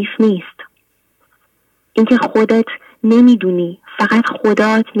ضعیف نیست، اینکه خودت نمیدونی، فقط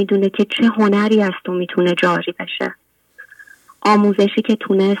خدات میدونه که چه هنری از تو میتونه جاری بشه. آموزشی که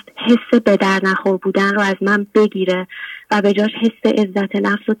تونست حس به در نخور بودن رو از من بگیره و به جاش حس عزت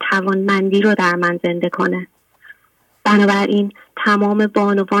نفس و توانمندی رو در من زنده کنه. بنابراین تمام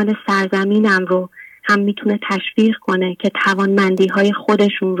بانوان سرزمینم رو هم میتونه تشویق کنه که توانمندی های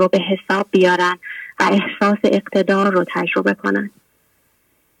خودشون رو به حساب بیارن و احساس اقتدار رو تجربه کنن،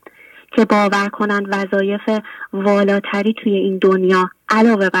 که باور کنن وظایف والاتری توی این دنیا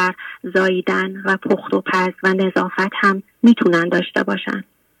علاوه بر زاییدن و پخت و پز و نظافت هم میتونن داشته باشن.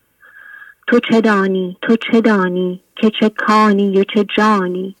 تو چه دانی، تو چه دانی که چه کانی و چه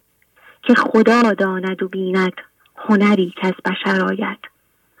جانی، که خدا داند و بیند هنری که از بشر آید.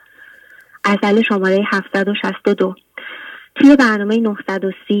 غزل شماره 762. توی برنامه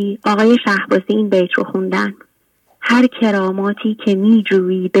 930 آقای شهبازی این بیت رو خوندن. هر کراماتی که می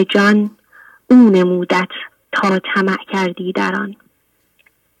جویی به جان، او نمودت تا طمع کردی در آن.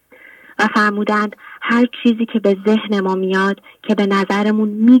 و فرمودند هر چیزی که به ذهن ما میاد که به نظرمون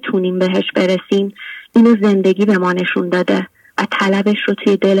میتونیم بهش برسیم، اینو زندگی به ما نشون داده و طلبش رو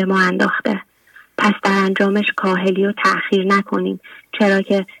توی دل ما انداخته. پس در انجامش کاهلی و تأخیر نکنیم، چرا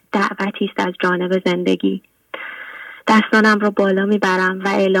که دعوتی است از جانب زندگی. دستانم رو بالا میبرم و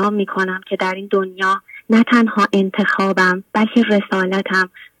اعلام میکنم که در این دنیا نه تنها انتخابم بلکه رسالتم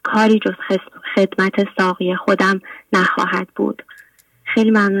کاری جز خدمت ساقی خودم نخواهد بود.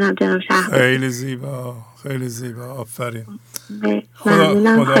 خیلی ممنونم جناب شهبازی. خیلی زیبا، خیلی زیبا، آفرین.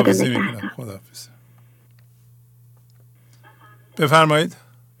 ممنونم. خداحافظی میکنم. خداحافظ. بفرمایید.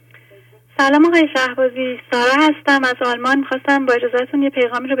 سلام آقای شهبازی، سارا هستم از آلمان. میخواستم با اجازهتون یه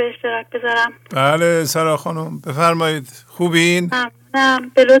پیغامی رو به اشتراک بذارم. بله سارا خانم بفرمایید. خوبین؟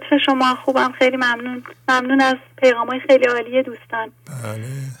 ممنونم، به لطف شما خوبم، خیلی ممنون از پیغامای خیلی عالی دوستان. بله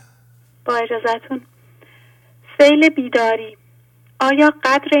با اجازهتون. سیل بیداری. آیا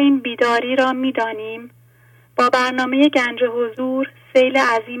قدر این بیداری را میدانیم؟ با برنامه گنج حضور سیل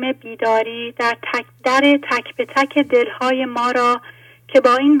عظیم بیداری در تک به تک دلهای ما را که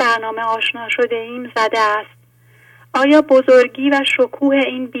با این برنامه آشنا شده ایم زده است. آیا بزرگی و شکوه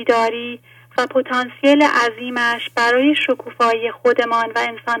این بیداری و پتانسیل عظیمش برای شکوفایی خودمان و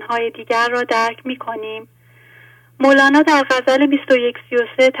انسانهای دیگر را درک می کنیم؟ مولانا در غزل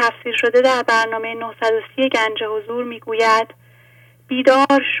 2133 تفسیر شده در برنامه 930 گنج حضور می گوید: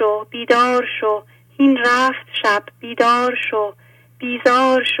 بیدار شو، بیدار شو، هین رفت شب، بیدار شو،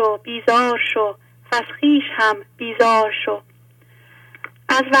 بیزار شو، بیزار شو، پس خویش هم بیزار شو.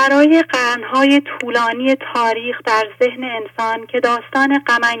 از ورای قرنهای طولانی تاریخ در ذهن انسان که داستان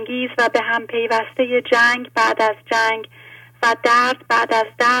غم‌انگیز و به هم پیوسته جنگ بعد از جنگ و درد بعد از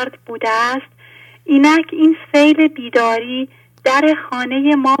درد بوده است، اینک این سیل بیداری در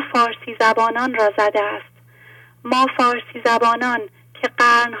خانه ما فارسی زبانان را زده است. ما فارسی زبانان که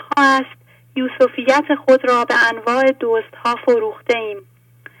قرنها است یوسفیت خود را به انواع دزدها فروخته ایم.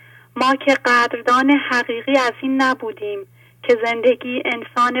 ما که قدردان حقیقی از این نبودیم که زندگی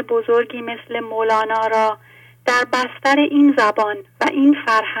انسان بزرگی مثل مولانا را در بستر این زبان و این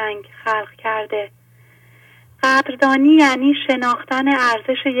فرهنگ خلق کرده. قدردانی یعنی شناختن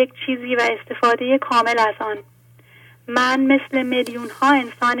ارزش یک چیزی و استفاده کامل از آن. من مثل میلیون ها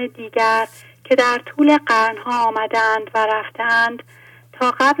انسان دیگر که در طول قرنها آمدند و رفتند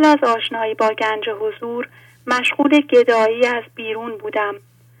تا قبل از آشنایی با گنج حضور مشغول گدایی از بیرون بودم.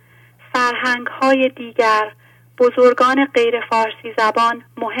 فرهنگ های دیگر، بزرگان غیر فارسی زبان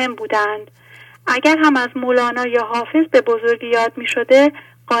مهم بودند. اگر هم از مولانا یا حافظ به بزرگی یاد می شده،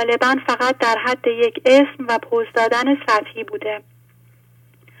 غالباً فقط در حد یک اسم و پوز دادن سطحی بوده.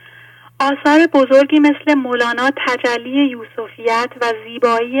 آثار بزرگی مثل مولانا تجلی یوسفیت و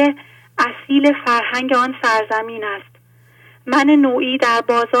زیبایی اصیل فرهنگ آن سرزمین است. من نوعی در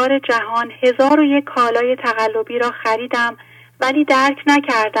بازار جهان 1001 کالای تقلبی را خریدم ولی درک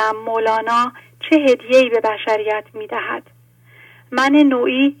نکردم مولانا چه هدیه‌ای به بشریت می‌دهد. من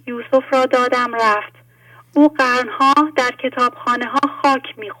نوعی یوسف را دادم رفت. او قرنها در کتابخانه‌ها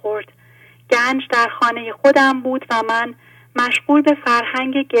خاک می‌خورد. گنج در خانه خودم بود و من مشغول به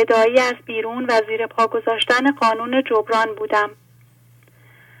فرهنگ گدایی از بیرون و زیر پا گذاشتن قانون جبران بودم.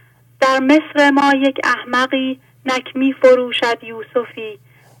 در مصر ما یک احمقی نک می فروشد یوسفی،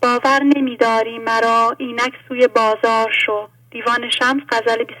 باور نمی‌داری مرا اینک سوی بازار شو. دیوان شمس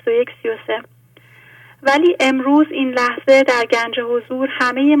غزل 2133. ولی امروز این لحظه در گنج حضور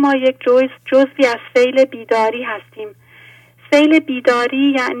همه ما یک جزوی از سیل بیداری هستیم. سیل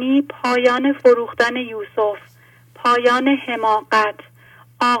بیداری یعنی پایان فروختن یوسف، پایان حماقت،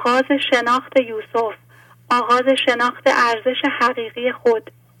 آغاز شناخت یوسف، آغاز شناخت ارزش حقیقی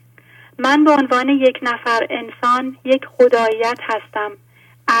خود. من به عنوان یک نفر انسان یک خداییت هستم،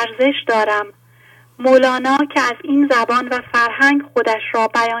 ارزش دارم. مولانا که از این زبان و فرهنگ خودش را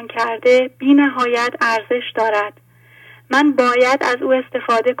بیان کرده بی نهایت ارزش دارد. من باید از او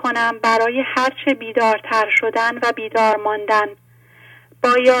استفاده کنم برای هرچه بیدارتر شدن و بیدار ماندن.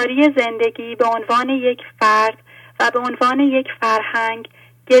 با یاری زندگی به عنوان یک فرد و به عنوان یک فرهنگ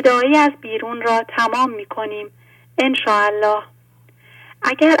گدایی از بیرون را تمام می کنیم انشاءالله.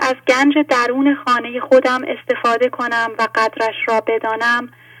 اگر از گنج درون خانه خودم استفاده کنم و قدرش را بدانم،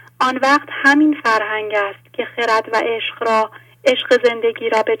 آن وقت همین فرهنگ است که خرد و عشق زندگی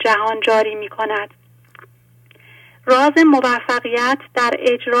را به جهان جاری می کند. راز موفقیت در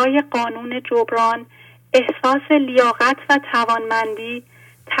اجرای قانون جبران، احساس لیاقت و توانمندی،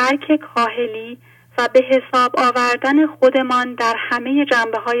 ترک کاهلی و به حساب آوردن خودمان در همه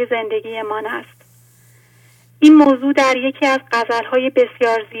جنبه‌های زندگیمان است. این موضوع در یکی از غزل‌های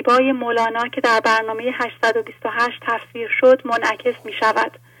بسیار زیبای مولانا که در برنامه 828 تفسیر شد منعکس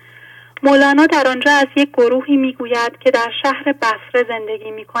می‌شود. مولانا در آنجا از یک گروهی می‌گوید که در شهر بصره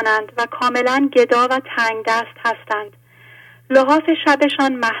زندگی می‌کنند و کاملاً گدا و تنگ دست هستند. لحاف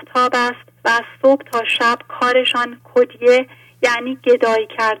شبشان مهتاب است و از صبح تا شب کارشان کدیه یعنی گدایی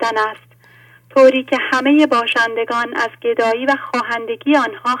کردن است، طوری که همه باشندگان از گدایی و خواهندگی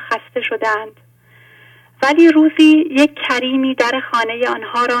آنها خسته شدند. ولی روزی یک کریمی در خانه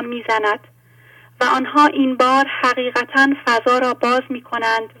آنها را میزند و آنها این بار حقیقتاً فضا را باز می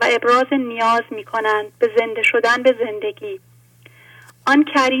کنند و ابراز نیاز می کنند به زنده شدن به زندگی. آن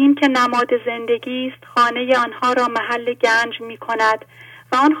کریم که نماد زندگی است خانه آنها را محل گنج می کند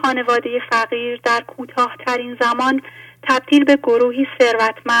و آن خانواده فقیر در کوتاه‌ترین زمان تبدیل به گروهی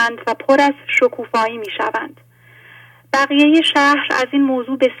ثروتمند و پر از شکوفایی می شوند. بقیه شهر از این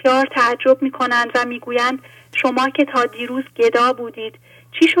موضوع بسیار تعجب می کنند و می گویند شما که تا دیروز گدا بودید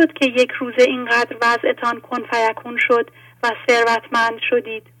چی شد که یک روزه اینقدر وضعتان کن فیکون شد و ثروتمند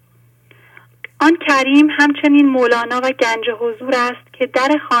شدید؟ آن کریم همچنین مولانا و گنج حضور است که در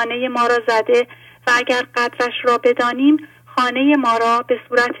خانه ما را زده و اگر قدرش را بدانیم خانه ما را به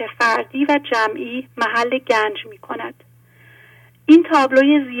صورت فردی و جمعی محل گنج می کند. این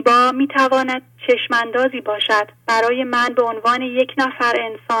تابلوی زیبا می تواند چشماندازی باشد برای من به عنوان یک نفر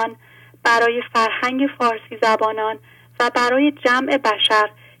انسان، برای فرهنگ فارسی زبانان و برای جمع بشر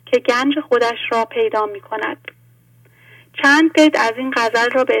که گنج خودش را پیدا می کند. چند بیت از این غزل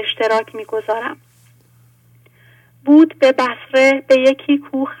را به اشتراک می گذارم. بود به بصره به یکی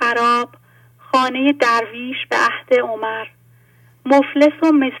کوه خراب، خانه درویش به عهد عمر. مفلس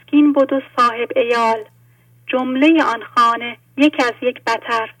و مسکین بود و صاحب عیال، جمله آن خانه یک از یک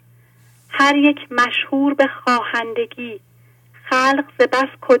بتر. هر یک مشهور به خواهندگی، خلق ز بس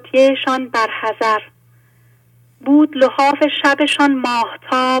کتیهشان بر حذر. بود لحاف شبشان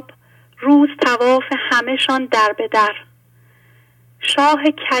ماهتاب، روز طواف همهشان در به در. شاه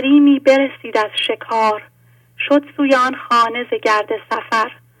کریمی برسید از شکار، شد سوی آن خانه ز گرد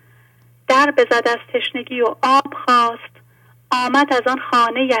سفر. در بزد از تشنگی و آب خواست، آمد از آن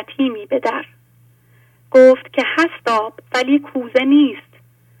خانه یتیمی به در. گفت که هست آب ولی کوزه نیست،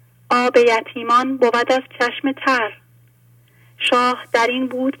 آب یتیمان بود از چشم تر. شاه در این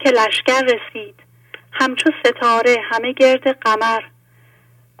بود که لشکر رسید، همچو ستاره همه گرد قمر.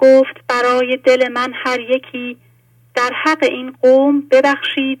 گفت برای دل من هر یکی، در حق این قوم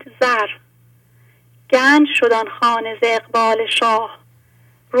ببخشید زر. گنج شد آن خانه ز اقبال شاه،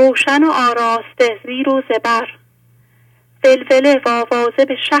 روشن و آراسته زیر و زبر. ولوله و آوازه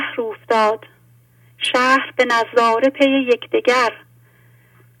به شهر افتاد، شهر به نظاره پی یکدیگر.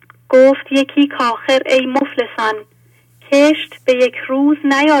 گفت یکی کاخر ای مفلسان، کشت به یک روز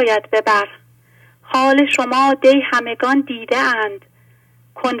نیاید ببر. حال شما دی همگان دیده اند،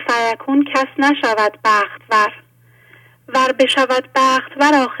 کن فیکون کس نشود بختور. ور بشود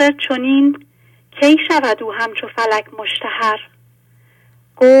بختور آخر چنین، کی شود او همچو فلک مشتهر.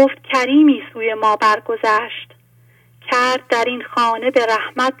 گفت کریمی سوی ما برگذشت، کرد در این خانه به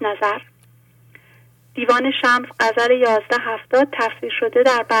رحمت نظر. دیوان شمس غزل 1170 تفسیر شده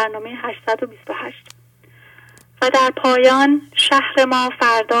در برنامه 828. و در پایان شهر ما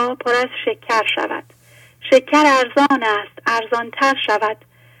فردا پر از شکر شود. شکر ارزان است ارزانتر شود،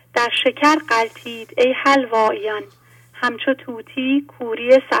 در شکر غلتید ای حلواییان، همچو طوطی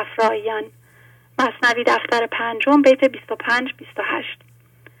کوری صفراییان. مثنوی دفتر 5 بیت 25-28.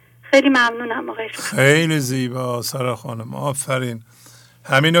 خیلی ممنونم آقای شما. خیلی زیبا سارا خانم، آفرین.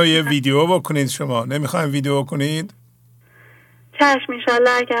 همین رو یه ویدیو بکنید. شما نمیخواین ویدیو کنید؟ چشم انشالله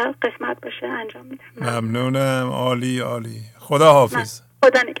اگر قسمت باشه انجام میدم. ممنونم. عالی عالی. خدا حافظ.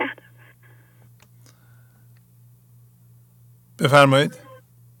 خدا نگهدار. بفرمایید.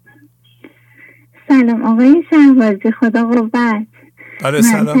 سلام آقای شهبازی، خدا قوت. بله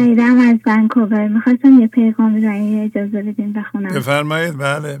سلام. من سعیدم از ونکوور، میخواستم یه پیغامی رو اجازه بدین بخونم. بفرمایید.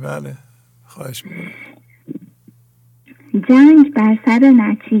 بله بله خواهش میکنم. جنگ بر سر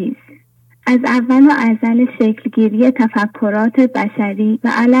نچیز. از اول و ازل شکلگیری تفکرات بشری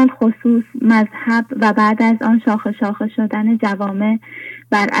و علل خصوص مذهب و بعد از آن شاخه شاخه شدن جوامع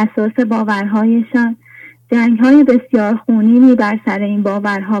بر اساس باورهایشان، جنگ‌های بسیار خونینی بر سر این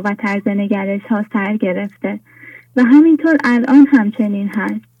باورها و طرز نگرش‌ها سر گرفته و همینطور الان همچنین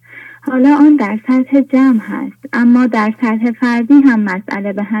هست. حالا آن در سطح جمع هست، اما در سطح فردی هم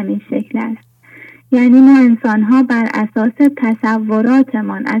مسئله به همین شکل است. یعنی ما انسان‌ها بر اساس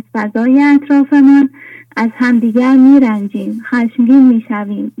تصوراتمان از فضای اطرافمان از همدیگر می‌رنجیم، خشمگین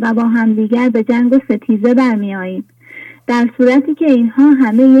می‌شویم و با همدیگر به جنگ و ستیزه برمی‌آییم. در صورتی که اینها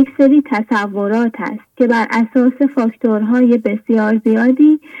همه یک سری تصورات است که بر اساس فاکتورهای بسیار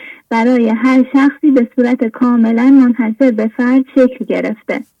زیادی برای هر شخصی به صورت کاملا منحصر به فرد شکل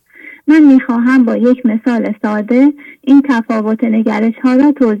گرفته. من میخواهم با یک مثال ساده این تفاوت نگرش ها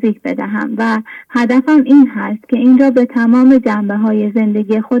را توضیح بدهم و هدفم این هست که این را به تمام جنبه های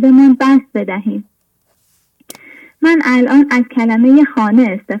زندگی خودمان بسط بدهیم. من الان از کلمه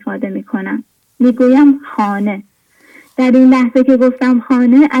خانه استفاده میکنم. میگویم خانه. در این لحظه که گفتم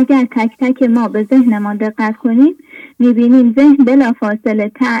خانه، اگر تک تک ما به ذهنمان دقت کنیم میبینیم ذهن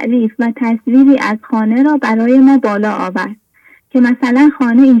بلافاصله تعریف و تصویری از خانه را برای ما بالا آورد که مثلا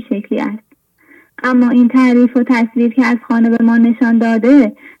خانه این شکلی است. اما این تعریف و تصویر که از خانه به ما نشان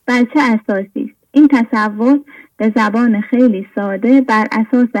داده بر چه اساسی است؟ این تصور به زبان خیلی ساده بر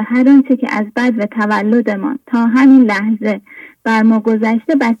اساس هر آنچه که از بدو تولدمان تا همین لحظه بر ما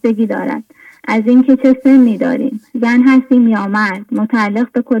گذشته بستگی دارد. از اینکه چه سنی داریم، زن هستیم یا مرد،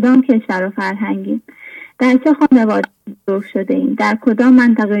 متعلق به کدام کشور و فرهنگیم، در چه خانواده بزرگ شده ایم، در کدام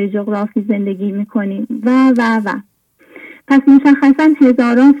منطقه جغرافی زندگی میکنیم و پس مشخصا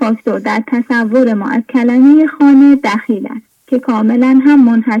هزاران فاکتور در تصور ما از کلمه خانه دخیل است که کاملا هم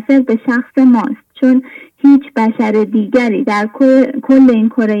منحصر به شخص ماست، چون هیچ بشر دیگری در کل این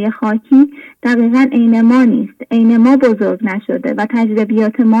کره خاکی دقیقا عین ما نیست، عین ما بزرگ نشده و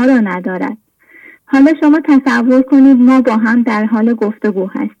تجربیات ما را ندارد. حالا شما تصور کنید ما با هم در حال گفتگو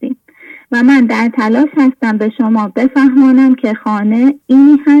هستیم و من در تلاش هستم به شما بفهمانم که خانه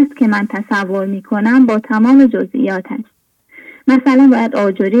اینی هست که من تصور می کنم با تمام جزئیاتش. مثلا باید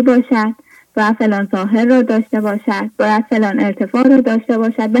آجری باشد، باید فلان ظاهر را داشته باشد، باید فلان ارتفاع را داشته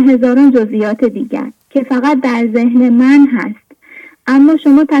باشد و هزاران جزئیات دیگر که فقط در ذهن من هست. اما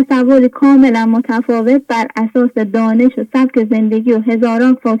شما تصوری کاملا متفاوت بر اساس دانش و سبک زندگی و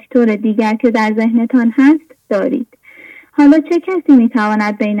هزاران فاکتور دیگر که در ذهنتان هست دارید. حالا چه کسی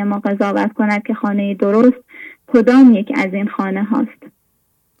میتواند بین ما قضاوت کند که خانه درست کدام یک از این خانه هاست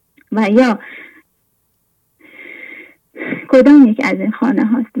و یا کدام یک از این خانه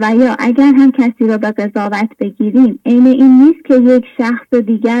هاست و یا اگر هم کسی را به قضاوت بگیریم عین این نیست که یک شخص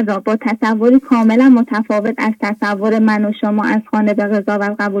دیگر را با تصوری کاملا متفاوت از تصور من و شما از خانه به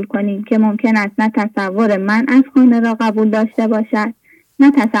قضاوت قبول کنیم که ممکن است نه تصور من از خانه را قبول داشته باشد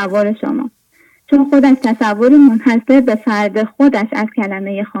نه تصور شما، چون خودش تصوری منحصر به فرد خودش از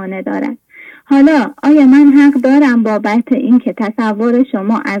کلمه خانه دارد. حالا آیا من حق دارم بابت این که تصور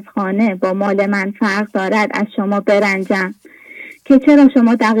شما از خانه با مال من فرق دارد از شما برنجم که چرا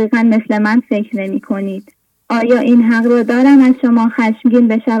شما دقیقا مثل من فکر نمی کنید؟ آیا این حق رو دارم از شما خشمگین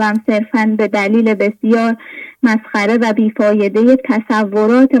بشوم صرفاً به دلیل بسیار مسخره و بیفایده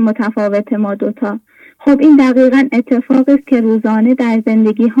تصورات متفاوت ما دوتا؟ خب این دقیقا اتفاقی است که روزانه در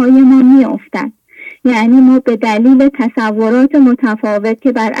زندگی های ما می افتد. یعنی ما به دلیل تصورات متفاوت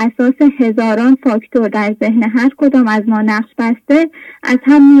که بر اساس هزاران فاکتور در ذهن هر کدام از ما نقش بسته از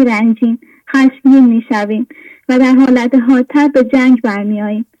هم می رنجیم، خشمگین می شویم و در حالت حادتر به جنگ برمی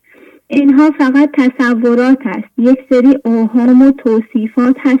آییم. اینها فقط تصورات است، یک سری اوهام و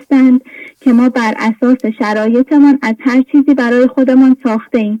توصیفات هستند که ما بر اساس شرایطمان از هر چیزی برای خودمان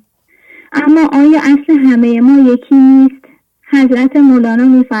ساخته ایم. اما آیا اصل همه ما یکی نیست؟ حضرت مولانا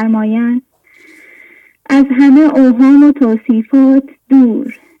می‌فرمایند از همه اوهام و توصیفات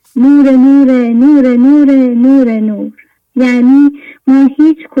دور، نور نور نور نور نور نور. یعنی ما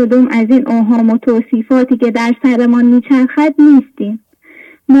هیچ کدوم از این اوهام و توصیفاتی که در سرمان میچرخد نیستیم.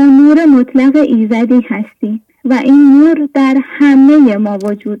 ما نور مطلق ایزدی هستیم و این نور در همه ما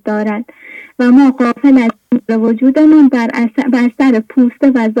وجود دارد و ما غافل از نور وجودمان بر سر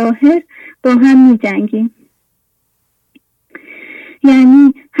پوسته و ظاهر با هم می جنگیم.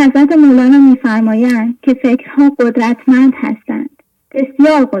 یعنی حضرت مولانا می‌فرمایند که فکرها قدرتمند هستند،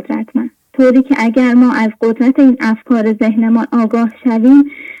 بسیار قدرتمند، طوری که اگر ما از قدرت این افکار ذهنمان آگاه شویم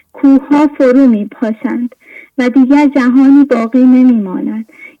کوه‌ها فرو می‌پاشند و دیگر جهانی باقی نمی‌ماند.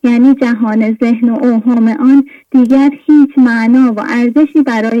 یعنی جهان ذهن و اوهام آن دیگر هیچ معنا و ارزشی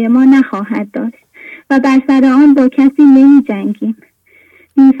برای ما نخواهد داشت و بر سر آن با کسی نمی‌جنگیم.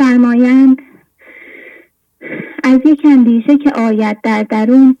 می‌فرمایند از یک اندیشه که آید در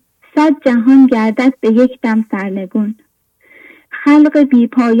درون 100 جهان گردد به یک دم سرنگون. خلق بی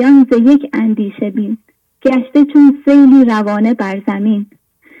پایان ز یک اندیشه بین، گشته چون سیلی روانه بر زمین.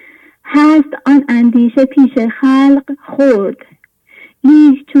 هست آن اندیشه پیش خلق خورد،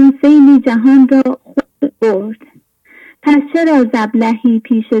 لیک چون سیلی جهان را خود برد. پس چرا زبلهی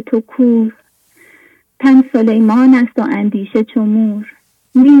پیش تو کور، تن سلیمان است و اندیشه چو مور.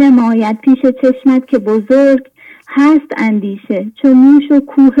 می نماید پیش چشمت که بزرگ، هست اندیشه چو موش و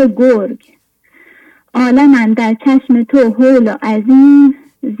کوه گرگ. عالم اندر چشم تو هول و عظیم،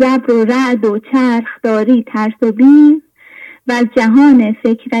 زبر و رعد و چرخ داری ترس و بیم، و از جهان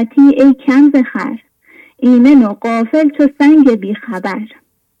فکرتی ای کم زخر، ایمن و غافل چو سنگ بی خبر.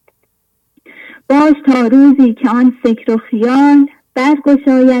 باش تا روزی که آن فکر و خیال،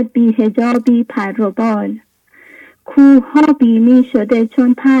 برگشاید بی حجابی پر و بال. کوه ها بینی شده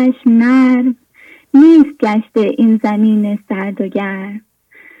چون پشم نرم، نیست گشته این زمین سرد و گرم.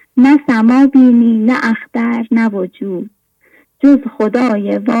 نه سما بینی نه اختر نه وجود، جز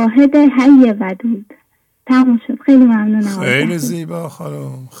خدای واحد حی ودود. تموم شد. خیلی ممنونم. خیلی زیبا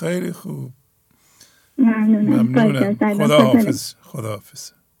خانم، خیلی خوب. ممنونم. خدا حافظ. خدا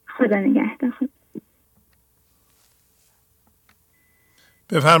حافظ. خدا نگهدار.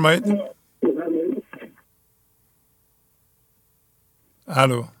 بفرمایید.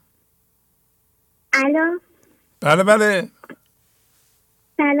 الو. الو. بله بله.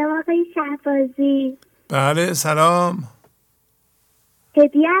 سلام آقای شهبازی. بله سلام.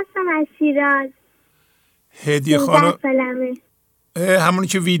 هدیه هستم از شیراز. هدیه خانم. همونی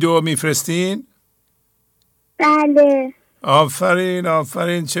که ویدیو میفرستین؟ بله. آفرین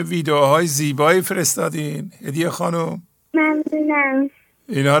آفرین، چه ویدیوهای زیبایی فرستادین هدیه خانم. ممنونم.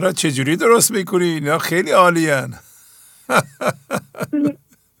 اینا را چجوری درست میکنین؟ اینا خیلی عالیان.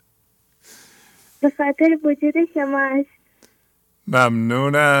 به خاطر وجود شماست.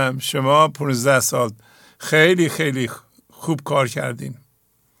 ممنونم. شما 15 سال خیلی خیلی خوب کار کردین.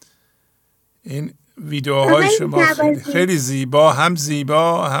 این ویدیوهای شما خیلی زیبا،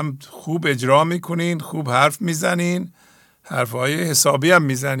 هم خوب اجرا میکنین، خوب حرف میزنین، حرفهای حسابی هم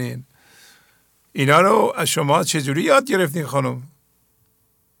میزنین. اینا رو از شما چجوری یاد گرفتین خانم؟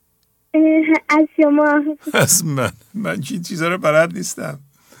 از شما. از من این چیزا رو بلد نیستم.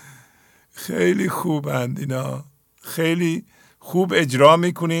 خیلی خوبند اینا، خیلی خوب اجرا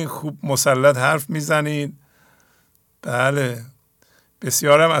میکنین، خوب مسلط حرف میزنین. بله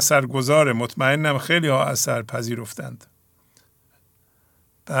بسیارم اثرگذاره. مطمئنم خیلی ها اثر پذیرفتند.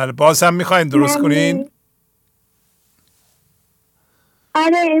 بله باز هم میخواین درست کنین؟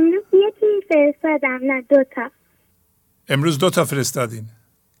 آره امروز یکی فرستادم، نه 2 تا. امروز 2 تا فرستادین؟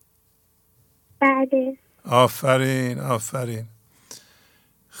 بله. آفرین آفرین.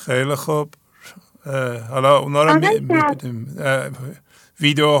 خیلی خوب. حالا اونا رو میبینیم.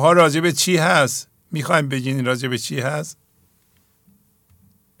 ویدیوها راجع به چی هست؟ میخوایم بگین راجع به چی هست؟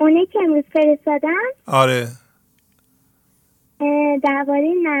 اونه که امروز فرستادم؟ آره.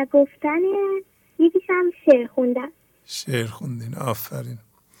 درباره نگفتن، یکیش هم شعر خوندم. شعر خوندین، آفرین.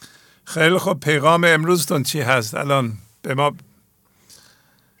 خیلی خوب. پیغام امروزتون چی هست الان به ما؟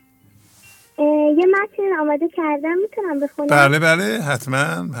 یه متن آماده کردم، میتونم بخونم؟ بله بله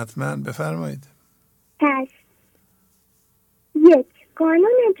حتما بفرمایید. پس 1.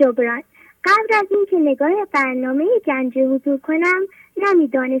 قانون جبران. قبل از اینکه نگاه برنامه گنج حضور کنم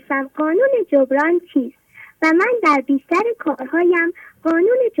نمیدانستم قانون جبران چیست و من در بیشتر کارهایم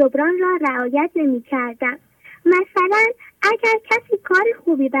قانون جبران را رعایت نمی کردم. مثلا اگر کسی کار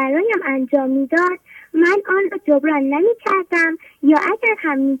خوبی برایم انجام میداد من آن را جبران نمی کردم، یا اگر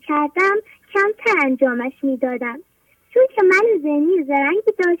هم می کردم کمتر انجامش می دادم، چون که من ذهنی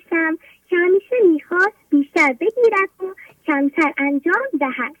زرنگی داشتم که همیشه میخواست بیشتر بگیرد و کمتر انجام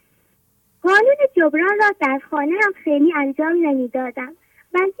دهد. قانون جبران را در خانه هم خیلی انجام نمی دادم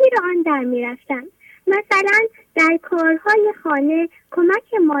و زیر آن در می رفتم. مثلا در کارهای خانه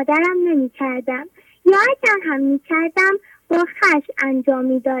کمک مادرم نمی کردم، یا اگر هم می کردم با خشم انجام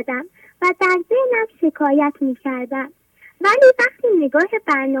می دادم و در ذهنم شکایت می کردم. ولی وقتی نگاه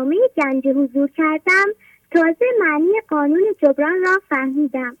برنامه گنج حضور کردم تازه معنی قانون جبران را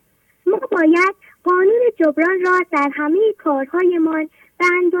فهمیدم. ما باید قانون جبران را در همه کارهایمان به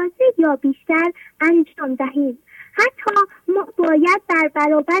اندازه یا بیشتر انجام دهیم. حتی ما باید در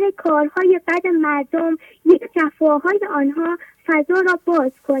برابر کارهای بد مردم یا جفاهای آنها فضا را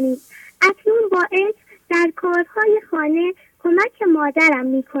باز کنیم. اکنون باعث در کارهای خانه کمک مادرم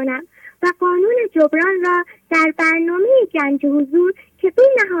می کنم و قانون جبران را در برنامه گنج حضور که بی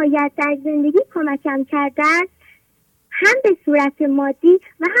نهایت در زندگی کمکم کرده است هم به صورت مادی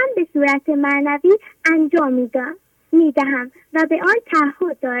و هم به صورت معنوی انجام می دهم و به آن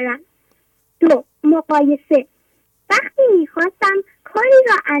تعهد دارم. 2. مقایسه. وقتی می خواستم کاری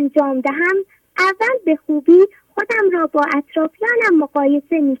را انجام دهم اول به خوبی خودم را با اطرافیانم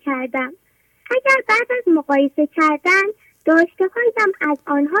مقایسه می کردم. اگر بعد از مقایسه کردن داشته هایم از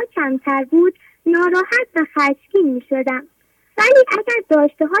آنها کمتر بود ناراحت و خشمگین می شدم، ولی اگر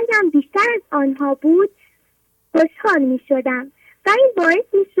داشته هایم بیشتر از آنها بود خوشحال می شدم و این باعث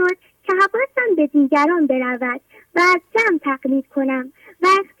می شد که حواسم به دیگران برود و از جمع تقلید کنم و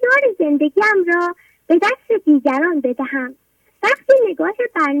اختیار زندگیم را به دست دیگران بدهم. وقتی نگاه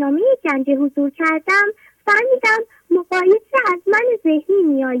برنامه گنج حضور کردم فهمیدم مقایسه از من ذهنی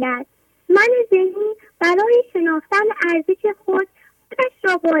می آید. من ذهنی برای شناختن ارزش خودش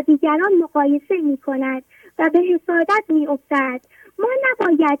را با دیگران مقایسه می کند و به حسادت می افتد. ما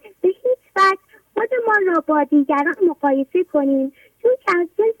نباید به هیچ وجه خودمان را با دیگران مقایسه کنیم، چون که از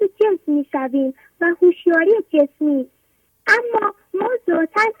جنس می شویم و هوشیاری جسمی. اما ما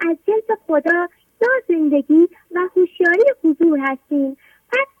ذاتاً از جنس خدا یا زندگی و هوشیاری حضور هستیم.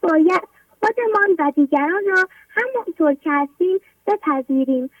 پس باید خودمان و دیگران را همانطور که هستیم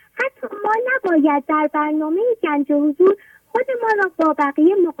بپذیریم. حتی ما نباید در برنامه گنج حضور خودمان را با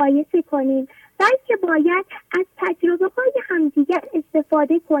بقیه مقایسه کنیم، بلکه باید از تجربه های همدیگر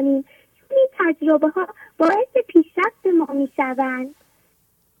استفاده کنیم، چون این تجربه ها باعث پیشرفت ما می شوند.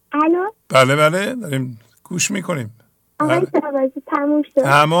 الو؟ بله داریم گوش میکنیم. آقای شهبازی تموم شد.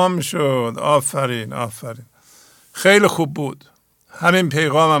 تمام شد. آفرین. خیلی خوب بود. همین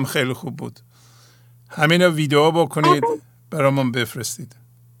پیغامم خیلی خوب بود. همین رو ویدیو بکنید برامون بفرستید.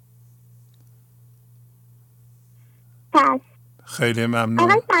 پس خیلی ممنون.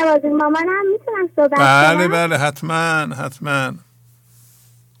 آقای شهبازی مامانم میتونم صحبت کنم؟ بله حتما.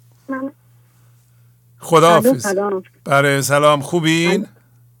 خداحافظ. بله سلام. خوبین؟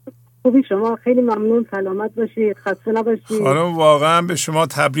 خوبی شما؟ خیلی ممنون. سلامت باشید، خسته نباشید. خانم واقعا به شما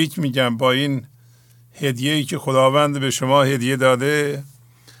تبریک میگم با این هدیه‌ای که خداوند به شما هدیه داده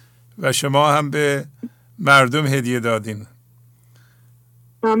و شما هم به مردم هدیه دادین.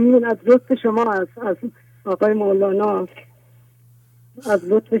 ممنون از لطف شما، از آقای مولانا، از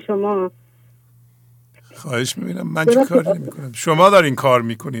لطف شما. خواهش می‌کنم. من چه کاری نمی‌کنم؟ شما دارین کار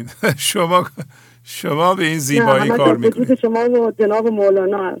می‌کنید. شما به این زیبایی کار می‌کنید. وجود شما و جناب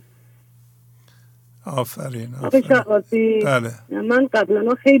مولانا است. آفرین. بله. من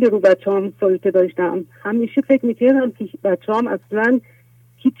قبلا خیلی رو بچه‌ام سلطه داشتم. همیشه فکر می‌کردم که بچه‌ام اصلاً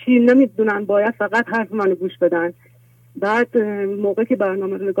هیچی نمی‌دونن، باید فقط حرف منو گوش بدن. بعد موقعی که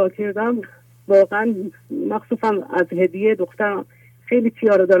برنامه رو نگاه کردم واقعاً مخصوصاً از هدیه دخترم خیلی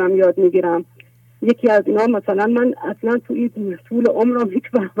چیزا رو دارم یاد می‌گیرم. یکی از اینا مثلا من اصلاً طول عمرم هیچ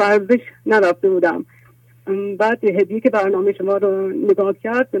وقت ورزش نرفته بودم. بعد هدیه که برنامه شما رو نگاه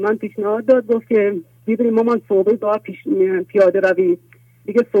کرد به من پیشنهاد داد، گفت که بیبریم مامان صبح گاه پیاده روی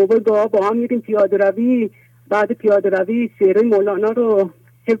دیگه، صبح گاه با هم میریم پیاده روی، بعد پیاده روی شعر مولانا رو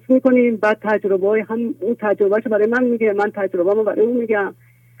حفظ میکنیم، بعد تجربه هم اون تجربهش برای من میگه، من تجربه رو برای اون میگم.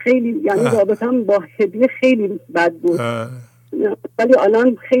 خیلی یعنی رابطم با هدیه خیلی بد بود ولی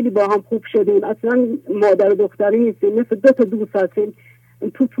الان خیلی با هم خوب شدیم. اصلا مادر و دختری نیستیم، مثل دو تا دوست هستیم.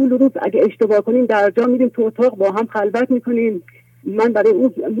 تو طول روز اگه اشتباه کنیم در جا میریم تو اتاق با هم خلوت میکنیم. من برای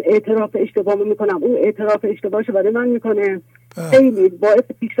اون اعتراف اشتباه میکنم، اون اعتراف اشتباهشو برای من میکنه. خیلی باعث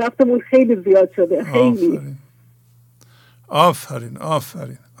پیشرفتمون خیلی زیاد شده. خیلی آفرین.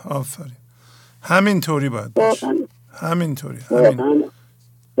 همینطوری باید باشه. همینطوری.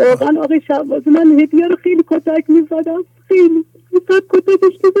 واقعا آقای شهبازی من هدیه رو خیلی کتک میزدم، خیلی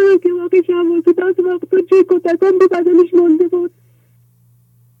کتکش میزدم که آقای شهبازی بعض وقتا چه کتکم به بدنش مونده بود.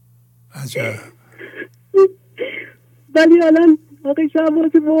 عجب. ولی الان آقای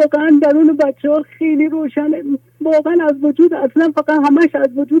شهبازی واقعا درون بچه‌ها خیلی روشنه. واقعا از وجود، اصلا فقط همش از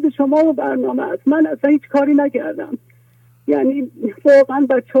وجود شما و برنامه است. من اصلا هیچ کاری نکردم. یعنی واقعا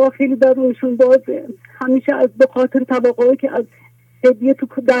بچه‌ها خیلی درونشون بازه. همیشه از به خاطر توقعی که از هدیه تو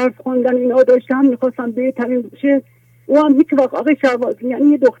درس خوندن اینا داشتم میخواستم بهترین بشه. او هم هیچ وقت آقای شهبازی،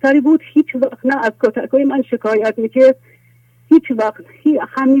 یعنی یه دختری بود هیچ وقت نه از کتکای من شکایت میکرد، هیچ وقت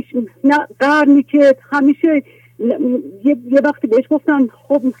همیشه نه قهر میکرد. همیشه یه وقتی بهش گفتم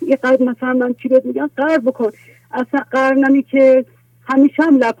خب یه قدر مثلا من چی بهت میگم قهر بکن، اصلا قهر نمیکرد. همیشه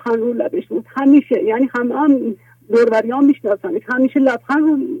هم لبخند رو لبش بود، همیشه. یعنی هم دوروریان میشناسنش، همیشه لبخند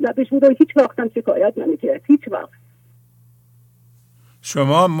رو لبش بود و هیچ وقت هم شکایت نمیکرد، هیچ وقت.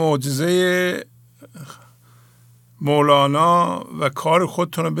 شما معجزه مولانا و کار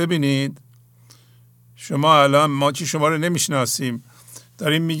خودتون رو ببینید. شما الان ما که شما رو نمیشناسیم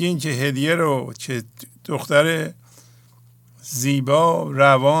داریم میگین که هدیه رو که دختر زیبا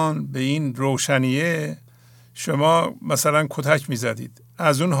روان به این روشنیه شما مثلا کتک میزدید،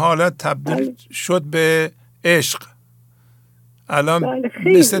 از اون حالت تبدیل شد به عشق. الان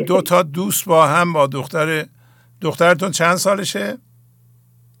مثل دو تا دوست با هم، با دخترتون چند سالشه؟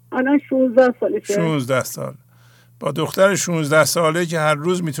 الان 16 سالشه. 16 سال. با دختر 16 ساله که هر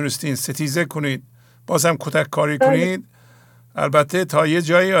روز میتونستین ستیزه کنید بازم کتک کاری کنید. البته تا یه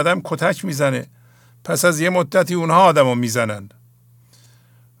جایی آدم کتک میزنه، پس از یه مدتی اونها آدم رو میزنند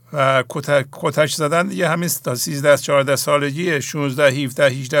و کتک زدن دیگه همین تا 13-14 سالگی،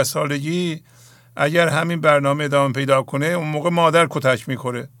 16-17-18 سالگی اگر همین برنامه ادامه پیدا کنه اون موقع مادر کتک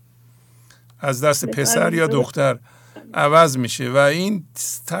میخوره، از دست پسر یا دختر عوض میشه و این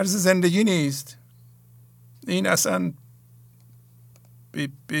طرز زندگی نیست. این اصلا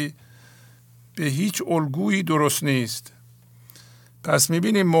به هیچ الگویی درست نیست. پس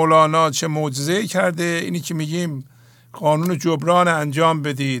میبینیم مولانا چه معجزه‌ای کرده. اینی که میگیم قانون جبران انجام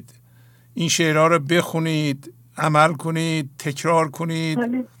بدید، این شعرها رو بخونید، عمل کنید، تکرار کنید،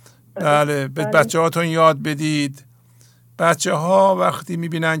 بله به بچه هاتون یاد بدید. بچه ها وقتی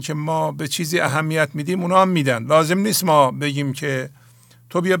میبینن که ما به چیزی اهمیت میدیم اونا هم میدن. لازم نیست ما بگیم که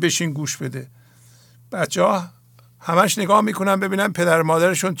تو بیا بشین گوش بده. بچه ها همش نگاه میکنن ببینن پدر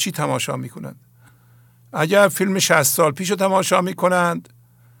مادرشون چی تماشا میکنن. اگر فیلم 60 سال پیش رو تماشا میکنند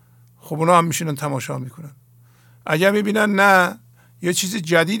خب اونا هم میشینن تماشا میکنن. اگر میبینن نه یه چیز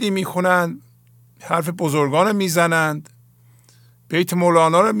جدیدی میخونند، حرف بزرگان میزنند، بیت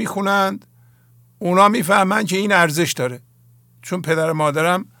مولانا رو میخونند، اونا میفهمن که این ارزش داره، چون پدر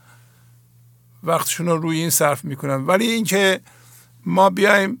مادرم وقتشون رو روی این صرف میکنن. ولی اینکه ما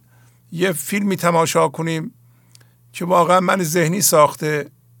بیایم یه فیلمی تماشا کنیم که واقعا من ذهنی ساخته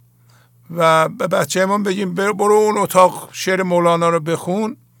و به بچه‌مون بگیم برو اون اتاق شعر مولانا رو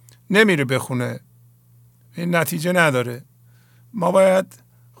بخون، نمیره بخونه، این نتیجه نداره. ما باید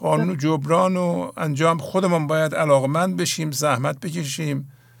قانون جبران و انجام خودمون باید علاقمند بشیم، زحمت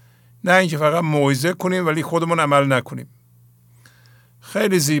بکشیم، نه اینکه فقط موعظه کنیم ولی خودمون عمل نکنیم.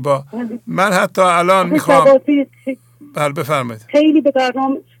 خیلی زیبا. من حتی الان میخوام بله بفرمایید. خیلی به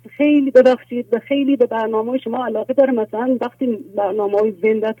برنامه خیلی ببخشید خیلی به برنامه شما علاقه داره. مثلا وقتی برنامه‌های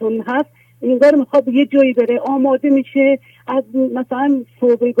زنده‌تون هست انگار میخواد یه جایی بره آماده میشه، از مثلا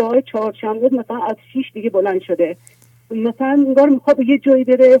صبحگاه چهارشنبه مثلا از 6 دیگه بلند شده، مثلا انگار میخواد یه جایی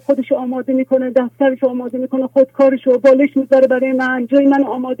بره، خودش آماده میکنه، دفترش آماده میکنه، خودکارشو بالش میذاره برای من، جای من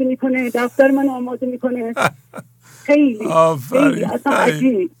آماده میکنه، دفتر من آماده میکنه. خیلی اصلا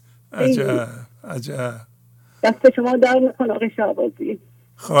عجیب. عجب. دست شما در نکنه آقای شهبازی.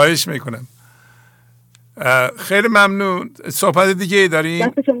 خواهش میکنم. خیلی ممنون. صحبت دیگه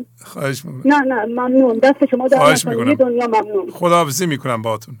داریم؟ خواهش میکنم. نه ممنون. دست شما در نکنه. یه دنیا ممنون. خداحافظی میکنم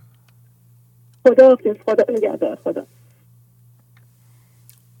باهاتون. خداحافظ. خدا نگهدار. خدا.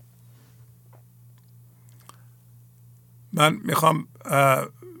 من میخوام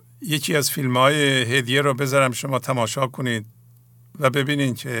یکی از فیلم های هدیه رو بذارم شما تماشا کنید و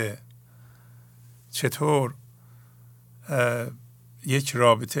ببینید که چطور یک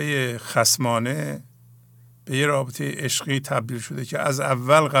رابطه خصمانه به یه رابطه عشقی تبدیل شده که از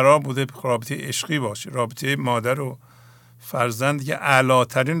اول قرار بوده رابطه عشقی باشه. رابطه مادر و فرزند که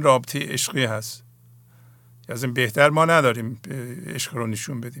اعلاترین رابطه عشقی هست. از این بهتر ما نداریم عشق رو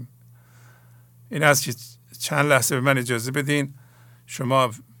نشون بدیم. این است که چند لحظه به من اجازه بدین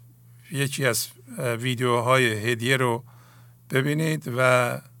شما یکی از ویدیوهای هدیه رو ببینید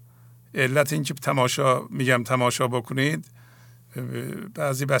و علت این که تماشا بکنید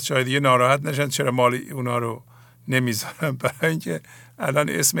بعضی بچه‌های دیگه ناراحت نشن چرا مال اونا رو نمیذارن، برای اینکه الان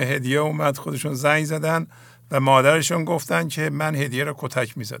اسم هدیه اومد، خودشون زنگ زدن و مادرشون گفتن که من هدیه رو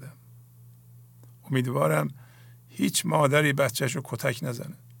کتک میزدم. امیدوارم هیچ مادری بچه‌ش رو کتک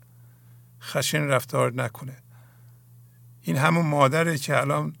نزنه، خشن رفتار نکنه. این همون مادره که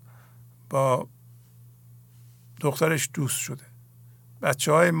الان با دخترش دوست شده.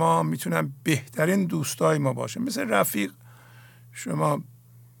 بچه‌های ما میتونن بهترین دوستای ما باشن، مثل رفیق. شما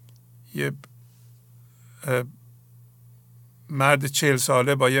یه مرد 40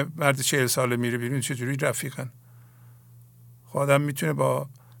 ساله با یه مرد 40 ساله میره بیرون، چجوری رفیقن؟ آدم میتونه با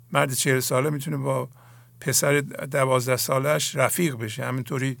مرد 40 ساله میتونه با پسر 12 سالش رفیق بشه،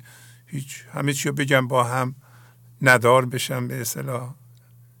 همینطوری هیچ همه چی رو بگم با هم ندار بشن به اصطلاح.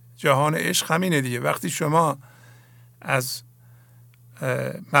 جهان عشق همینه دیگه. وقتی شما از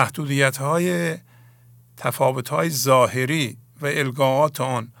محدودیت‌های تفاوت‌های ظاهری و الگاات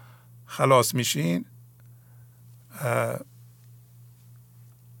آن خلاص میشین،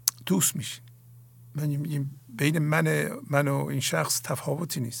 دوست میشین. بین من و این شخص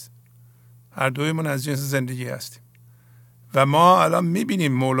تفاوتی نیست، هر دویمون از جنس زندگی هستیم. و ما الان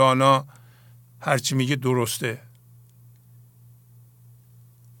میبینیم مولانا هرچی میگه درسته.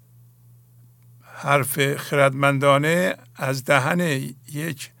 حرف خردمندانه از دهن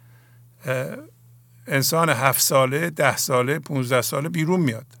یک انسان 7 ساله، 10 ساله، 15 ساله بیرون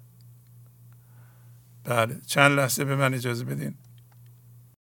میاد. بله، چند لحظه به من اجازه بدین.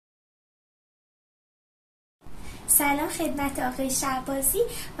 سلام خدمت آقای شهبازی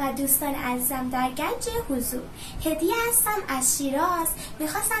و دوستان عزیزم در گنج حضور. هدیه هستم از شیراز.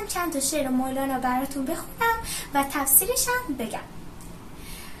 میخواستم چند تا شعر مولانا براتون بخونم و تفسیرش هم بگم.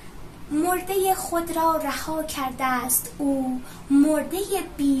 مرده خود را رها کرده است او، مرده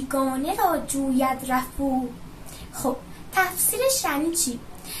بیگانه را جوید رفو. خب تفسیرش یعنی چی؟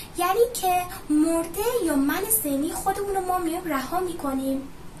 یعنی که مرده یا من ذهنی خودمون رو ما میایم رها میکنیم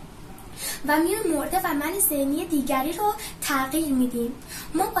و میایم مرده و من ذهنی دیگری رو تغییر میدیم.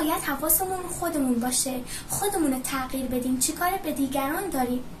 ما باید حواسمون خودمون باشه، خودمون رو تغییر بدیم. چی کار به دیگران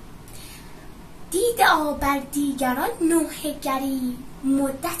داریم؟ دید بر دیگران نوحه گری،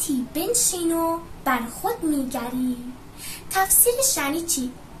 مدتی بنشین و بر خود میگری. تفسیرش یعنی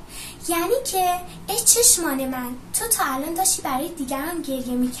چی؟ یعنی که ای چشمان من، تو تا الان داشتی برای دیگران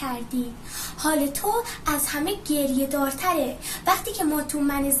گریه میکردی، حال تو از همه گریه دارتره. وقتی که ما تو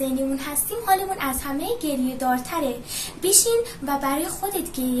من ذهنیمون هستیم حالمون از همه گریه دارتره. بشین و برای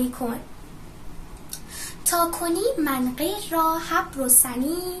خودت گریه کن. تا کنی من غیر را حبر و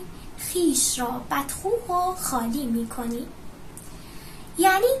سنی، خیش را بدخواه و خالی میکنی.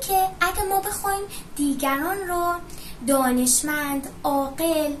 یعنی که اگه ما بخوایم دیگران رو دانشمند،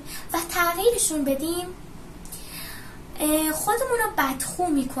 عاقل و تغییرشون بدیم، خودمون رو بدخو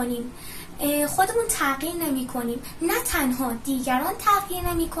میکنیم، خودمون تغییر نمی کنیم. نه تنها دیگران تغییر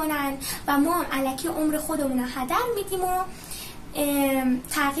نمی کنن و ما هم الکی عمر خودمون رو هدر میدیم و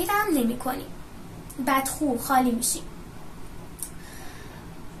تغییر هم نمی کنیم، بدخو خالی میشیم.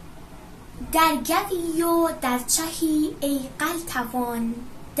 در گوی و در چهی ای قلتوان،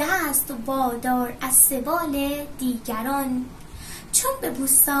 دست وادار از سبال دیگران. چون به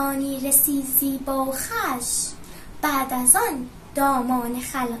بوستانی رسی زیبا و خوش، بعد از آن دامان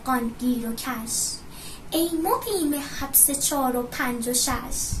خلقان گیر و کش. ای مقیم حبس 4 و 5 و 6،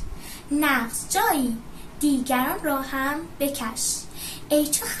 نقص جایی دیگران را هم بکش. ای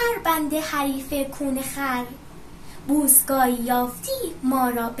چو خربند حریف کون خر، بوسگاهی یافتی ما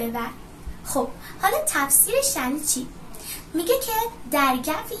را ببر. خب حالا تفسیرش یعنی چی؟ میگه که در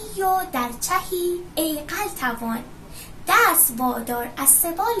گوی و در چهی ای قلتوان، دست وادار از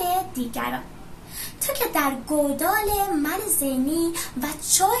سبال دیگران. تو که در گودال من ذهنی و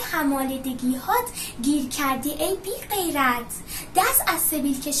چای همالدگی هات گیر کردی ای بی غیرت، دست از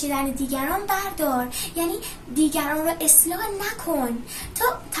سبیل کشیدن دیگران بردار. یعنی دیگران رو اصلاح نکن، تو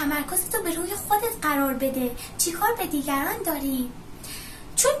تمرکزتو به روی خودت قرار بده. چی کار به دیگران داری؟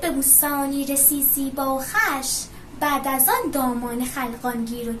 چون به بوستانی رسی زیبا و خوش، بعد از آن دامان خلقان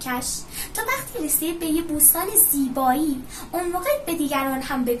گیر و کش. تو وقتی رسید به یه بوستان زیبایی، اون موقع به دیگران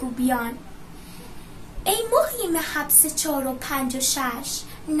هم بگو بیان. ای مقیم حبس 4 و 5 و 6،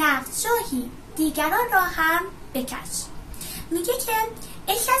 نقص جاهی دیگران را هم بکش. میگه که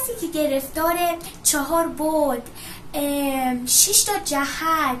ای کسی که گرفتار 4 بعد، 6 تا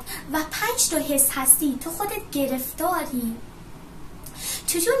جهت و 5 تا حس هستی، تو خودت گرفتاری.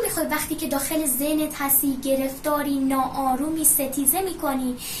 چجور میخوای وقتی که داخل ذهنت هستی گرفتاری، ناآرومی، ستیزه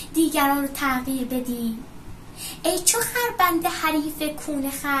میکنی، دیگران رو تغییر بدی؟ ای چو خربند حریف کون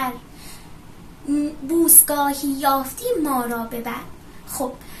خر، بوسگاهی یافتی ما را ببر.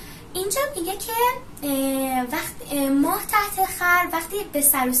 خب اینجا میگه که وقت ماه تحت خر وقتی به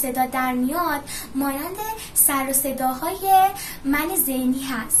سر و صدا در میاد، مانند سر و صداهای من ذهنی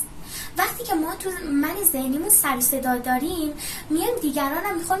هست. وقتی که ما تو من ذهنیمون سر و صدا داریم، میایم دیگران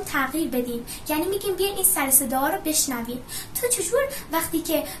هم میخوایم تغییر بدیم. یعنی میگیم بیاین این سر و صدا رو بشنویم. تو چجور وقتی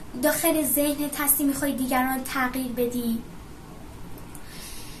که داخل ذهنت هستی میخوای دیگران تغییر بدی؟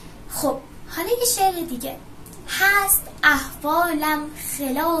 خب حالا یه شعر دیگه هست: احوالم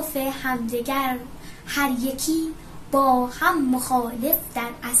خلاف همدگر، هر یکی با هم مخالف در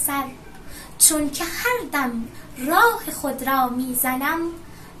اثر. چون که هر دم راه خود را میزنم،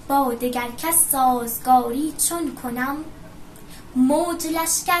 با دگر کس سازگاری چون کنم. موج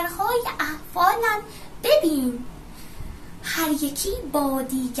لشکرهای احوالم ببین، هر یکی با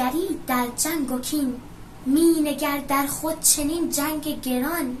دیگری در جنگ و کین. می نگر در خود چنین جنگ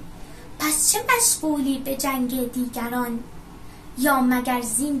گران، پس چه مشغولی به جنگ دیگران؟ یا مگر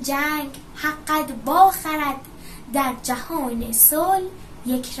زین جنگ حقت باخرد، در جهان صلح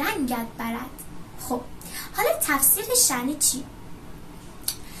یک رنگت برد. خب حالا تفسیرش یعنی چی؟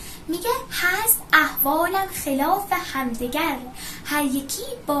 میگه هست احوالم خلاف همدگر، هر یکی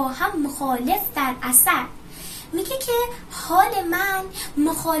با هم مخالف در اثر. میگه که حال من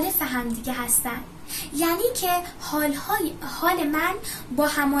مخالف همدیگه هستن، یعنی که حال من با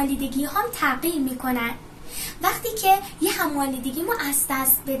همالیدگی هم تغییر میکنن. وقتی که یه همالیدگی ما از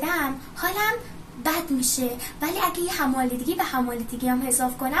دست بدم حالم بد میشه، ولی اگه یه همالیدگی به همالیدگی هم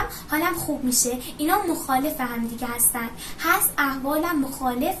اضافه کنم حالم خوب میشه. اینا مخالف همدیگه هستن. هست احوالم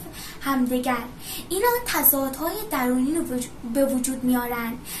مخالف همدیگر. اینا تضادهای درونی رو به وجود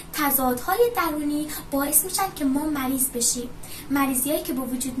میارن. تضادهای درونی باعث میشن که ما مریض بشیم. مریضیایی که به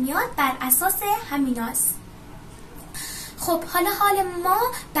وجود میاد بر اساس همیناست. خب حالا حال ما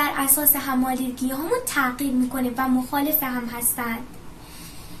بر اساس همالودگی همون تغییر میکنه و مخالف هم هستند.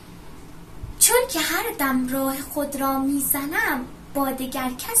 چون که هر دم راه خود را میزنم با دگر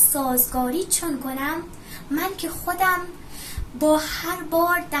کس سازگاری چون کنم، من که خودم با هر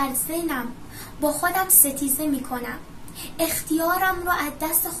بار در ذهنم با خودم ستیزه میکنم، اختیارم رو از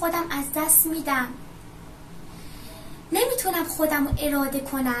دست خودم از دست میدم، نمیتونم خودم رو اراده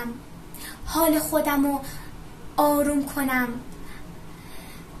کنم، حال خودم رو آروم کنم،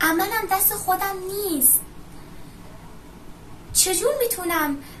 عملم دست خودم نیست. چجور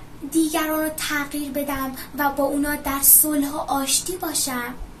میتونم دیگران رو تغییر بدم و با اونا در صلح و آشتی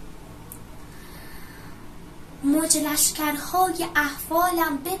باشم؟ موج لشکرهای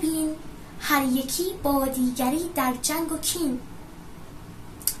احوالم ببین، هر یکی با دیگری در جنگ و کین.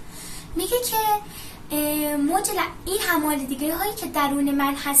 میگه که این همالودگی هایی که درون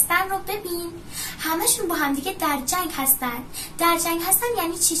من هستن رو ببین، همشون با همدیگه در جنگ هستن. در جنگ هستن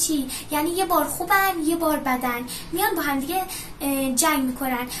یعنی چی؟ یعنی یه بار خوبن یه بار بدن، میان با همدیگه جنگ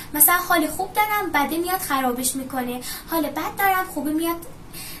میکنن. مثلا حال خوب دارم، بده میاد خرابش میکنه، حال بد دارم، خوبه میاد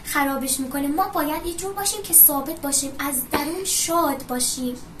خرابش میکنه. ما باید یه جور باشیم که ثابت باشیم، از درون شاد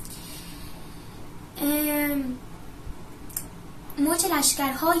باشیم. موج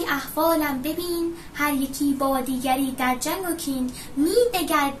لشکرهای احوالم ببین، هر یکی با دیگری در جنگ و کین. می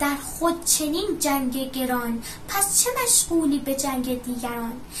دگر در خود چنین جنگ گران، پس چه مشغولی به جنگ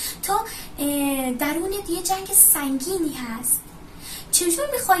دیگران؟ تو درونت یه جنگ سنگینی هست، چجور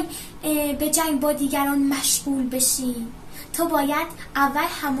میخوای به جنگ با دیگران مشغول بشی؟ تو باید اول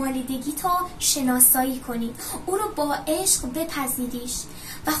همالودگی تو شناسایی کنی، او رو با عشق بپذیریش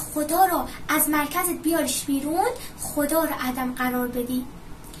و خدا رو از مرکزت بیاریش بیرون، خدا رو عدم قرار بدی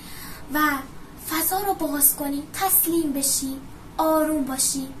و فضا رو باز کنی، تسلیم بشی، آروم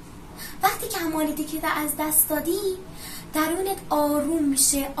باشی. وقتی که همالودگی رو از دست دادی، درونت آروم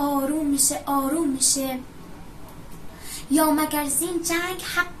میشه، آروم میشه، آروم میشه. یا مگر زین جنگ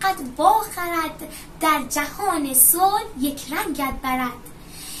حقت واخرد، در جهان صلح یک رنگت برد.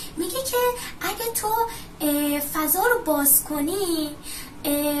 میگه که اگه تو فضا رو باز کنی،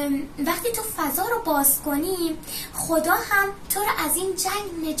 وقتی تو فضا رو باز کنی، خدا هم تو رو از این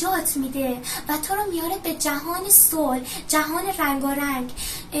جنگ نجات میده و تو رو میاره به جهان صلح، جهان رنگارنگ،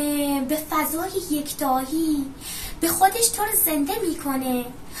 به فضای یکتایی، به خودش تو رو زنده میکنه.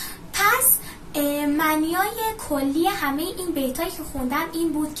 پس معنیای کلی همه این بیتایی که خوندم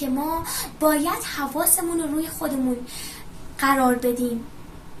این بود که ما باید حواسمون رو روی خودمون قرار بدیم.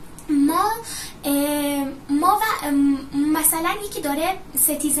 ما مثلا یکی داره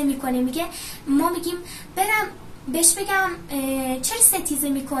ستیزه میکنه، میگه، ما میگیم برم بهش بگم چرا ستیزه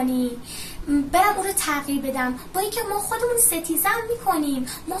میکنی، برم اون رو تغییر بدم، با اینکه ما خودمون ستیزه هم میکنیم،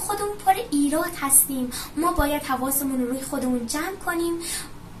 ما خودمون پر ایراد هستیم. ما باید حواسمون رو روی خودمون جمع کنیم،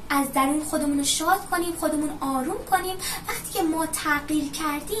 از درون خودمون رو شاد کنیم، خودمون آروم کنیم. وقتی که ما تغییر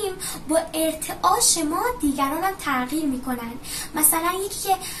کردیم، با ارتعاش ما دیگران هم تغییر میکنن. مثلا یکی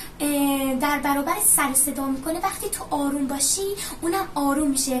که در برابر سر صدا میکنه، وقتی تو آروم باشی اونم آروم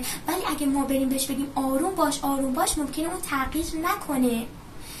میشه، ولی اگه ما بریم بهش بگیم آروم باش آروم باش، ممکنه اون تغییر نکنه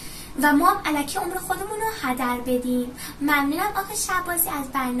و ما هم الکی عمر خودمون رو هدر بدیم. ممنونم آقای شهبازی از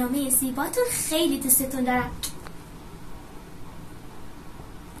برنامه زیباتون، خیلی دوستتون دارم.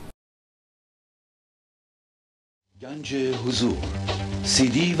 گنج حضور،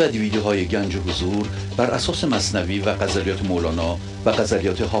 CD و دیویدیوهای گنج حضور بر اساس مثنوی و غزلیات مولانا و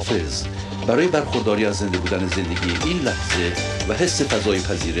غزلیات حافظ، برای برخورداری از زنده بودن زندگی این لحظه و حس فضای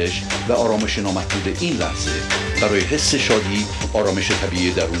پذیرش و آرامش نامحدود این لحظه، برای حس شادی، آرامش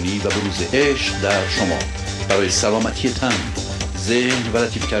طبیعی درونی و بروز عشق در شما، برای سلامتی تن، ذهن و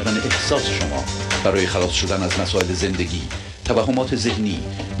لطیف کردن احساس شما، برای خلاص شدن از مسائل زندگی، توهمات ذهنی،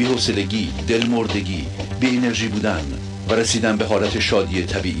 بی‌حوصلگی، دلمردگی، بی انرژی بودن و رسیدن به حالت شادی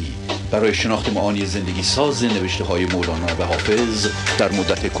طبیعی، برای شناخت معانی زندگی ساز نوشته های مولانا و حافظ در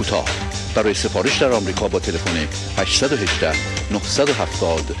مدت کوتاه. برای سفارش در آمریکا با تلفن 818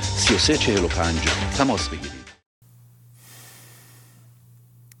 970 3345 تماس بگیرید.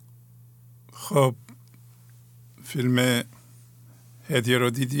 خب، فیلم هدیه رو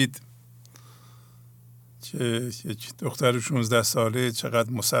دیدید که یک دختر 16 ساله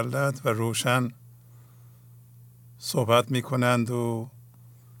چقدر مسلط و روشن صحبت میکنند و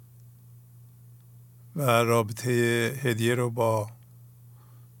رابطه هدیه رو با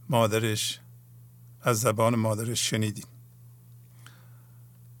مادرش از زبان مادرش شنیدید.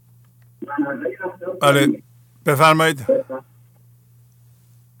 بله، بفرمایید.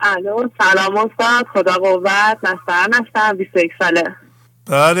 الو، سلام استاد، خدا قوت. نسترن هستم، 21 ساله.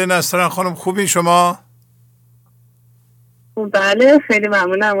 بله نسترن خانم، خوبی شما؟ بله خیلی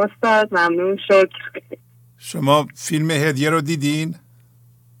ممنونم استاد، ممنون، شکر. شما فیلم هدیه رو دیدین؟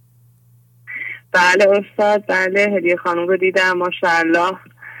 بله استاد، بله هدیه خانم رو دیدم، ماشاءالله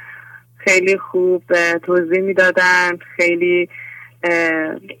خیلی خوب توضیح میدادن، خیلی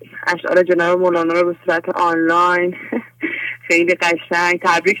اشعار جناب مولانا رو به صورت آنلاین خیلی قشنگ.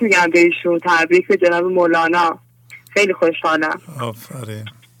 تبریک میگم به ایشون، تبریک به جناب مولانا، خیلی خوشحالم. آفرین،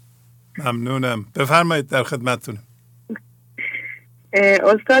 ممنونم. بفرمایید، در خدمتتونم.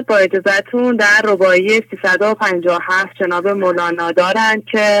 استاد با اجازهتون در رباعی 357 جناب مولانا دارن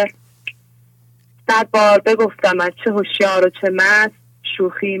که 100 بار بگفتمت چه هوشیار و چه مست،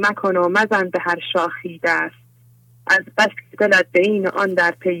 شوخی مکن و مزن به هر شاخی دست، از بس که دلت به این آن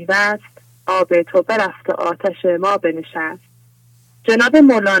در پیوست، آب تو برفت و آتش ما بنشست. جناب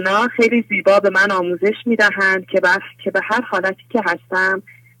مولانا خیلی زیبا به من آموزش میدهند که به هر حالتی که هستم،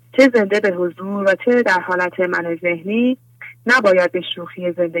 چه زنده به حضور و چه در حالت من ذهنی، نباید به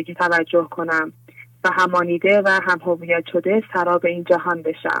شوخی زندگی توجه کنم و همانیده و هم هویت شده سراب این جهان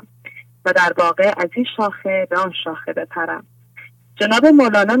بشم و در واقع از این شاخه به آن شاخه بپرم. جناب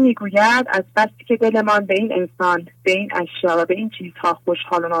مولانا میگوید از بسی که دلمان به این انسان، به این اشیا و به این چیزها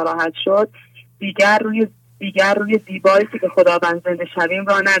خوشحال و ناراحت شد، دیگر روی زیبایی که خداوند زنده شویم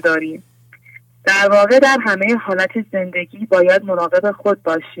را نداریم. در واقع در همه حالت زندگی باید مراقب خود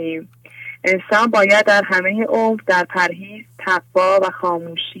باشیم. انسان باید در همه عمر در پرهیز، تقوا و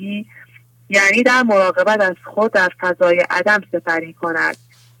خاموشی، یعنی در مراقبت از خود در فضای عدم سپری کند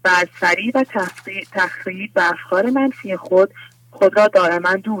و از فریب و تخریب و افکار منفی خود را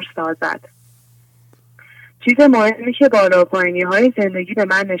دائما دور سازد. چیز مهمی که بالا پایینی های زندگی به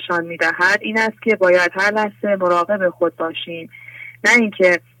من نشان می‌دهد این است که باید هر لحظه مراقب خود باشیم، نه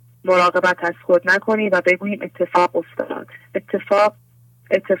اینکه مراقبت از خود نکنیم و بگوییم اتفاق افتاد، اتفاق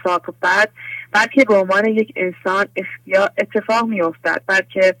بلکه به عنوان یک انسان اتفاق می‌افتد،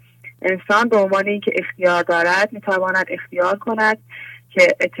 بلکه انسان به عنوان اینکه اختیار دارد می‌تواند اختیار کند که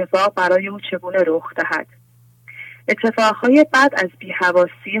اتفاق برای او چگونه رخ دهد. اتفاقهای بد از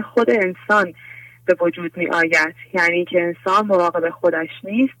بی‌حواسی خود انسان به وجود می آید، یعنی که انسان مراقب خودش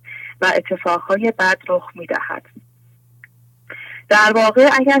نیست و اتفاقهای بد رخ می دهد. در واقع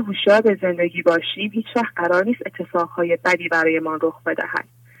اگر هوشیار به زندگی باشیم هیچ وقت قرار نیست اتفاقهای بدی برای ما رخ بدهد.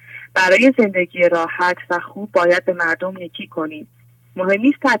 برای زندگی راحت و خوب باید به مردم نیکی کنیم. مهم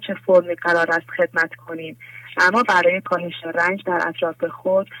نیست در چه فرمی قرار است خدمت کنیم، اما برای کاهش رنج در اطراف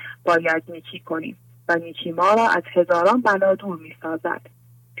خود باید نیکی کنیم و نیکی ما را از هزاران بلا دور می سازد.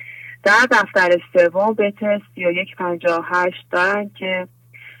 در دفتر سوم بیت 3158 دارند که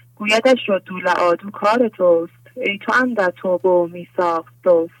گویدش شد دول آدو کار توست، ای تو اندر توبه و میثاق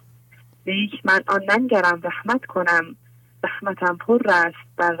دوست، لیک من آن ننگرم رحمت کنم، رحمتم پر است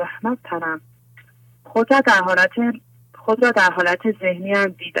بر رحمت تنم. خود را در حالت ذهنی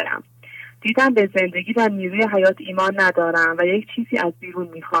هم دیدم به زندگی و نیروی حیات ایمان ندارم و یک چیزی از بیرون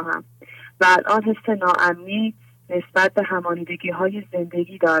میخواهم و الان حس ناامنی نسبت به همانیدگی های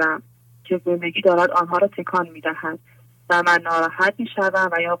زندگی دارم که زندگی دارد آنها را تکان میدهد و من ناراحت میشوم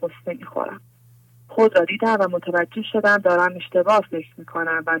و یا غصه میخورم. خود را دیدم و متوجه شدم دارم اشتباه فکر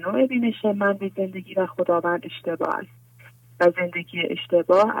میکنم و نوع بینش من به زندگی و خداوند اشتباه است و زندگی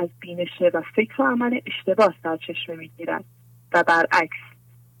اشتباه از بینش و فکر و عمل اشتباه سرچشمه میگیرد و برعکس.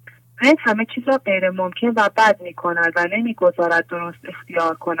 ذهن همه چیز را غیر ممکن و بد میکند و نمیگذارد درست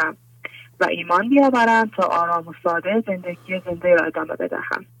اختیار کنم و ایمان بیاورم تا آرام و ساده زندگی زنده را ادامه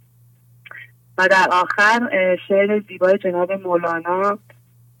بدهم. و در آخر شعر زیبای جناب مولانا: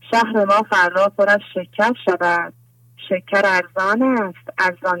 شهر ما فردا پر از شکر شود، شکر ارزان است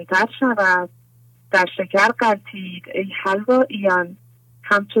ارزانتر شود، در شکر غلتید ای حلواییان،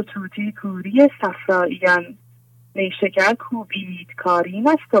 همچو طوطی کوری صفراییان، نیشکر کوبید کارین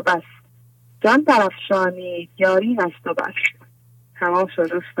است و بس، جان درفشانید یارین است و بس. تمام شد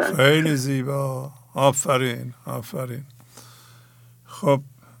استاد. خیلی زیبا، آفرین آفرین. خب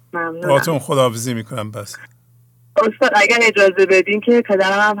باتون خداحافظی میکنم. بس استاد اگر اجازه بدین که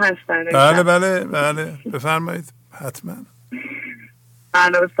پدرم هم هستن. بله بله بله بفرمایید. حتما.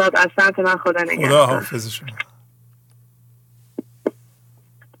 بله استاد، از سمت من خدا نگهدار. خدا حافظ شما.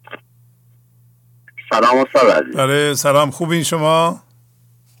 سلام استاد عزیز. بله سلام، خوبین شما؟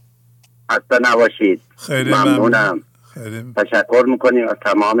 خسته نباشید. خیلی ممنونم. خیلی تشکر میکنیم از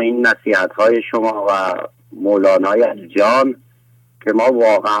تمام این نصیحت های شما و مولانای جان که ما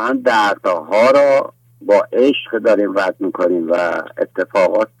واقعا دردها را با عشق داریم رد میکنیم و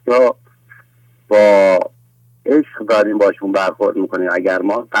اتفاقات را با عشق داریم باشون برخورد میکنیم. اگر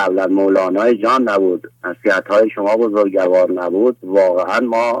ما قبلا مولانای جان نبود، نصیحت‌های شما بزرگوار نبود، واقعا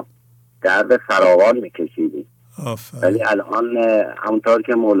ما درد فراوان میکشیدیم. ولی الان همونطور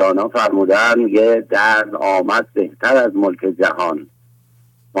که مولانا فرمودن میگه درد آمد بهتر از ملک جهان.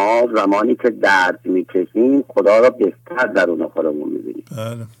 ما زمانی که درد میکشیم خدا را بهتر درون خودمون میبینیم.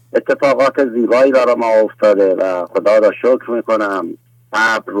 اتفاقات زیبایی برای ما افتاده و خدا را شکر میکنم.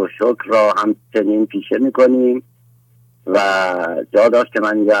 صبر و شکر را همچنین پیشه میکنیم و جا داشت که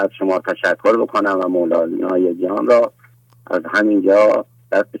من اینجا از شما تشکر بکنم و مولانای جان را از همینجا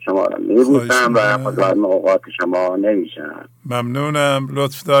دست شما را میبوسم و خداوند اوقات شما نمیشم. ممنونم،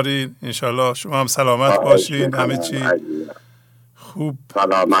 لطف دارین. انشالله شما هم سلامت باشین، همه چی خوب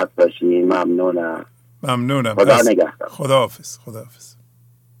سلامت باشین. ممنونم. خدا نگهدار. خداحافظ.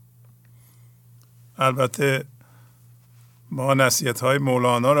 البته ما نصیحت‌های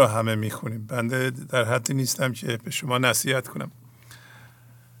مولانا را همه میخونیم، بنده در حدی نیستم که به شما نصیحت کنم،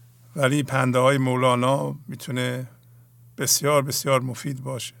 ولی پنده های مولانا میتونه بسیار بسیار مفید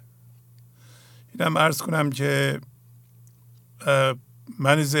باشه. اینم عرض کنم که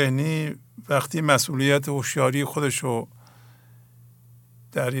من ذهنی وقتی مسئولیت هوشیاری خودشو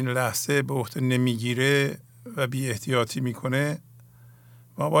در این لحظه به عهده نمیگیره و بی احتیاطی میکنه،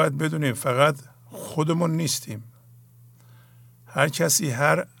 ما باید بدونیم فقط خودمون نیستیم. هر کسی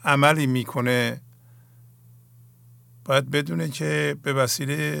هر عملی میکنه باید بدونه که به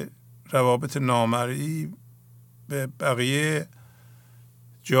وسیله روابط نامرئی به بقیه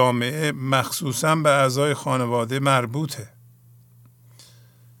جامعه، مخصوصا به اعضای خانواده مربوطه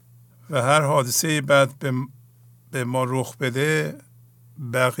و هر حادثه بعد به ما رخ بده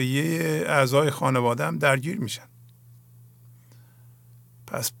بقیه اعضای خانواده هم درگیر میشن.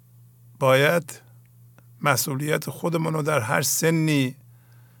 پس باید مسئولیت خودمون رو در هر سنی،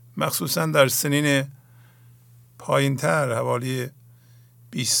 مخصوصا در سنین پایین‌تر حوالی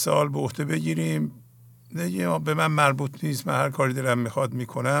 20 سال به عهده بگیریم. دیگه به من مربوط نیست، من هر کاری دلم میخواد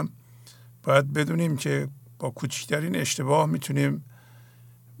میکنم. باید بدونیم که با کوچکترین اشتباه میتونیم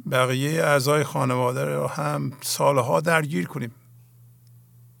بقیه اعضای خانواده رو هم سالها درگیر کنیم،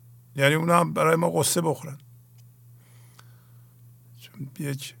 یعنی اونا هم برای ما قصه بخورن. چون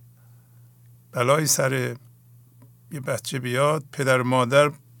یک بلایی سر یه بچه بیاد، پدر و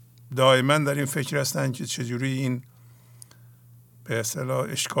مادر دائما در این فکر هستن که چجوری این به اصطلاح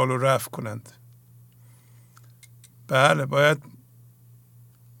اشکال رو رفع کنند. بله باید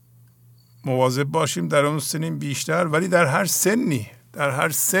مواظب باشیم در اون سنین بیشتر، ولی در هر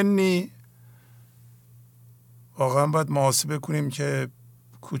سنی واقعا باید محاسبه کنیم که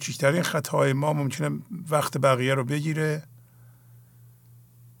کوچکترین خطای ما ممکنه وقت بقیه رو بگیره.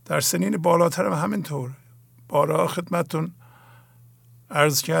 در سنین بالاتر هم همینطور. بارها خدمتتون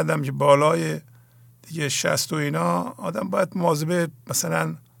عرض کردم که بالای دیگه 60 و اینا آدم باید مواظب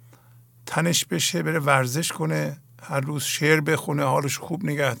مثلا تنش بشه، بره ورزش کنه، هر روز شعر بخونه، حالش خوب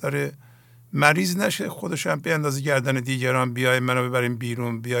نگه داره، مریض نشه، خودش هم بیاندازه گردن دیگران، بیای منو ببرین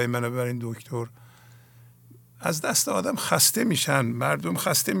بیرون، بیای منو ببرین دکتر. از دست آدم خسته میشن، مردم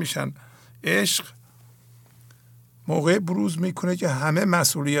خسته میشن. عشق موقع بروز میکنه که همه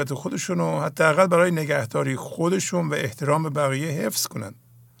مسئولیت خودشونو حداقل برای نگهداری خودشون و احترام بقیه حفظ کنن.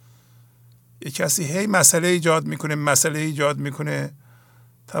 یک کسی هی مسئله ایجاد میکنه،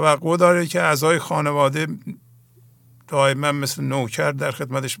 توقع داره که اعضای خانواده دائما مثل نوکر در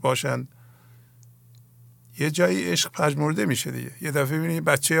خدمتش باشن. یه جایی عشق پژمرده میشه دیگه. یه دفعه میبینی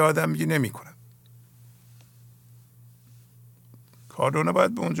بچه آدم میگه نمیکنه. کار رو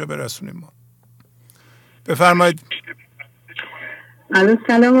نباید به اونجا برسونیم. ما بفرمایید. الو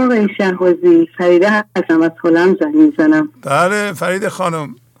سلام آقای شهبازی، فریده هستم از هلند زنگ میزنم. بله فریده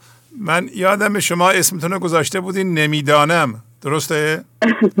خانم، من یادم شما اسمتون رو گذاشته بودین نمیدانم، درسته؟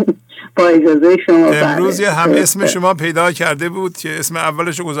 با اجازه شما. امروز یه هم اسم شما پیدا کرده بود که اسم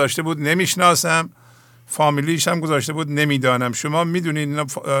اولش رو گذاشته بود نمیشناسم، فامیلیش هم گذاشته بود نمیدانم. شما میدونین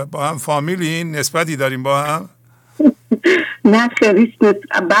با هم فامیلین، نسبتی داریم با هم؟ نه خیلی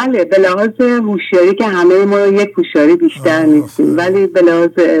بله، به لحاظ هوشیاری که همه ما یک هوشیاری بیشتر نیستیم، ولی به لحاظ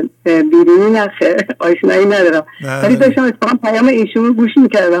بیرونی نه آشنایی ندارم. ولی داشتم اتفاقا پیام ایشون رو گوش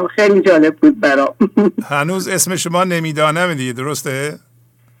میکردم، خیلی جالب بود برام. هنوز اسم شما نمیدانم دیگه، درسته؟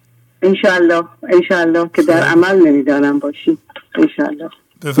 انشالله که در عمل نمیدانم باشیم انشالله.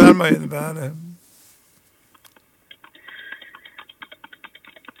 بفرمایید. بله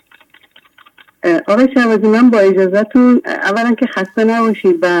آقای شهبازی، من با اجازهتون اولا که خسته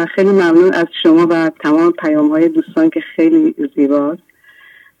نباشید و خیلی ممنون از شما و تمام پیام های دوستان که خیلی زیباست.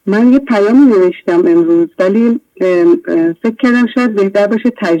 من یه پیامی نوشتم امروز، ولی فکر کردم شاید بهتر باشه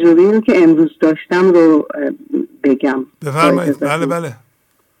تجربه‌ای رو که امروز داشتم رو بگم. بفرمایید. بله بله.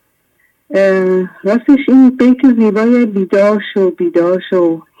 راستش این بیت زیبای بیدار شو بیدار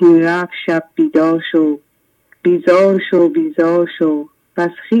شو، هین رفت شب بیدار شو، بیزار شو بیزار شو،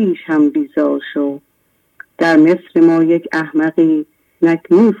 بس خویش هم بیزار شو. در مصر ما یک احمقی نک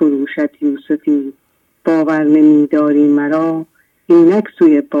می فروشد یوسفی، باور نمیداری مرا اینک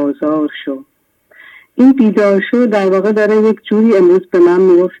سوی بازار شو. این بیدار شو در واقع داره یک جوری امروز به من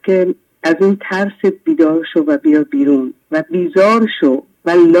میگفت که از این ترس بیدار شو و بیا بیرون و بیزار شو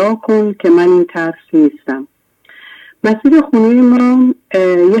و لا کن که من این ترس نیستم. مسیر خونه ما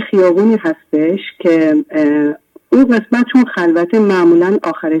یه خیابونی هستش که اون قسمت چون خلوته، معمولا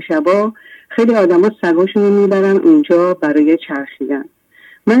آخر شبا خیلی آدم ها سگاشون رو میبرن اونجا برای چرخیدن.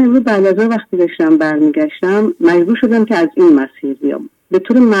 من امروز بعد از وقتی داشتم برمیگشتم مجبور شدم که از این مسیر بیام. به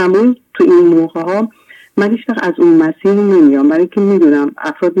طور معمول تو این موقع ها من هیچ وقت از اون مسیر نمیام، برای که میدونم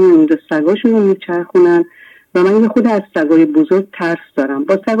افراد میان اونجا سگاشون رو میچرخونن و من یه خود از سگای بزرگ ترس دارم.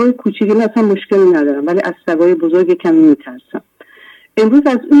 با سگای کوچیکی اصلا مشکلی ندارم، ولی از سگای بزرگ کمی میترسم. امروز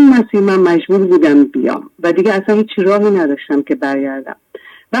از اون مسیر من مجبور بودم بیام و دیگه اصلا هیچ راهی نداشتم که برگردم.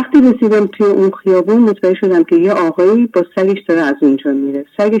 وقتی رسیدم توی اون خیابون متوجه شدم که یه آقایی با سگش داره از اونجا میره.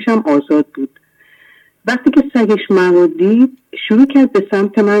 سگش هم آزاد بود. وقتی که سگش من رو دید شروع کرد به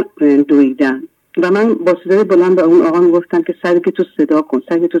سمت من دویدن و من با صدای بلند به اون آقا میگفتم که سگ تو صدا کن،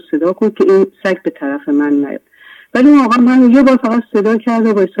 سگ تو صدا کن که این سگ به طرف من نیاد. ولی اون آقا من یه بار فقط صدا کرد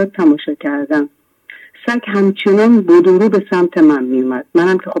و وایساد تماشا کردم. سگ همچنان بدورو به سمت من میومد.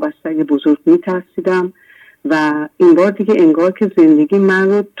 منم که خب از سگ بزرگ میترسیدم و این بار دیگه انگار که زندگی من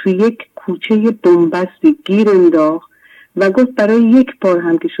رو توی یک کوچه بنبستی گیر انداخت و گفت برای یک بار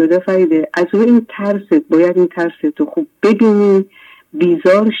هم که شده فریده، از روی این ترست باید این ترست رو خوب ببینی،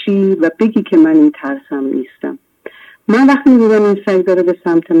 بیزار شی و بگی که من این ترسم نیستم. من وقتی میدونم این سگ داره به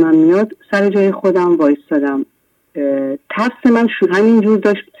سمت من میاد سر جای خودم وایستادم. ترس من همینجور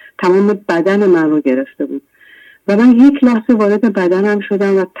داشت تمام بدن من رو گرفته بود و من یک لحظه وارد بدنم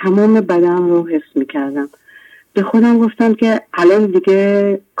شدم و تمام بدنم رو حس میکردم. به خودم گفتم که الان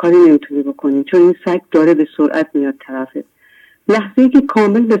دیگه کاری نمیتونی بکنی چون این سگ داره به سرعت میاد طرفت. لحظه‌ای که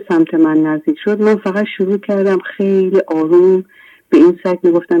کامل به سمت من نزدیک شد من فقط شروع کردم خیلی آروم به این سگ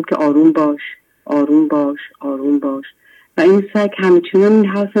میگفتم که آروم باش آروم باش آروم باش و این سگ همچنان این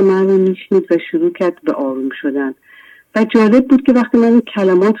حرف من رو میشنید و شروع کرد به آروم شدن. و جالب بود که وقتی من این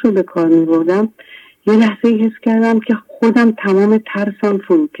کلمات رو به کار میبردم یه لحظه حس کردم که خودم تمام ترسم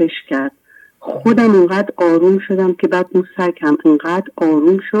فروکش کرد. خودم اونقدر آروم شدم که بعد اون سگ هم اونقدر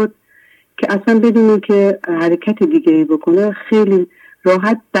آروم شد که اصلا بدون که حرکت دیگه‌ای بکنه خیلی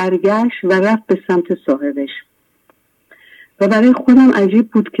راحت برگشت و رفت به سمت صاحبش. و برای خودم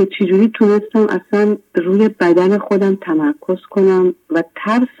عجیب بود که چجوری تونستم اصلا روی بدن خودم تمرکز کنم و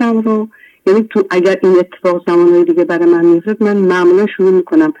ترسم رو، یعنی تو اگر این اتفاق زمانهای دیگه برای من میفته من معمولا شروع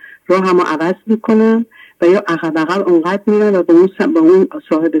میکنم راهمو عوض میکنم و یا عقب اونقدر میرم و به اون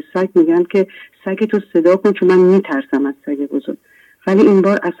صاحب سگ میگم که سگ تو صدا کن چون من میترسم از سگ بزرگ. ولی این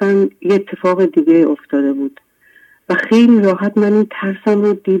بار اصلا یه اتفاق دیگه افتاده بود و خیلی راحت من این ترسم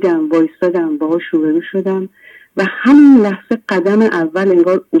رو دیدم، وایستادم، باهاش روبرو شدم و همین لحظه قدم اول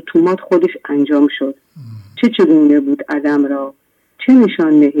انگار اتومات خودش انجام شد. چگونه بود عدم را، چه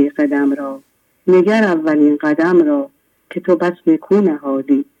نشان نهی قدم را، نگر اولین قدم را که تو بس نکو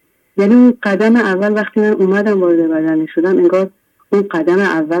نهادی. یعنی اون قدم اول وقتی من اومدم وارد بدن شدم انگار اون قدم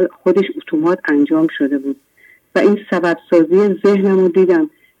اول خودش اتومات انجام شده بود و این سبب سازی ذهنم رو دیدم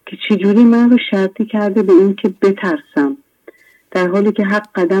که چجوری من رو شرطی کرده به این که بترسم، در حالی که حق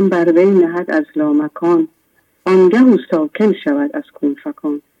قدم بر وی نهد از لامکان، آنگه او ساکن شود از کون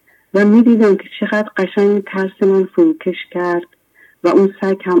فکان. و میدیدم که چقدر قشنگ ترس من فروکش کرد و اون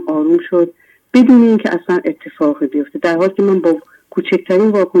سگ هم آروم شد بدون اینکه اصلا اتفاقی بیفته، در حالی که من با کوچکترین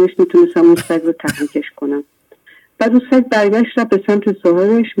واکنش میتونستم اون سگ رو تحریکش کنم. بعد اون سگ برگشت رفت به سمت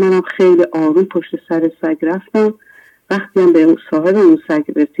صاحبش، منم خیلی آروم پشت سر سگ رفتم. وقتی هم به صاحب اون سگ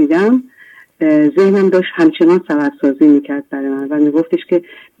رسیدم ذهنم داشت همچنان سبب سازی میکرد برای من و میگفتش که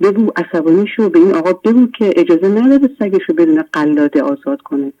بگو عصبانی شو، به این آقا بگو که اجازه نداره سگش رو بدون قلاده آزاد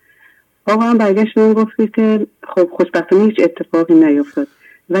کنه. آقا هم برگشت من گفت که خب خوشبختانه هیچ اتفاقی نیفتاد،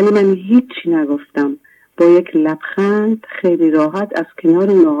 ولی من هیچی نگفتم. با یک لبخند خیلی راحت از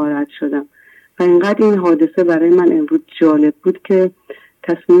کنار اون آقا رد شدم و اینقدر این حادثه برای من امروز جالب بود که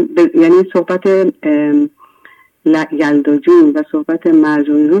یعنی صحبت یلدا جون و صحبت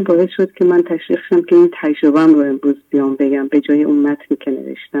مرجان جون باعث شد که من تشویق شدم که این تجربه‌ام رو امروز بیام بگم به جای اون متنی که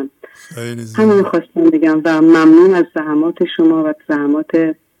نوشتم. همین خواستم بگم و ممنون از زحمات شما و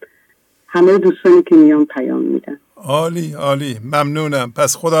زحمات همه دوستانی که میان پیام میدن. عالی عالی، ممنونم.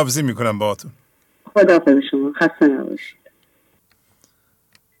 پس خداحافظی میکنم باهاتون. خداحافظ شما، خسته نباشید.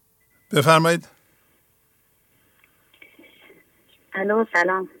 بفرمایید. الو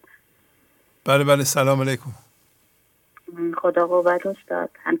سلام. بله سلام علیکم. خدا قوت استاد.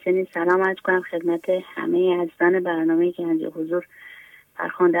 همچنین سلام عرض کنم خدمت همه عزیزان برنامه گنج حضور.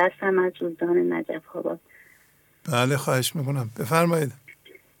 فرخنده هستم از روزدان نجف آباد. بله خواهش میکنم، بفرمایید.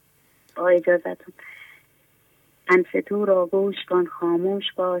 با اجازتون. انصتو را گوش کن خاموش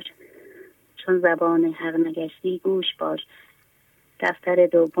باش، چون زبان حق نگشتی گوش باش. دفتر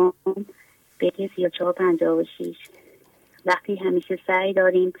دوم بیت 3456. وقتی همیشه سعی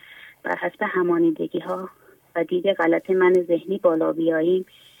داریم بر حسب همانیدگی ها و دید غلط من ذهنی بالا بیاییم،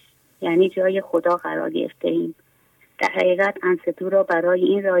 یعنی جای خدا قرار گرفته ایم. در حقیقت انصتو را برای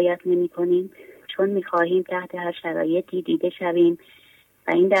این رعایت نمی کنیم چون می خواهیم تحت هر شرایطی دیده شویم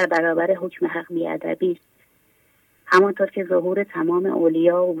و این در برابر حکم حق بی‌ادبی است. همانطور که ظهور تمام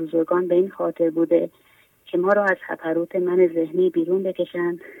اولیا و بزرگان به این خاطر بوده که ما را از حپروت من ذهنی بیرون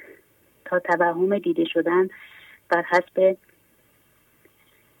بکشند تا توهم دیده شدن بر حسب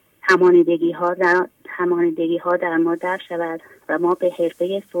همانیدگی ها در ما در شود و ما به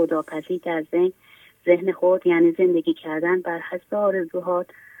حرفه سوداپزی در ذهن خود، یعنی زندگی کردن بر حسب آرزوهات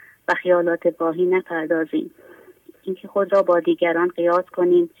و خیالات واهی نپردازیم. اینکه خود را با دیگران قیاس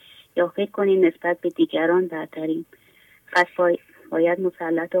کنیم یا فکر کنیم نسبت به دیگران برتریم. پس باید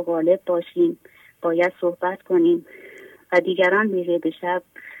مسلط و غالب باشیم، باید صحبت کنیم و دیگران بیره به شب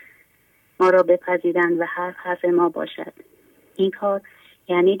ما را بپذیرند و حرف ما باشد. این کار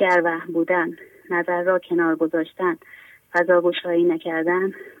یعنی در وهم بودن، نظر را کنار گذاشتن، فضاگشایی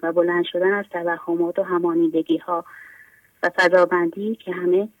نکردن و بلند شدن از توهمات و همانیدگی ها و فضابندی که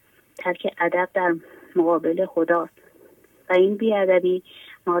همه ترک ادب در مقابل خداست. و این بی‌ادبی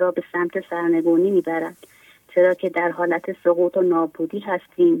ما را به سمت سرنگونی میبرد، چرا که در حالت سقوط و نابودی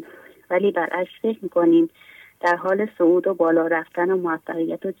هستیم ولی برعکس فکر میکنیم در حال صعود و بالا رفتن و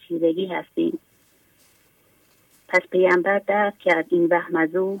موفقیت و چیرگی هستیم. پس پیامبر درک کرد این وهم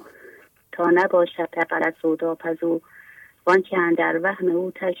از او تا نباشد تقلت سوداپزو، وان که اندر وهم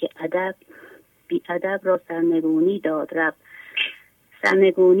او ترک ادب بی ادب را سرنگونی داد رب.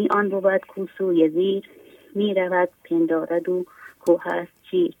 سرنگونی آن بود کو سوی زیر، می رود پندارد و کو هست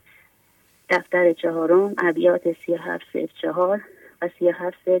چیر. دفتر چهارم ابیات 3704 و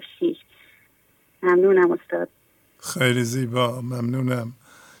 3706. ممنونم استاد. خیلی زیبا، ممنونم.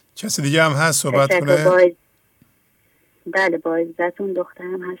 کسی دیگه هم هست صحبت کنه؟ بله با عزتون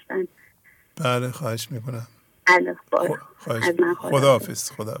دخترم هستن. بله خواهش میکنم.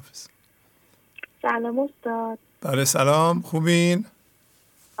 خداحافظ. خداحافظ. سلام استاد. بله سلام، خوبین؟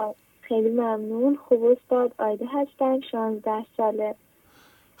 خیلی ممنون. خوب استاد. آیده هستم، 16 ساله.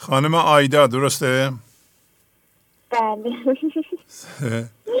 خانم آیدا درسته؟ بله.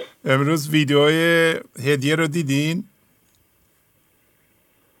 امروز ویدیوهای هدیه رو دیدین؟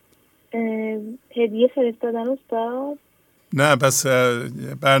 هدیه فرستادن استاد؟ نه پس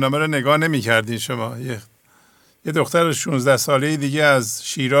برنامه رو نگاه نمی کردین شما. یه دختر 16 ساله دیگه از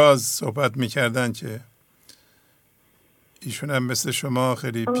شیراز صحبت میکردن که ایشون هم مثل شما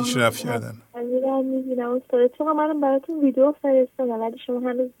خیلی پیشرفت کردن. میبینم استاد، چون منم براتون ویدیو فرستادم ولی شما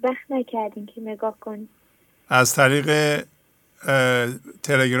هنوز وقت نکردین که نگاه کنین. از طریق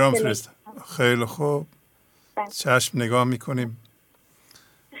تلگرام فرست. خیلی خوب، چشم نگاه میکنیم.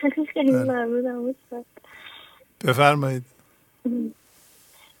 خیلی ممنونم استاد. بفرمایید.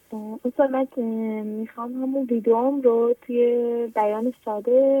 استاد من میخوام همون ویدیوام رو توی بیان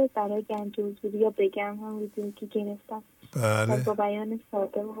ساده برای گنج حضوری یا بگم هم ویدیویی که گرفتم. بله. با بیان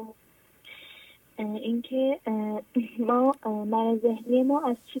ساده رو اینکه ما من ذهنی ما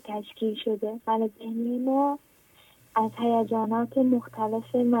از چی تشکیل شده؟ من ذهنی ما از هیجانات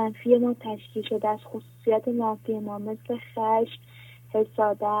مختلف منفی ما تشکیل شده، از خصوصیات منفی ما مثل خشم،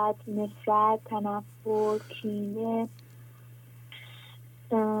 حسادت، نفرت، تنفر، کینه،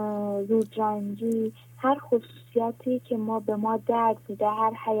 زودرنجی. هر خصوصیاتی که به ما درد میده،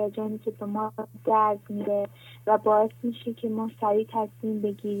 هر هیجانی که به ما درد میده و باعث میشه که ما سریع تصمیم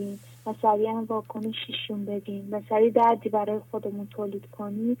بگیریم و سریع هم واکنششون بدیم و سریع دردی برای خودمون تولید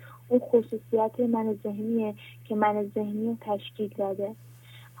کنیم، اون خصوصیات من ذهنیه که من ذهنی رو تشکیل داده.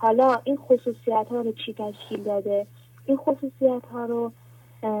 حالا این خصوصیات ها رو چی تشکیل داده؟ این خصوصیات ها رو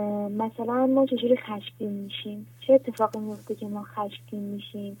مثلا ما چجوری خشمگین میشیم؟ چه اتفاقی میفته که ما خشمگین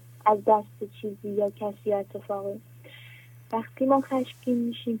میشیم از دست چیزی یا کسی اتفاقی؟ وقتی ما خشمگین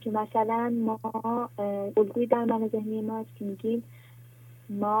میشیم که مثلا ما الگویی در من ذهنی ما هست که میگیم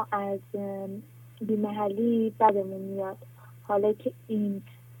ما از بی‌محلی بدمون میاد. حالا که این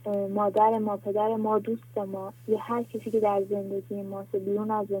مادر ما، پدر ما، دوست ما یا هر کسی که در زندگی ماست،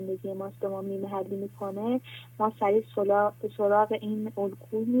 بیرون از زندگی ماست، به ما میمهری میکنه، ما سریع سراغ این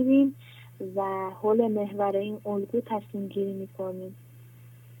الگو میریم و حول محور این الگو تصمیم گیری میکنیم.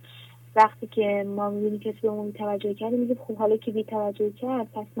 وقتی که ما میبینیم کسی به ما بی‌توجهی کرده، میگیم خب حالا که بی‌توجهی کرد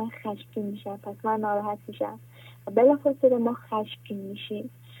پس من خشمگین میشم، پس من ناراحت میشم و بلافاصله ما خشمگین میشیم.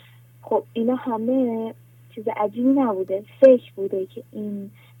 خب اینا همه چیز عجیبی نبوده، فکر بوده که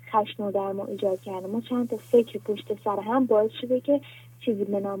این خشم رو در ما ایجاد کرده. ما چند تا فکر پشت سر هم باعث شده که چیزی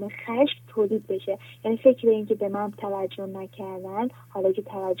به نام خشم تولید بشه. یعنی فکر این که به من توجه نکردن، حالا که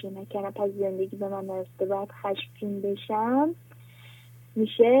توجه نکردن پس زندگی به من نرسیده، باید خشمگین بشم،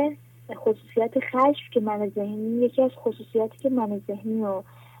 میشه خصوصیت خشم که من ذهنی، یکی از خصوصیاتی که من ذهنی رو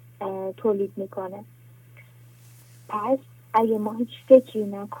تولید میکنه. پس اگه ما هیچ فکری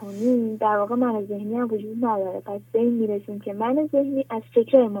نکنیم در واقع من ذهنی هم وجود نداره. پس به این میرسیم که من ذهنی از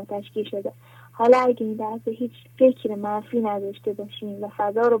فکر ما تشکیل شده. حالا اگه این دسته هیچ فکر منفی نداشته باشیم و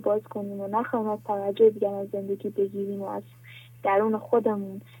فضا رو باز کنیم و نخواهیم از توجه دیگر از زندگی بگیریم و از درون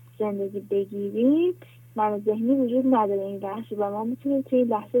خودمون زندگی بگیریم، من ذهنی وجود نداره این لحظه و ما میتونیم توی این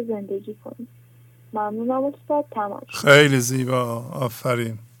لحظه زندگی کنیم. ممنونم استاد. تمام. خیلی زیبا،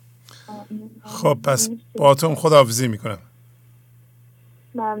 آفرین. خب پس باهاتون خداحافظی میکنم.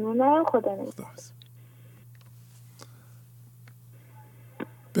 ممنونم. خدا نگهدار.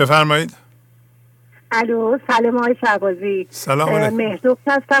 بفرمایید. الو، سلام آقای شعبازی. سلام علیکم. مهردخت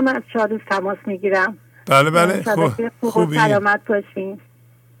هستم، از چالوس تماس میگیرم. بله خوبی. سلامت باشین.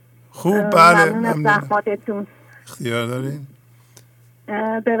 خوب. بله ممنون از زحماتتون. اختیار دارین.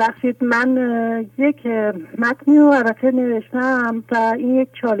 ببخشید من یک متنی رو البته نوشتم و این یک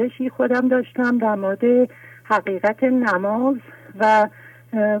چالشی خودم داشتم در مورد حقیقت نماز و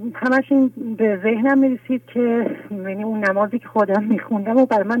همش این به ذهنم میرسید که یعنی اون نمازی که خودم میخوندم و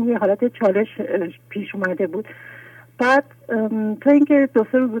برای من یه حالت چالش پیش اومده بود. بعد تا اینکه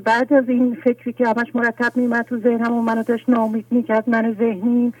 2-3 روز بعد از این فکری که همش مرتب میومد تو ذهنم و منو داشت ناامید میکرد من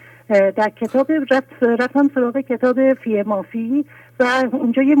ذهنی، در کتاب رفتم سراغ کتاب فی مافی و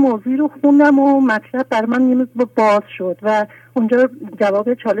اونجا یه موضوعی رو خوندم و مطلب بر من یه باز شد و اونجا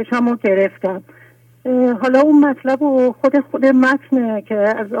جواب چالشم رو گرفتم. حالا اون مطلب و خود متن که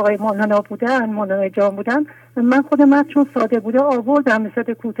از آقای مولانا بودن، مولانا جان بودن، من خود متن چون ساده بوده آوردم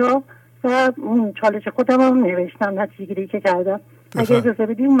مثل کوتاه و اون چالش خودم هم نوشتم، نتیجه گیری که کردم. اگه اجازه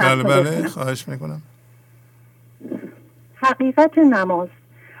بدیم متن بله خواهش میکنم. حقیقت نماز.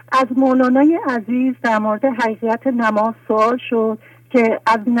 از مولانای عزیز در مورد حقیقت نماز سوال شد که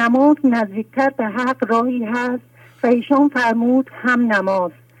از نماز نزدیکتر به حق راهی هست و ایشان فرمود هم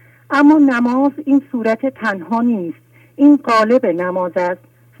نماز. اما نماز این صورت تنها نیست، این قالب نماز است،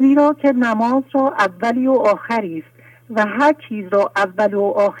 زیرا که نماز را اولی و آخری است و هر چیز را اول و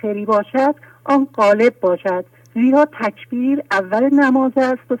آخری باشد آن قالب باشد، زیرا تکبیر اول نماز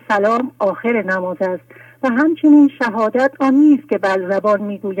است و سلام آخر نماز است و همچنین شهادت آن نیست که بر زبان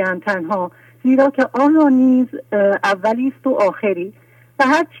میگویند تنها، زیرا که آن را نیز اولی است و آخری و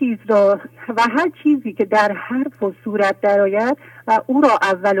هر چیزی که در حرف و صورت درآید و او را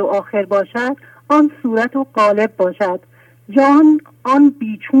اول و آخر باشد آن صورت و قالب باشد. جان آن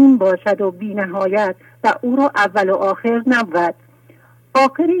بیچون باشد و بی نهایت و او را اول و آخر نبود.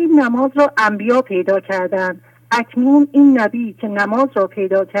 آخر این نماز را انبیا پیدا کردند. اکنون این نبی که نماز را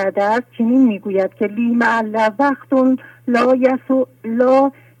پیدا کرده است چنین میگوید که لی معل وقت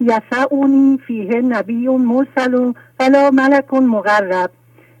لا یسعنی فیه نبی مرسل ولا ملک مقرب.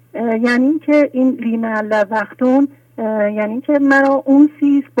 یعنی که این لی معل وقتون یعنی که مرا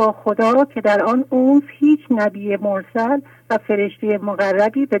اونسی است با خدا که در آن اونس هیچ نبی مرسل و فرشته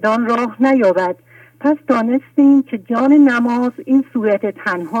مقربی بدان راه نیابد. پس دانستیم که جان نماز این صورت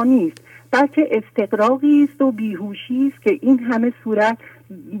تنها نیست، بلکه استقراقی است و بیهوشی است که این همه صورت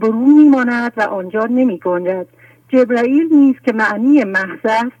برون میماند و آنجا نمی گنجد. جبرائیل نیست که معنی محض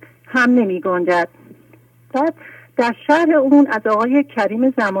است هم نمی گنجد. بعد در شرح اون از آقای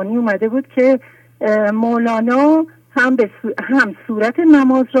کریم زمانی اومده بود که مولانا هم صورت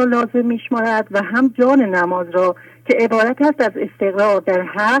نماز را لازم میشمارد و هم جان نماز را که عبارت است از استقرار در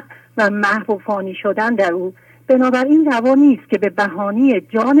حق و محو و فانی شدن در او. بنابراین روا نیست که به بهانه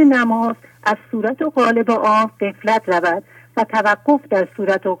جان نماز از صورت و قالب آن غفلت رود و توقف در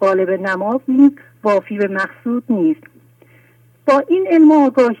صورت و قالب نماز نیز وافی به مقصود نیست. با این علم و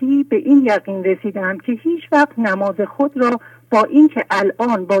آگاهی به این یقین رسیدم که هیچ وقت نماز خود را با اینکه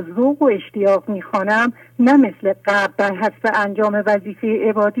الان با ذوق و اشتیاق می‌خوانم نه مثل قبل بر حسب انجام وظیفه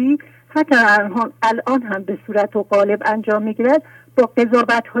عبادی، حتی الان هم به صورت و قالب انجام می‌گیرد، با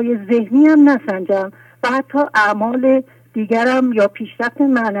قضاوت‌های ذهنی هم نسنجم و حتی اعمال دیگرم یا پیشرفت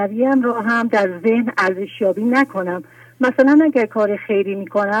معنویم را هم در ذهن ارزشیابی نکنم. مثلا اگر کار خیری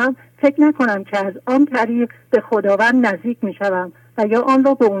میکنم فکر نکنم که از آن طریق به خداوند نزدیک میشوم و یا آن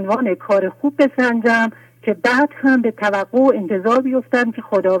را به عنوان کار خوب بسنجم که بعد هم به توقع و انتظار بیفتم که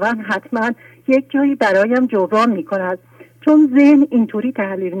خداوند حتما یک جایی برایم جبران میکند، چون ذهن اینطوری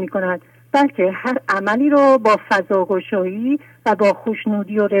تحلیل میکند، بلکه هر عملی را با فضاگشایی و با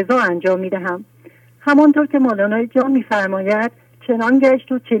خوشنودی و رضا انجام میدهم. همانطور که مولانا جان میفرماید چنان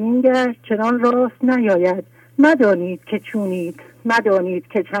گشت و چنین گشت چنان راست نیاید، مدانید که چونید مدانید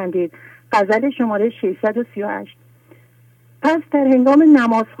که چندید. غزل شماره 638. پس در هنگام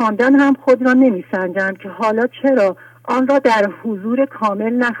نماز خواندن هم خود را نمیسنجم که حالا چرا آن را در حضور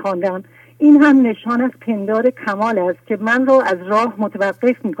کامل نخواندم. این هم نشان از پندار کمال است که من را از راه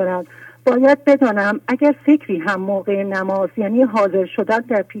متوقف می کند. باید بدانم اگر فکری هم موقع نماز یعنی حاضر شدن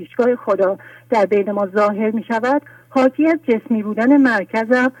در پیشگاه خدا در بین ما ظاهر می شود، حاکی از جسمی بودن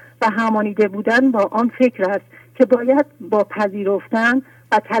مرکزم و همانیده بودن با آن فکر است که باید با پذیرفتن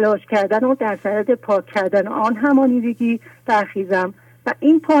و تلاش کردن و در صدد پاک کردن آن همانیدگی برخیزم و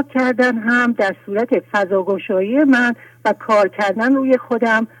این پاک کردن هم در صورت فضاگشایی من و کار کردن روی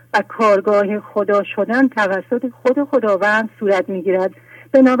خودم و کارگاه خدا شدن توسط خود خداوند صورت میگیرد.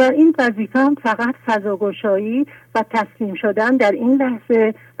 بنابراین وظیفه‌ام فقط فضاگشایی و تسلیم شدن در این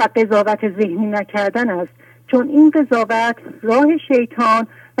لحظه و قضاوت ذهنی نکردن است، چون این قضاوت راه شیطان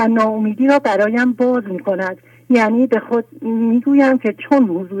و ناامیدی را برایم باز می کند. یعنی به خود میگویم که چون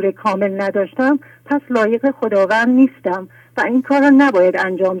حضور کامل نداشتم پس لایق خداوند نیستم و این کار را نباید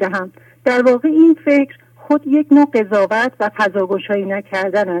انجام دهم. در واقع این فکر خود یک نوع قضاوت و فضاگشایی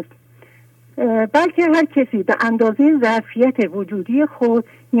نکردن است. بلکه هر کسی به اندازه ظرفیت وجودی خود،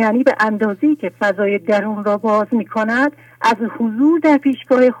 یعنی به اندازه‌ای که فضای درون را باز می کند، از حضور در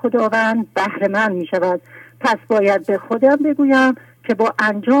پیشگاه خداوند بهره مند می شود. پس باید به خودم بگویم که با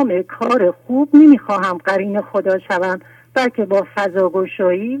انجام کار خوب نمیخواهم قرین خدا شوم، بلکه با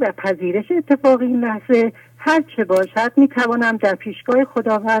فضاگشایی و پذیرش اتفاق این لحظه هر چه باشد میتوانم در پیشگاه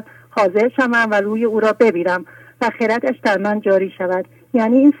خداوند حاضر شوم و روی او را ببینم و خردش در من جاری شود.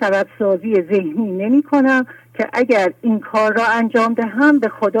 یعنی این سبب سازی ذهنی نمی کنم که اگر این کار را انجام دهم به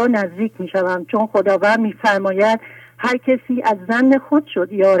خدا نزدیک می شوم، چون خداوند می فرماید هر کسی از ظن خود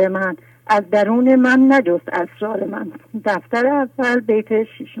شد یار من، از درون من نجست اسرار من. دفتر اول بیت 6.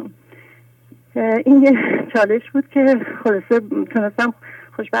 این یه چالش بود که خلاصه تونستم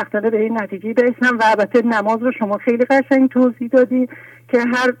خوشبختانه به این نتیجه برسم و البته نماز رو شما خیلی قشنگ توضیح دادی که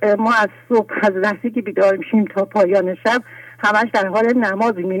ما از صبح از لحظه که بیدار میشیم تا پایان شب همش در حال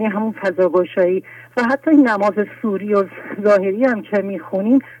نمازیم، یعنی همون فضاگشایی و حتی این نماز سوری و ظاهری هم که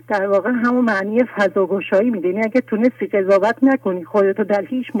میخونیم در واقع همون معنی فضاگشایی میده. یعنی اگه تونستی قضاوت نکنی خودتو در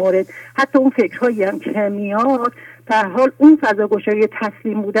هیچ مورد، حتی اون فکرهایی هم که میاد، در حال اون فضاگشایی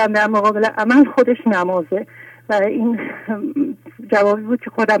تسلیم بودن در مقابل عمل خودش نمازه. و این جوابی بود که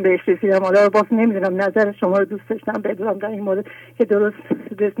خودم بهش رسیدم. حالا باز نمیدونم نظر شما رو دوست داشتم بدونم در این مورد که درست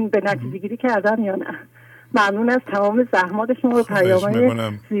به نتیجه گیری کردم یا نه. ممنون از تمام زحمات شما و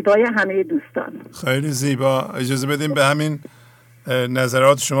پیام‌های زیبای همه دوستان. خیلی زیبا. اجازه بدیم به همین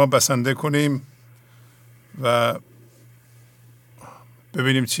نظرات شما بسنده کنیم و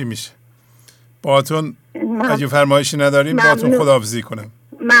ببینیم چی میشه. باهاتون اگه فرمایشی نداریم باهاتون خداحافظی کنم.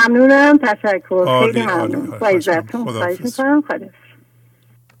 ممنونم، تشکر. خیلی ممنون. با عزتون. خواهش می‌کنم. خدا.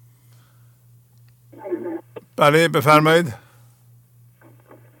 بله بفرمایید.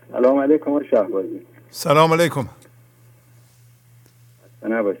 سلام علیکم شهبازی. سلام علیکم.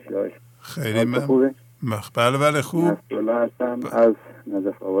 نباشید. خیلی ممنون. بله خوب. نصرالله هستم از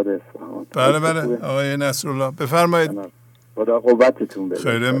نجف آباد اصفهان. بله آقای نصرالله بفرمایید. خدا قوتتون بده.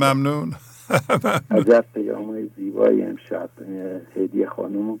 خیلی ممنون. عجب پیام‌های زیبایی امشب هدیه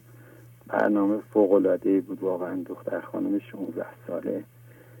خانم. برنامه فوق‌العاده‌ای بود واقعا. دختر خانم 16 ساله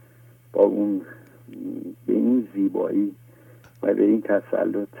با اون به این زیبایی و به این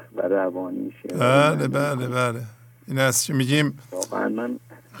تسلط و روانیش. بله این است که میگیم واقعا من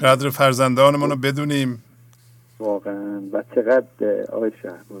قدر فرزندانمون رو بدونیم واقعا. و چقدر آقای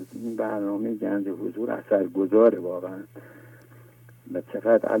شهبازی این برنامه گنج حضور اثرگذاره واقعا. و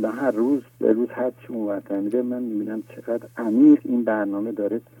چقدر الان هر روز به روز هر چی اونورتر میره من میبینم چقدر عمیق این برنامه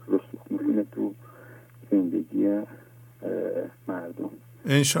داره رسوخ میکنه تو زندگی مردم.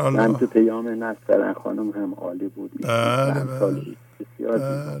 انشالله. من تو پیام نصرالله خانم هم عالی بود. بله.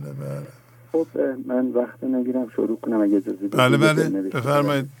 خب من وقت نگیرم شروع کنم اگه اجازه بدید. بله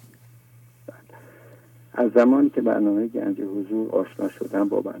بفرمایید. از زمانی که برنامه گنج حضور آشنا شدم،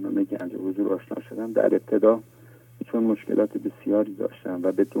 با برنامه گنج حضور آشنا شدم، در ابتدا چون مشکلات بسیاری داشتم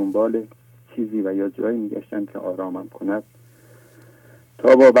و به دنبال چیزی و یا جایی میگشتم که آرامم کند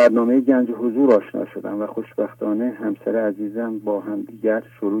تا با برنامه گنج حضور آشنا شدم و خوشبختانه همسر عزیزم با همدیگر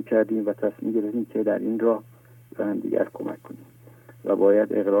شروع کردیم و تصمیم گرفتیم که در این راه به همدیگر کمک کنیم و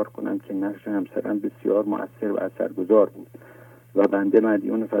باید اقرار کنم که نقش همسرم بسیار مؤثر و اثرگذار بود و بنده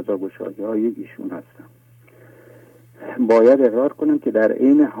مدیون فضاگشایی‌های ایشون هستم. باید اقرار کنم که در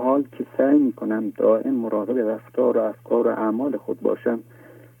عین حال که سعی میکنم دائم مراقب رفتار و افکار و اعمال خود باشم،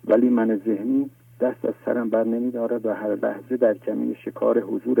 ولی من ذهنی دست از سرم بر نمی‌دارد و هر لحظه در کمین شکار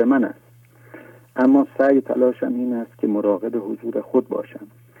حضور من است. اما سعی تلاشم این است که مراقب حضور خود باشم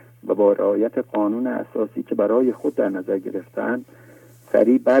و با رعایت قانون اساسی که برای خود در نظر گرفتن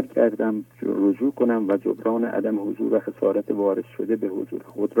سریع برگردم، رجوع کنم و جبران عدم حضور و خسارت وارد شده به حضور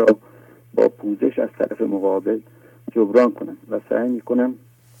خود را با پوزش از طرف مقابل جبران کنم و سعی می‌کنم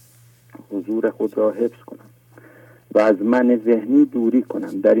حضور خود را حفظ کنم و از من ذهنی دوری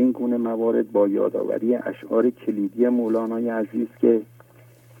کنم. در این گونه موارد با یادآوری اشعار کلیدی مولانای عزیز که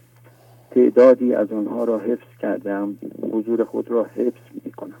تعدادی از آنها را حفظ کردم حضور خود را حفظ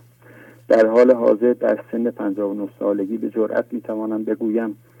می‌کنم. در حال حاضر در سن 59 سالگی به جرئت می‌توانم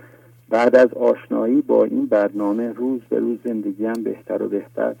بگویم بعد از آشنایی با این برنامه روز به روز زندگیم بهتر و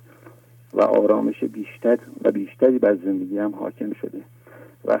بهتر و آرامش بیشتر و بیشتری بر زندگیم حاکم شده.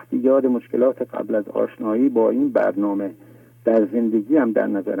 وقتی یاد مشکلات قبل از آشنایی با این برنامه در زندگیم در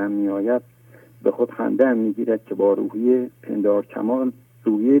نظرم میآید به خود خنده‌ام میگیرد که با روحیه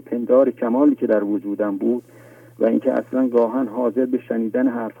پندار کمالی که در وجودم بود و اینکه اصلا گاهن حاضر به شنیدن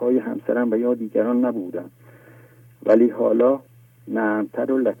حرفهای همسرم و یا دیگران نبودم، ولی حالا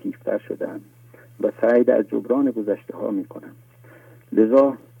نرمتر و لطیفتر شدم و سعی در جبران گذشته ها می کنم.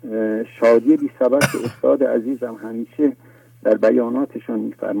 لذا شادی بی سبب که استاد عزیزم همیشه در بیاناتشان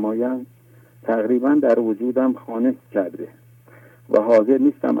می‌فرمایند تقریبا در وجودم خانه کرده و حاضر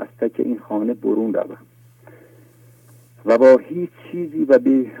نیستم از تک این خانه برون روم و با هیچ چیزی و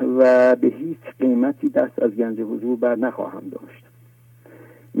به هیچ قیمتی دست از گنج حضور بر نخواهم داشت.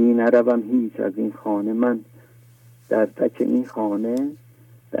 می نروم هیچ از این خانه، من در تک این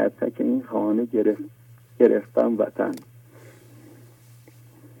خانه گرفتم وطن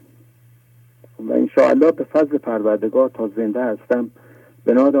و انشاءالله به فضل پروردگار تا زنده هستم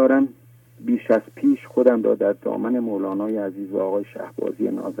بنا دارم بیش از پیش خودم را در دامن مولانای عزیز و آقای شهبازی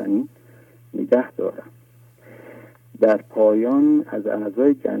نازنین نگه دارم. در پایان از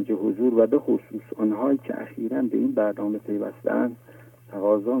اعضای گنج حضور و به خصوص آنهایی که اخیراً به این برنامه پیوستند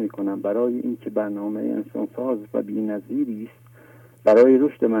تقاضا می‌کنم برای اینکه برنامه انسانساز و بی‌نظیری است برای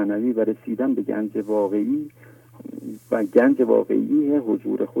رشد معنوی و رسیدن به گنج واقعی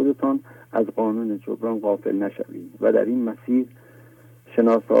حضور خودتان از قانون جبران غافل نشوید و در این مسیر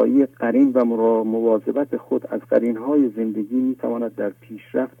شناسایی قرین و مواظبت خود از قرین‌های زندگی می‌تواند در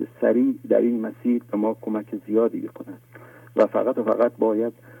پیشرفت سریع در این مسیر به ما کمک زیادی بکند و فقط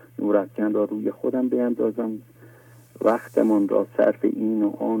باید نورافکن را روی خودم بیندازم، وقتمان را صرف این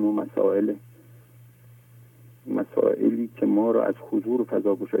و آن و مسائلی که ما را از حضور و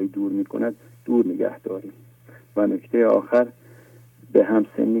فضاگشایی دور می‌کند دور نگه داریم. و نکته آخر به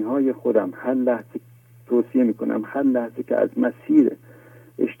همسنی‌های خودم هر لحظه توصیه می‌کنم هر لحظه که از مسیر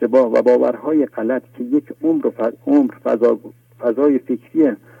اشتباه و باورهای غلط که یک عمر فضای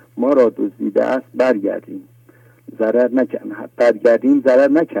فکری ما را دزدیده است برگردیم ضرر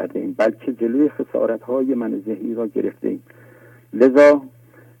نکردیم بلکه جلوی خسارت‌های من ذهنی را گرفتیم. لذا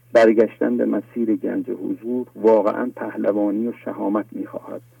برگشتن به مسیر گنج حضور واقعا پهلوانی و شهامت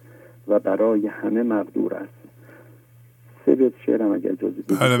می‌خواهد و برای همه مقدور است. 3 بیت شعرم اگر اجازه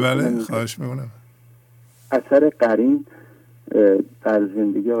بدید. بله خواهش می‌کنم. اثر قرین در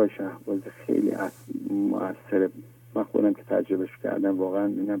زندگی آقای شهبازی خیلی مؤثره. من خودم که تجربهش کردم واقعا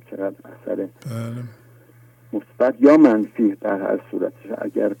می‌بینم چقدر اثر مثبت یا منفی در هر صورتش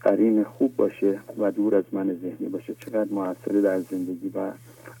اگر قرین خوب باشه و دور از من ذهنی باشه چقدر مؤثره در زندگی و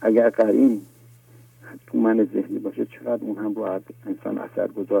اگر قرین تو من ذهنی باشه چقدر اون هم رو انسان اثر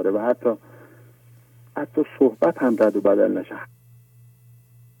گذاره و حتی صحبت هم رد و بدل نشه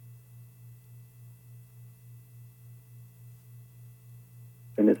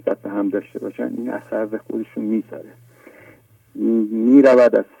به نسبت به هم داشته باشن این اثر به خودشون میذاره.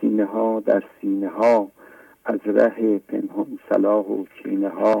 میرود از سینه ها در سینه ها از ره پنهان صلاح و کینه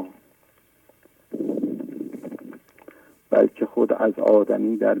ها، بلکه خود از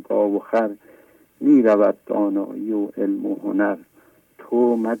آدمی در گاو و خر میرود دانایی و علم و هنر.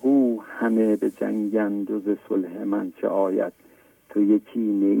 تو مگو همه به جنگند و ز صلح من چه آید، تو یکی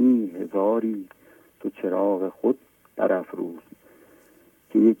نیی هزاری تو چراغ خود برافروز،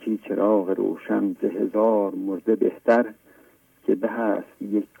 که یکی چراغ روشن ز هزار مرده بهتر، که به هست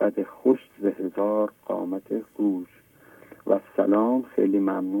یک قد خوش ز هزار قامت گوش. و سلام، خیلی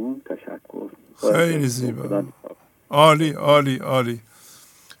ممنون، تشکر. خیلی زیبا، عالی عالی عالی.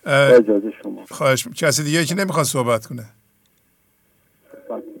 اجازه شما. خواهش کسی دیگه که نمیخواد صحبت کنه؟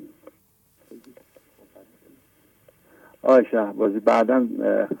 آقای شهبازی بعدا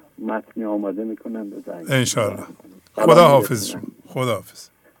متنی آماده میکنم بزنید انشاءالله. خدا حافظ شما. خدا حافظ.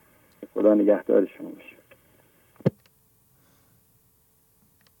 خدا نگهدار شما باشه.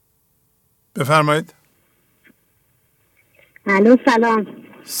 بفرمایید. الو سلام.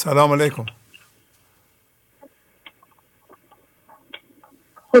 سلام علیکم.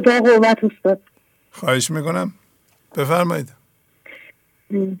 خدا قوت استاد. خواهش میکنم. بفرمایید.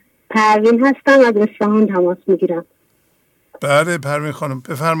 پروین هستم، از اصفهان تماس میگیرم. بله پروین خانم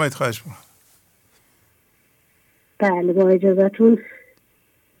بفرمایید. خواهش میکنم. بله با اجازتون.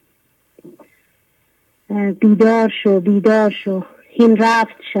 بیدار شو بیدار شو، هین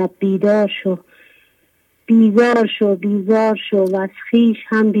رفت شب بیدار شو. بیزار شو بیزار شو، و از خویش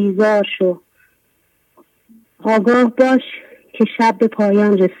هم بیزار شو. آگاه باش که شب به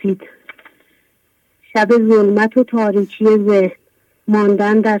پایان رسید. شب ظلمت و تاریکی ذهن،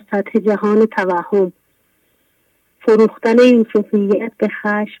 ماندن در سطح جهان توهم. فروختن یوسفیت به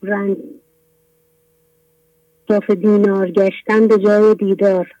خشم رنج، اطراف دینار گشتن به جای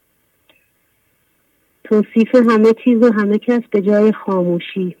دیدار. توصیف همه چیز و همه کس به جای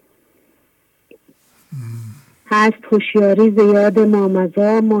خاموشی. هست هوشیاری زیاد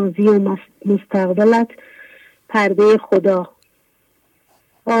مامضا، ماضی و مستقبلت پرده خدا.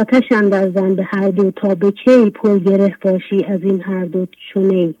 آتش اندر به هر دو، تا به کی پر گره باشی از این هر دو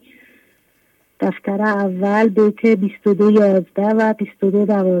چونی. دفتر اول بیت 22:11 و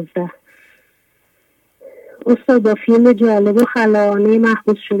 22:12. استاد با فیلم جالب و خلاقانه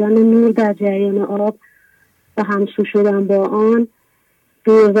محبوس شدن نور در جریان آب و همسو شدن با آن،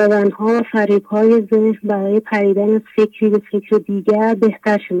 دور زدن‌ها و فریب‌های ذهن برای پریدن از فکری به فکر دیگر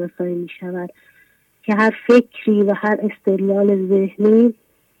بهتر شناسایی می شود که هر فکری و هر استدلال ذهنی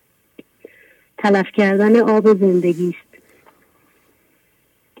تلف کردن آب زندگی است.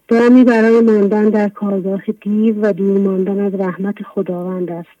 دامی برای ماندن در کارگاه دیو و دور ماندن از رحمت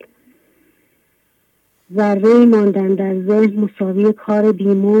خداوند است. ذره ماندن در ذهن مساوی کار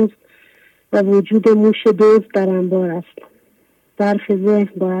بیمزد و وجود موش دزد در انبار است. ظرف ذهن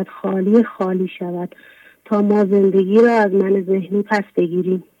باید خالی خالی شود تا ما زندگی را از من ذهنی پس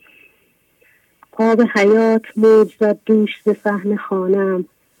بگیریم. آب حیات موج زد دوش ز صحن خانه‌ام.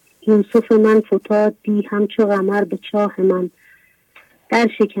 یوسف من فتاد دی همچو قمر به چاه من. در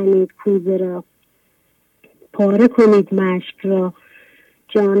شکنید کوزه را، پاره کنید مشک را.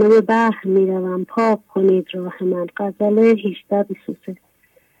 جانب بحر می روم، پاک کنید راه من. غزل 1823.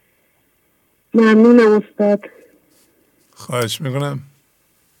 ممنونم استاد. خواهش میکنم.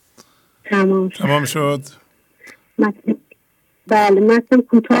 تمام شد. بله متن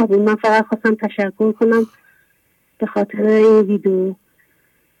کوتاه بود. من فقط خواستم تشکر کنم به خاطر این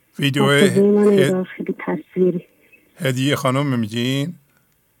ویدیو خیلی تصویری. هدیه خانم میگین؟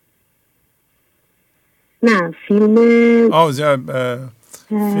 نه فیلم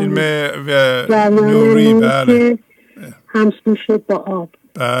فیلم نوری. بله همسو شد با آب.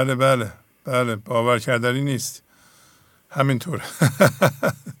 بله بله بله باور کردنی نیست. همینطور.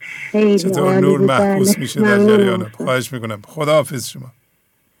 چطور نور محبوس میشه در جریان. خواهش میکنم. خدا حافظ شما.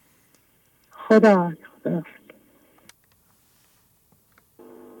 خدا.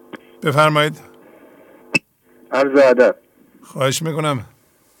 بفرمایید. عرض ادب. خواهش میکنم.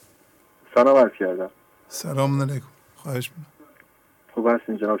 سلام عرض کردم. سلام علیکم. خواهش میکنم. خوب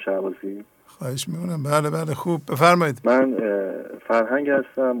هستین جناب شهبازی؟ خواهش میکنم. بله بله خوب. بفرمایید. من فرهنگ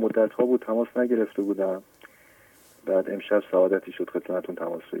هستم. مدت ها بود تماس نگرفته بودم. بعد امشب سعادتی شد خدمتتون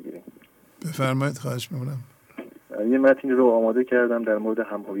تماس بگیریم. بفرمایید. خواهش میکنم. یه متنی رو آماده کردم در مورد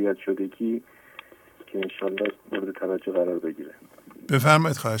هم‌هویت شدگی که انشالله مورد توجه قرار بگیره.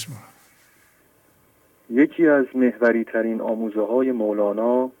 بفرمایید. خواهش میکنم. یکی از محوری ترین آموزه های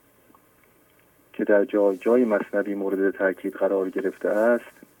مولانا که در جای جای مثنوی مورد تاکید قرار گرفته است،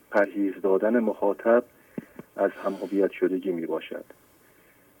 پرهیز دادن مخاطب از هم‌هویت شدگی می باشد.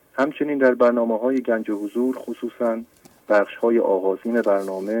 همچنین در برنامه‌های گنج حضور، خصوصاً بخش‌های آغازین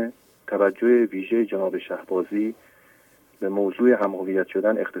برنامه، توجه ویژه جناب شهبازی به موضوع هم‌هویت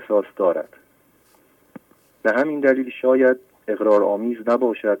شدن اختصاص دارد. به همین دلیل شاید اقرارآمیز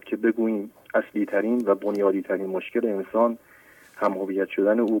نباشد که بگوییم اصلی ترین و بنیادی ترین مشکل انسان هم‌هویت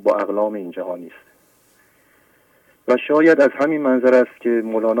شدن او با اقلام این جهانی است. و شاید از همین منظر است که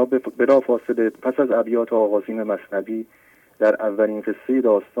مولانا بلافاصله پس از ابیات آغازین مثنوی در اولین قصه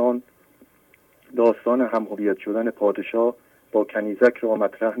داستان هم‌هویت شدن پادشاه با کنیزک را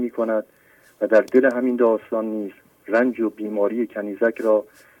مطرح می کند و در دل همین داستان نیز رنج و بیماری کنیزک را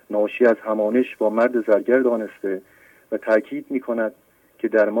ناشی از همانش با مرد زرگر دانسته و تأکید می کند که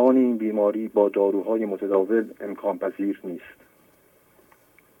درمان این بیماری با داروهای متداول امکان پذیر نیست.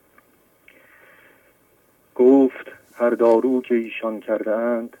 گفت هر دارو که ایشان کرده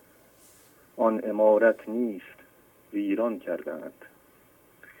اند آن امارت نیست ویران کرده اند.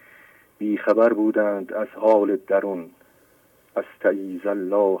 بی خبر بودند از حال درون استعیذ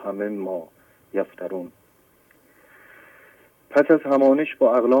الله مما یفترون. پس از همانش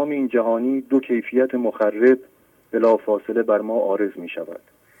با اقلام این جهانی دو کیفیت مخرب بلافاصله بر ما عارض می شود.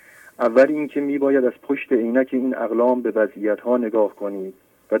 اول این که می باید از پشت عینک این اقلام به وضعیت‌ها نگاه کنیم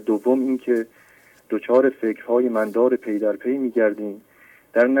و دوم این که دچار فکرهای مندار پی در پی می گردیم.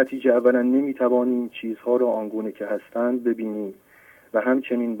 در نتیجه اولا نمی توانیم چیزها را آنگونه که هستند ببینیم و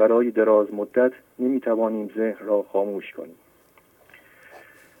همچنین برای دراز مدت نمی توانیم ذهن را خاموش کنیم.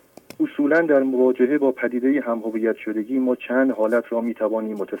 اصولا در مواجهه با پدیده هم‌هویت شدگی ما چند حالت را می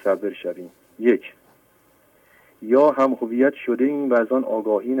توانیم متصور شویم. 1. یا هم‌هویت شده ایم و از آن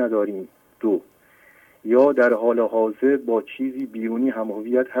آگاهی نداریم. 2. یا در حال حاضر با چیزی بیرونی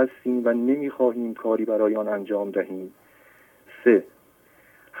هم‌هویت هستیم و نمی‌خواهیم کاری برای آن انجام دهیم. 3.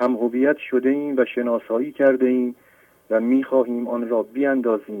 هم‌هویت شده ایم و شناسایی کرده ایم و می‌خواهیم آن را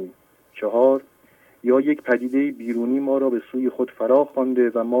بیاندازیم. 4. یا یک پدیده بیرونی ما را به سوی خود فرا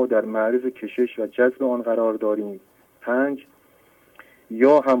خوانده و ما در معرض کشش و جذب آن قرار داریم. 5.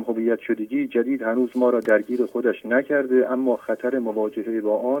 یا هم‌هویت شدگی جدید هنوز ما را درگیر خودش نکرده اما خطر مواجهه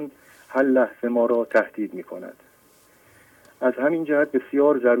با آن هر لحظه ما را تهدید می‌کند. از همین جهت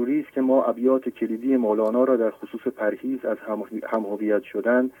بسیار ضروری است که ما ابیات کلیدی مولانا را در خصوص پرهیز از هم‌هویت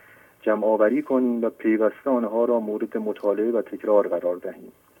شدن جمع‌آوری کنیم و پیوسته آنها را مورد مطالعه و تکرار قرار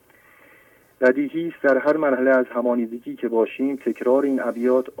دهیم. بدیهی است در هر مرحله از همانیدگی که باشیم تکرار این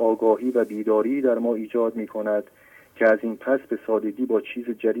ابیات آگاهی و بیداری در ما ایجاد می‌کند که از این پس به سادگی با چیز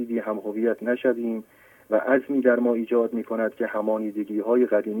جدیدی هم‌هویت نشویم و عزمی در ما ایجاد می‌کند که همانیدگی‌های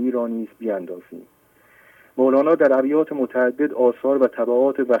قدیمی را نیز بیاندازیم. مولانا در ابیات متعدد آثار و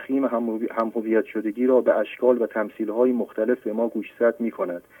تبعات وخیم هم‌هویت شدگی را به اشکال و تمثیل‌های مختلف به ما گوشزد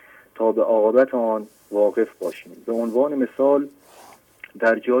می‌کند تا به عاقبت آن واقف باشیم. به عنوان مثال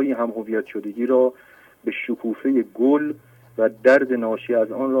در جایی هم‌هویت شدگی را به شکوفه گل و درد ناشی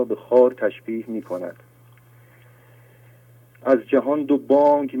از آن را به خار تشبیه می‌کند. از جهان دو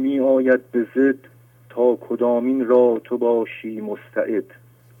بانگ می آید به ضد تا کدامین را تو باشی مستعد.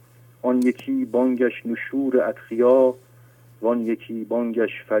 آن یکی بانگش نشور اتقیا وان یکی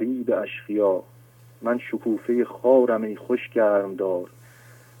بانگش فریب اشقیا. من شکوفه خارم ای خوش گرم دار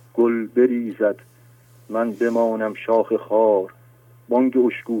گل بریزد من بمانم شاخ خار. بانگ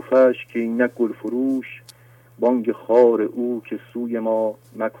اشکوفش که اینک گل فروش بانگ خار او که سوی ما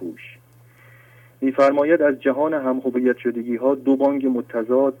مکوش. می‌فرماید از جهان هم‌هویت شدگی ها دو بانگ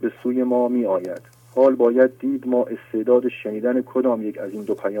متضاد به سوی ما می آید. حال باید دید ما استعداد شنیدن کدام یک از این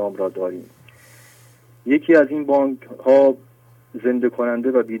دو پیام را داریم. یکی از این بانگ ها زنده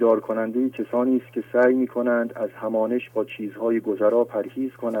کننده و بیدار کننده کسانی است که سعی می کنند از همانش با چیزهای گذرا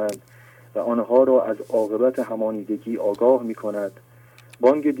پرهیز کنند و آنها را از عاقبت همانیدگی آگاه می کند.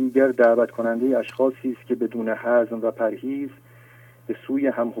 بانگ دیگر دعوت کننده اشخاصی است که بدون حزم و پرهیز به سوی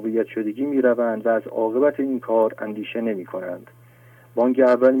هم‌هویت شدگی می روند و از عاقبت این کار اندیشه نمی کنند. بانگ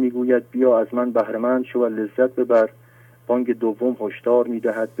اول می گوید بیا از من بهره‌مند شو و لذت ببر. بانگ دوم هشدار می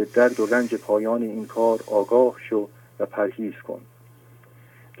دهد به درد و رنج پایان این کار آگاه شو و پرهیز کن.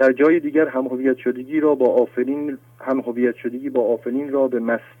 در جای دیگر هم‌هویت شدگی با آفرین را به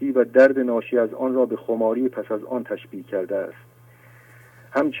مستی و درد ناشی از آن را به خماری پس از آن تشبیه کرده است.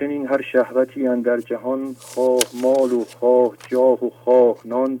 همچنین هر شهوتی اندر جهان خواه مال و خواه جاه و خواه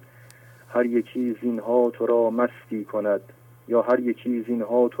نان هر یکی زینها تو را مستی کند یا هر یکی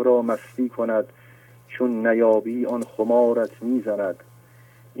زینها تو را مستی کند چون نیابی آن خمارت میزند.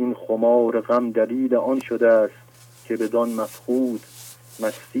 این خمار غم دلیل آن شده است که بدان مفقود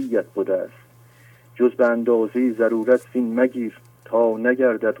مستیت بوده است. جز به اندازه ضرورت زین مگیر تا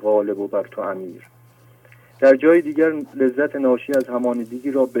نگردد غالب و بر تو امیر. در جای دیگر لذت ناشی از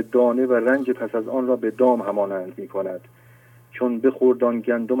همانیدگی را به دانه و رنج پس از آن را به دام همانند می کند. چون بخوردان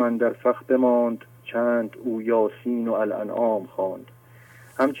گندم اندر فخ بماند چند او یاسین و الانعام خواند.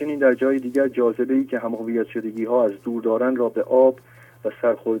 همچنین در جای دیگر جاذبه‌ای که هم‌هویت شدگی ها از دور دارن را به آب و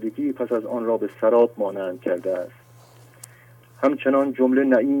سرخوردگی پس از آن را به سراب مانند کرده است. همچنان جمله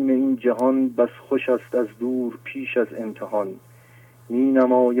نعیم این جهان بس خوش است از دور پیش از امتحان. می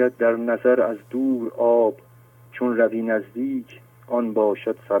نماید در نظر از دور آب چون روی نزدیک آن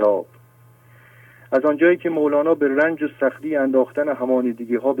باشد سراب. از آنجایی که مولانا به رنج و سختی انداختن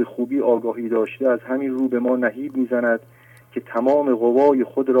همانیدگی ها به خوبی آگاهی داشته، از همین رو به ما نهیب میزند که تمام قوای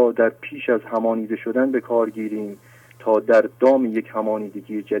خود را در پیش از همانیده شدن به کار گیریم تا در دام یک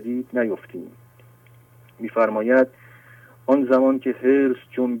همانیدگی جدید نیفتیم. می‌فرماید آن زمان که حرص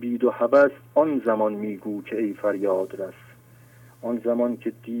جنبید و هوس، آن زمان میگو که ای فریاد رس. آن زمان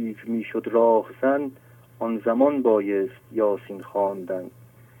که دیو میشد راهزن، آن زمان بایست یاسین خواندن.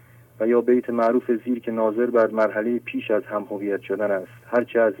 و یا بیت معروف زیر که ناظر بر مرحله پیش از هم هویت شدن است.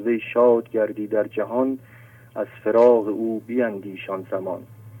 هرچه از وی شاد گردی در جهان، از فراق او بیندیشان زمان.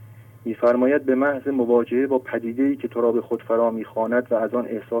 می‌فرماید به محض مواجهه با پدیده‌ای که تو را به خود فرا می‌خواند و از آن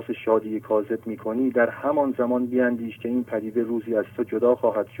احساس شادی کاذب می‌کنی، در همان زمان بیندیش که این پدیده روزی از تو جدا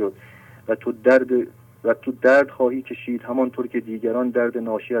خواهد شد و تو درد خواهی کشید، همانطور که دیگران درد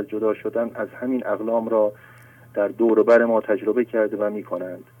ناشی از جدا شدن از همین اقلام را در دور و بر ما تجربه کرده و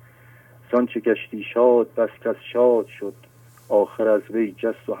می‌کنند. زان چه گشتی شاد بس کس شاد شد، آخر از وی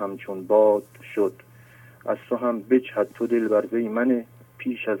جست و همچون باد شد. از تو هم بجهد تو دل بر وی منه،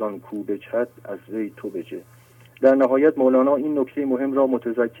 پیش از آن کو بجهد از وی تو بجه. در نهایت مولانا این نکته مهم را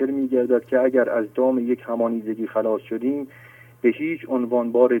متذکر می‌گردد که اگر از دام یک همانیدگی خلاص شدیم، به هیچ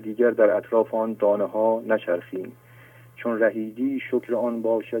عنوان بار دیگر در اطراف آن دانه ها نچرخیم، چون رهیدی شکر آن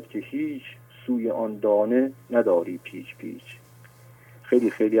باشد که هیچ سوی آن دانه نداری پیچ پیچ. خیلی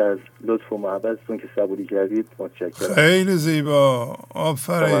خیلی از لطف و محبتتون که صبوری کردید متشکرم. خیلی زیبا،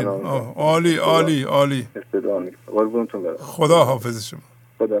 آفرین، عالی عالی عالی. قربونتون برم. خدا حافظ شما.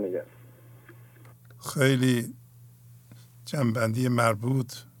 خدا نگهدار. خیلی جنبندی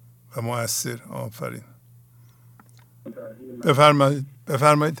مربوط و مؤثر. آفرین.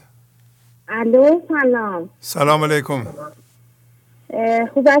 بفرمایید. الو، سلام. سلام علیکم.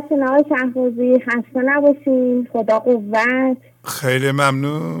 خوب هستین آقای شهبازی؟ خسته نباشین. خدا قوت. خیلی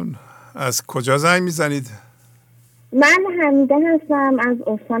ممنون. از کجا زنگ میزنید؟ من حمیده هستم، از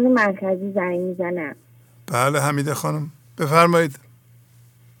استان مرکزی زنگ میزنم. بله حمیده خانم، بفرمایید.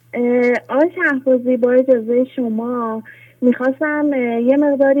 آقای شهبازی با اجازه شما میخواستم یه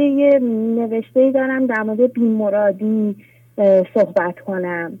مقداری یه نوشته‌ای دارم در مورد بیمرادی صحبت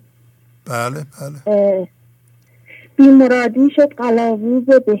کنم. بله بله. بیمرادی شد قلاووز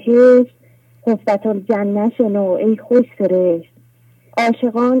بهشت، خفت الجنه شنو ای خوش سرشت.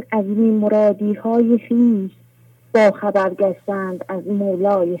 عاشقان از بیمرادی های خویش، با خبر گشتند از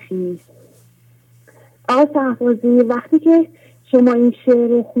مولای خویش. آقا شهبازی وقتی که شما این شعر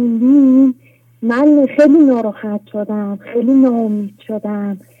رو خوندین، من خیلی ناراحت شدم، خیلی ناامید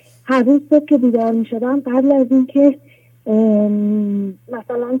شدم. هر روز صبح که بیدار می شدم قبل از این که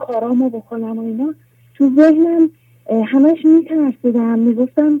مثلا کارامو بکنم و اینا، تو ذهنم همش می ترسیدم، می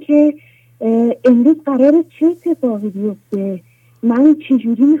گفتم که امروز قراره چه اتفاقی بیفته، من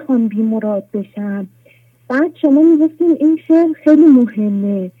چجوری میخوام بیمراد بشم. بعد شما می گفتین این شعر خیلی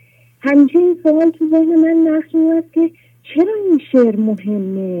مهمه. همیشه این سوال تو ذهن من نقش می‌بست که چرا این شعر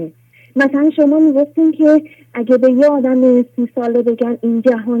مهمه. مثلا شما میگفتین که اگه به یه آدم 30 ساله بگن این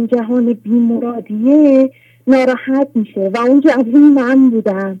جهان بیمرادیه، ناراحت میشه و اون جوون من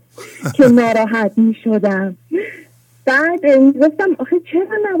بودم که ناراحت میشدم. بعد میگفتم آخه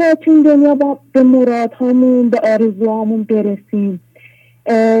چرا نباید تو این دنیا به مرادهامون، به آرزوهامون برسیم؟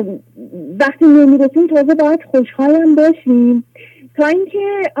 وقتی نمیرسیم تازه باید خوشحالم باشیم. تا اینکه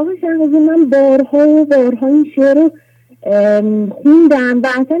آقا شهبازی من بارها و بارها این شعر رو خوندم و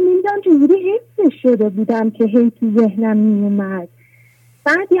اصلا نمیدونم چجوری حفظش شده بودم که هی تو ذهنم میومد.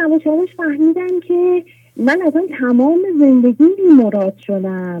 بعد یواش یواش فهمیدم که من اصلا تمام زندگی بیمراد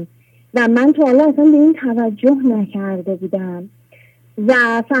شدم و من تا حالا اصلا به این توجه نکرده بودم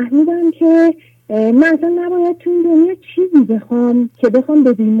و فهمیدم که من اصلا نباید تو این دنیا چیزی بخوام که بخوام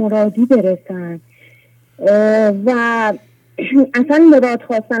به بیمرادی برسم و اصلا مراد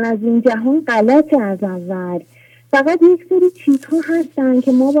خواستن از این جهان غلطه از اول. فقط یک سری چیزها هستن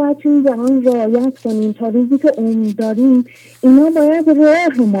که ما باید توی جهان رعایت کنیم تا روزی که عمر داریم اینا باید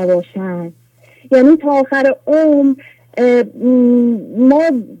راه ما باشن. یعنی تا آخر عمر ما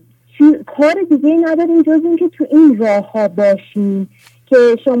کار دیگه نداریم جز این که تو این راه ها باشیم که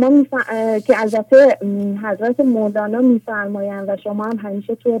شما که البته حضرت مولانا میفرمایند و شما هم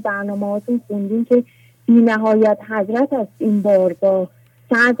همیشه توی برنامه‌هاتون خوندین که بی نهایت حضرت است این بارگاه،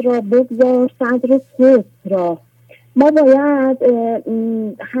 صدر را بگذار صدر سست را. ما باید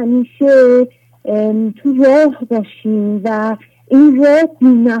همیشه تو راه باشیم و این راه بی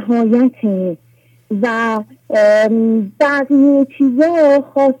نهایته و بقیه چیزا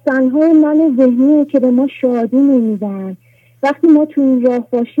خواستنهای من ذهنیه که به ما شادی نمیدن. وقتی ما تو این راه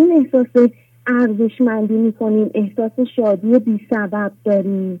باشیم احساس ارزشمندی میکنیم، احساس شادی بی سبب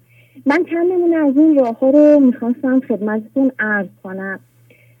داریم من چند نمونه از این راه ها رو میخواستم خدمتتون عرض کنم.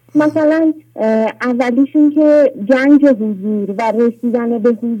 مثلا اولیش این که گنج حضور و رسیدن به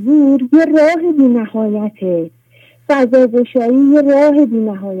حضور یه راه بی نهایته، فضاگشایی یه راه بی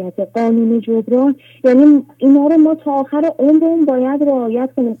نهایته، قانون جبران، یعنی اینا رو ما تا آخر عمرمون باید رعایت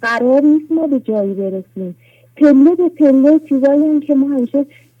کنیم. قرار نیست ما به جایی برسیم، پله به پله چیزایی هم که ما همیشه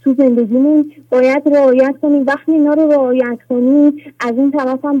تو زندگیمون باید رعایت کنیم. وقتی اینا رو رعایت کنیم از این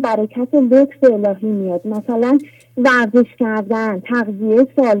طرف هم برکت لطف الهی میاد. مثلا ورزش کردن، تغذیه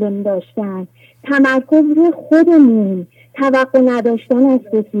سالم داشتن، تمرکز روی خودمون، توقع نداشتن از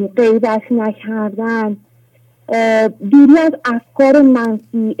کسی، غیبت نکردن، دوری از افکار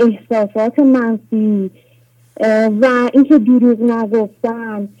منفی، احساسات منفی و اینکه دروغ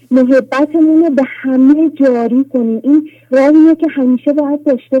نگفتن، محبتمون رو به همه جاری کنیم. این راهیه که همیشه باید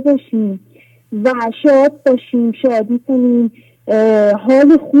داشته باشیم و شاد باشیم، شادی کنیم،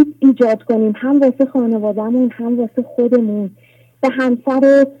 حال خوب ایجاد کنیم، هم واسه خانوادهمون هم واسه خودمون، به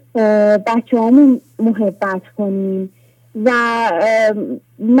همسر بچه همون محبت کنیم. و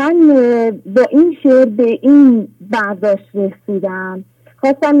من با این شعر به این برداشت رسیدم،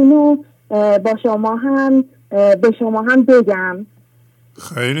 خواستم اینو با شما هم به شما هم بگم.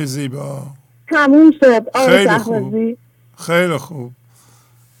 خیلی زیبا، تموم شد. خیلی خوب، خیلی خوب.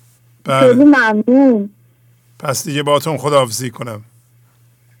 خیلی ممنون. پس دیگه باتون خداحافظی کنم.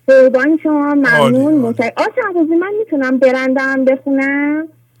 قربان شما، ممنون. آقای من میتونم برندم بخونم؟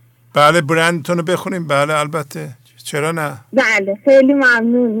 بله برندتون رو بخونیم. بله البته، چرا نه؟ بله خیلی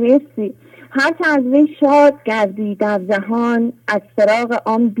ممنون، مرسی. هر که از وی شاد گردی در جهان، از فراق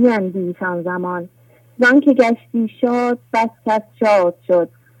آن بیندیشان زمان. زان که گشتی شاد بس کس شاد شد،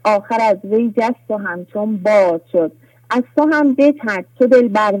 آخر از وی جست و همچون باد شد. از تو هم بترد تو دل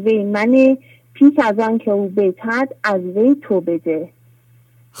بر وی منه، پیش از آن که او بترد از وی تو بده.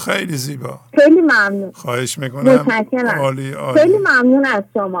 خیلی زیبا، خیلی ممنون. خواهش میکنم. متشکرم. عالی عالی. خیلی ممنون از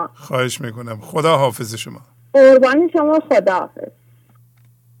شما. خواهش میکنم. خدا حافظ شما. قربان شما، خدا حافظ.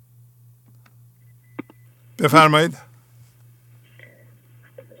 بفرمایید.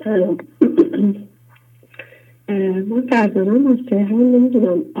 سلام. ما فرزانم از تهران،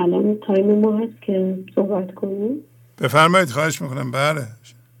 نمیدونم الان تایم ما هست که صحبت کنیم. بفرمایید، خواهش میکنم. بله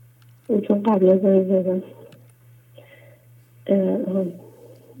چون قبل از زنگ زدم.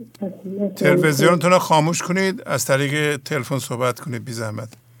 تلویزیونتون رو خاموش کنید، از طریق تلفن صحبت کنید بی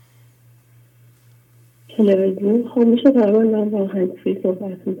زحمت. تلویزیون خاموشه، من با هندفری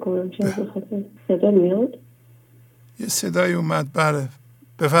صحبت میکنم. چون بخاطر صدا میاد. یه صدای اومد. بله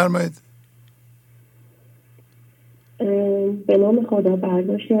بفرمایید. به نام خدا.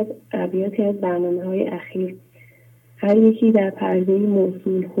 برداشتی از ابیاتی از برنامه‌های اخیر. هر یکی در پرده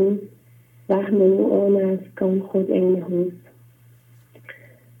موصول خوز، وهم او آن است که آن خود عین هوز.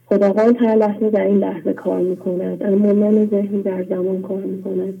 خداوند هر لحظه در این لحظه کار میکند، اما من ذهنی در زمان کار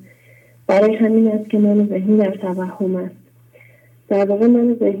میکند. برای همین است که من ذهنی در توهم است. در واقع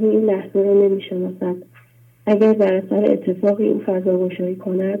من ذهنی این لحظه را نمیشناسد. اگر در اثر اتفاقی او فضاگشایی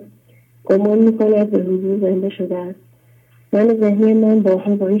کند، گمان میکند به حضور زنده شده است. من ذهنی من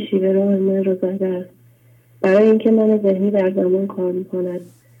بارها با این شیوه راه من را زده است. برای اینکه من ذهنی در زمان کار میکند.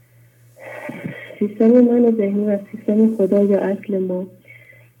 سیستم من ذهنی و سیستم خدا یا اصل ما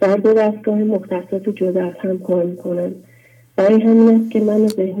در دو دستگاه مختصات جدا از هم کار میکنند. برای همین است که من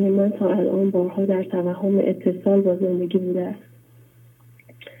ذهنی من تا الان بارها در توهم اتصال با زندگی بوده است.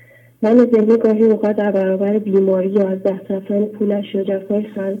 من ذهنی گاهی اوقات در برابر بیماری یا از دست رفتن پولش یا جفای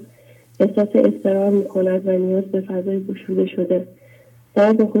خلق احساس اضطرار میکند و نیاز به فضای گشوده شده.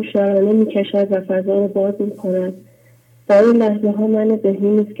 درد هوشیارانه میکشد و فضا را باز میکند. در این لحظه ها من ذهنی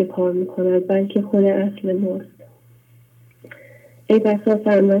نیست که کار میکند، بلکه خود اصل ماست. ای بسا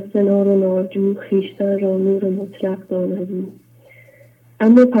سرمست نار و نارجو، خویشتن را نور مطلق دانجو.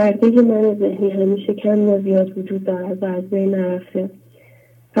 اما پرده من ذهنی همیشه کم یا زیاد وجود دارد و از بین نرفته.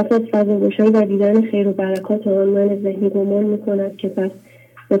 پس از فضاگشایی و دیدن خیر و برکات آن، من ذهنی گمان میکند که پس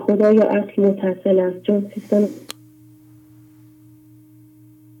به خدا یا اصل متصل است، چون سیستم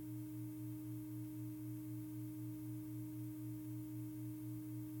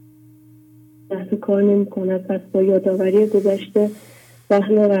لحظه کار نمی کند. پس با یادآوری گذشته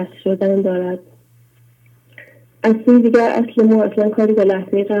وهم وصل شدن دارد. از سوی دیگر اصل ما اصلا کاری به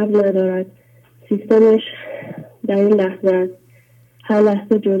لحظه قبل ندارد. سیستمش در این لحظه است. هر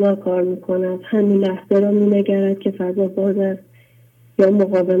لحظه جدا کار می کند. همین لحظه را می نگرد که فضا باز است یا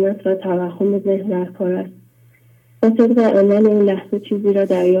مقاومت و توهم ذهن در کار است. با طبق عمل این لحظه چیزی را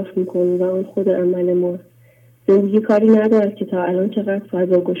دریافت می کنیم و آن خود عمل ماست. زندگی کاری ندارد که تا الان چقدر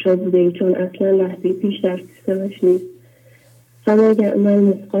فضاگشا بوده ای، چون اصلا لحظه پیش در سیستمش نیست. فمن یعمل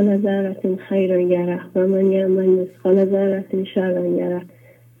مثقال ذره خیرا یره و من یعمل مثقال ذره شرا یره.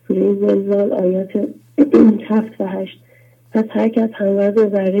 سوره زلزال آیات 7 و 8. پس هر کس هموزن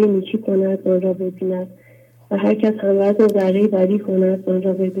ذره نیکی کند آن را ببیند و هر کس هموزن ذره بدی کند آن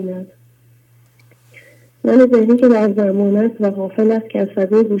را ببیند. من ذهنی که در زمان است و غافل است که از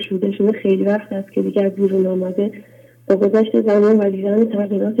فضای گشوده شده خیلی وقت است که دیگر بیرون آمده، با گذشت زمان و دیدن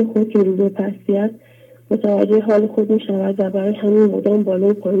تغییرات خود که رو به پستی است متوجه حال خود می شود و برای همین مدام بالا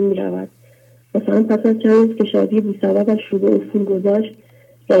و پایین می رود. مثلا پس از چند روز که شادی بی سببش رو به افول گذاشت،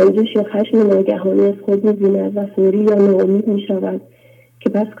 رنجش یا خشم ناگهانی از خود می بیند و فوری یا ناامید می شود که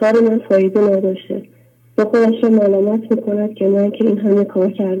پس کار من فایده نداشته. با خودش را ملامت می کند که من که این همه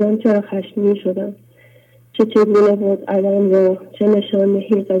کار کردم چرا خشمگین شدم. چگونه بود عدم را، چه نشان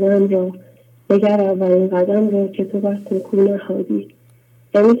نهی قدم را، بگر اولین قدم را که تو بس نکو نهادی.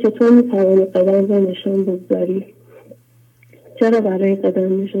 یعنی چطور میتوانی قدم را نشان بگذاری؟ چرا برای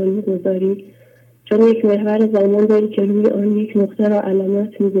قدم نشان میگذاری؟ چون یک محور زمان داری که روی آن یک نقطه را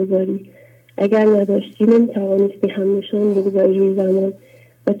علامت میگذاری. اگر نداشتی نمیتوانستی هم نشان بگذاری روی زمان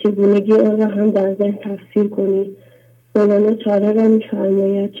و چگونگی آن را هم در ذهن تفسیر کنی. مولانا چاره را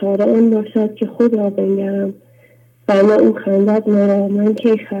میفرماید چاره آن باشد که خود را بنگرم، ورنه او خندد مرا من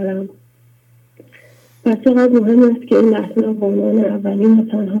کی خرم. پس چقدر مهم است که این لحظه را به عنوان اولین و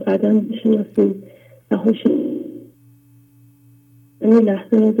تنها قدم بشناسیم و این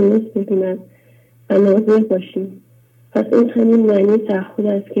لحظه را درست ببینیم و ناظر باشیم. پس این همین معنی تعهد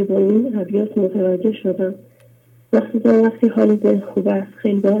است که با این ابیات متوجه شدم. مخصوصا وقتی حال ذهن خوب است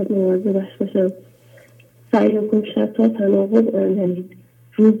خیلی باید مواظبش باشم. سعی کن شب تناقض اندرید،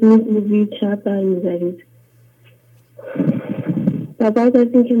 روز می‌گویید شب برمی‌دارید. و بعد از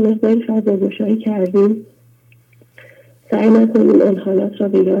اینکه مقداری فضاگشایی کردیم سعی نکنیم آن حالات را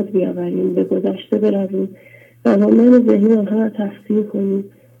به یاد بیاوریم، به گذشته برویم و با من ذهنی آنها را تفسیر کنیم.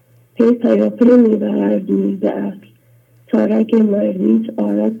 پی پیاپی میبرد دوری به اصل، تارک مردیت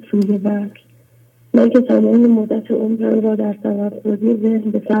آرد سوی وصل. من که تمام مدت عمرم را در توسطی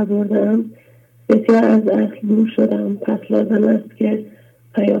ذهن به سر بردم، بسیار از اصل دور شدم. پس لازم است که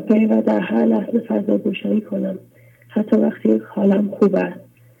پیاپی و در هر لحظه فضاگشایی کنم، حتی وقتی حالم خوب است.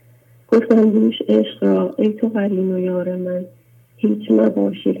 گفتم دوش عشق را ای تو قرین و یار من، هیچ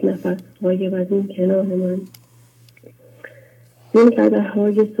مباش یک نفس غایب از این کنار من. این قدح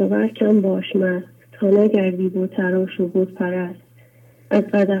های صور کم باش مست، تا نگردی با تراش و بود پرست. از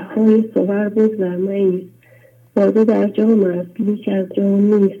قدح های صور بگذر مایست، باده در جام است لیک از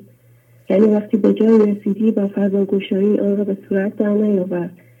جام نیست. یعنی وقتی به جای رسیدی با فضاگشایی آن را به صورت در نیاور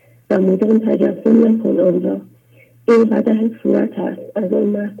و مدام تجسم نکن آن را. این قدح صورت است، از آن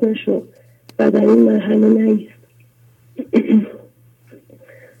مست نشو و در این مرحله نیست.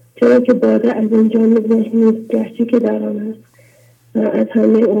 چرا که باده از این جام ذهن نیست، گرچه که در آن است و از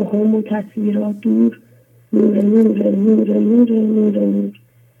همه اوهام و تصویرات دور. نور نور نور نور نور نور.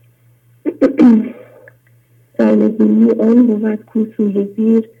 سرنگونی آن بود کو سوی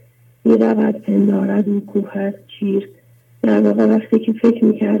زیر، می رود پندارد و کوه است چیر. در واقع وقتی که فکر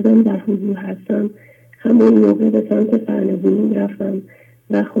می کردم در حضور هستم، همون موقع به سمت سرنگونی رفتم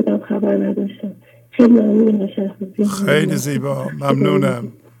و خودم خبر نداشتم. خیلی ممنون. خیلی زیبا،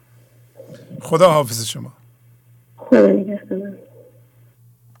 ممنونم. خدا حافظ شما. خدا نگهدار.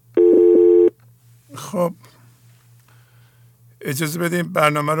 خب اجازه بدیم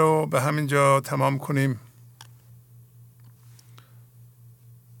برنامه رو به همین جا تمام کنیم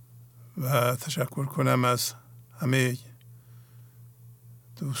و تشکر کنم از همه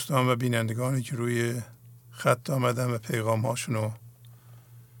دوستان و بینندگانی که روی خط آمدن و پیغام هاشون رو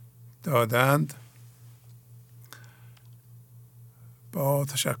دادند. با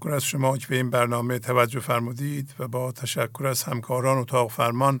تشکر از شما که به این برنامه توجه فرمودید و با تشکر از همکاران اتاق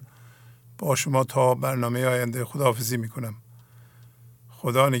فرمان با شما تا برنامه آینده خداحافظی میکنم.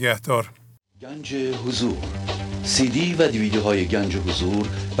 خدا نگهدار. گنج حضور، CD و دیویدیوهای گنج حضور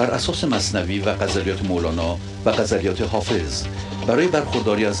بر اساس مثنوی و غزلیات مولانا و غزلیات حافظ برای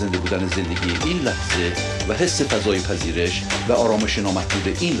برخورداری از زنده بودن زندگی این لحظه و حس فضای پذیرش و آرامش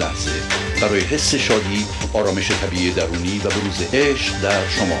نامحدود این لحظه، برای حس شادی، آرامش طبیعی درونی و بروز عشق در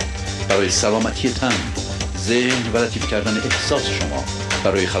شما، برای سلامتی تن، ذهن و لطیف کردن احساس شما،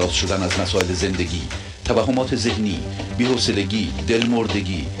 برای خلاص شدن از مسائل زندگی، توهمات ذهنی، بی‌حوصلگی،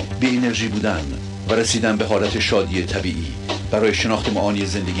 دلمردگی، بی انرژی بودن و رسیدن به حالت شادی طبیعی، برای شناخت معانی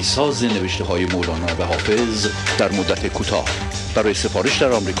زندگی ساز نوشته های مولانا و حافظ در مدت کوتاه. برای سفارش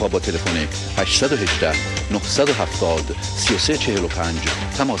در آمریکا با تلفن 818 970 3345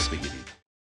 تماس بگیرید.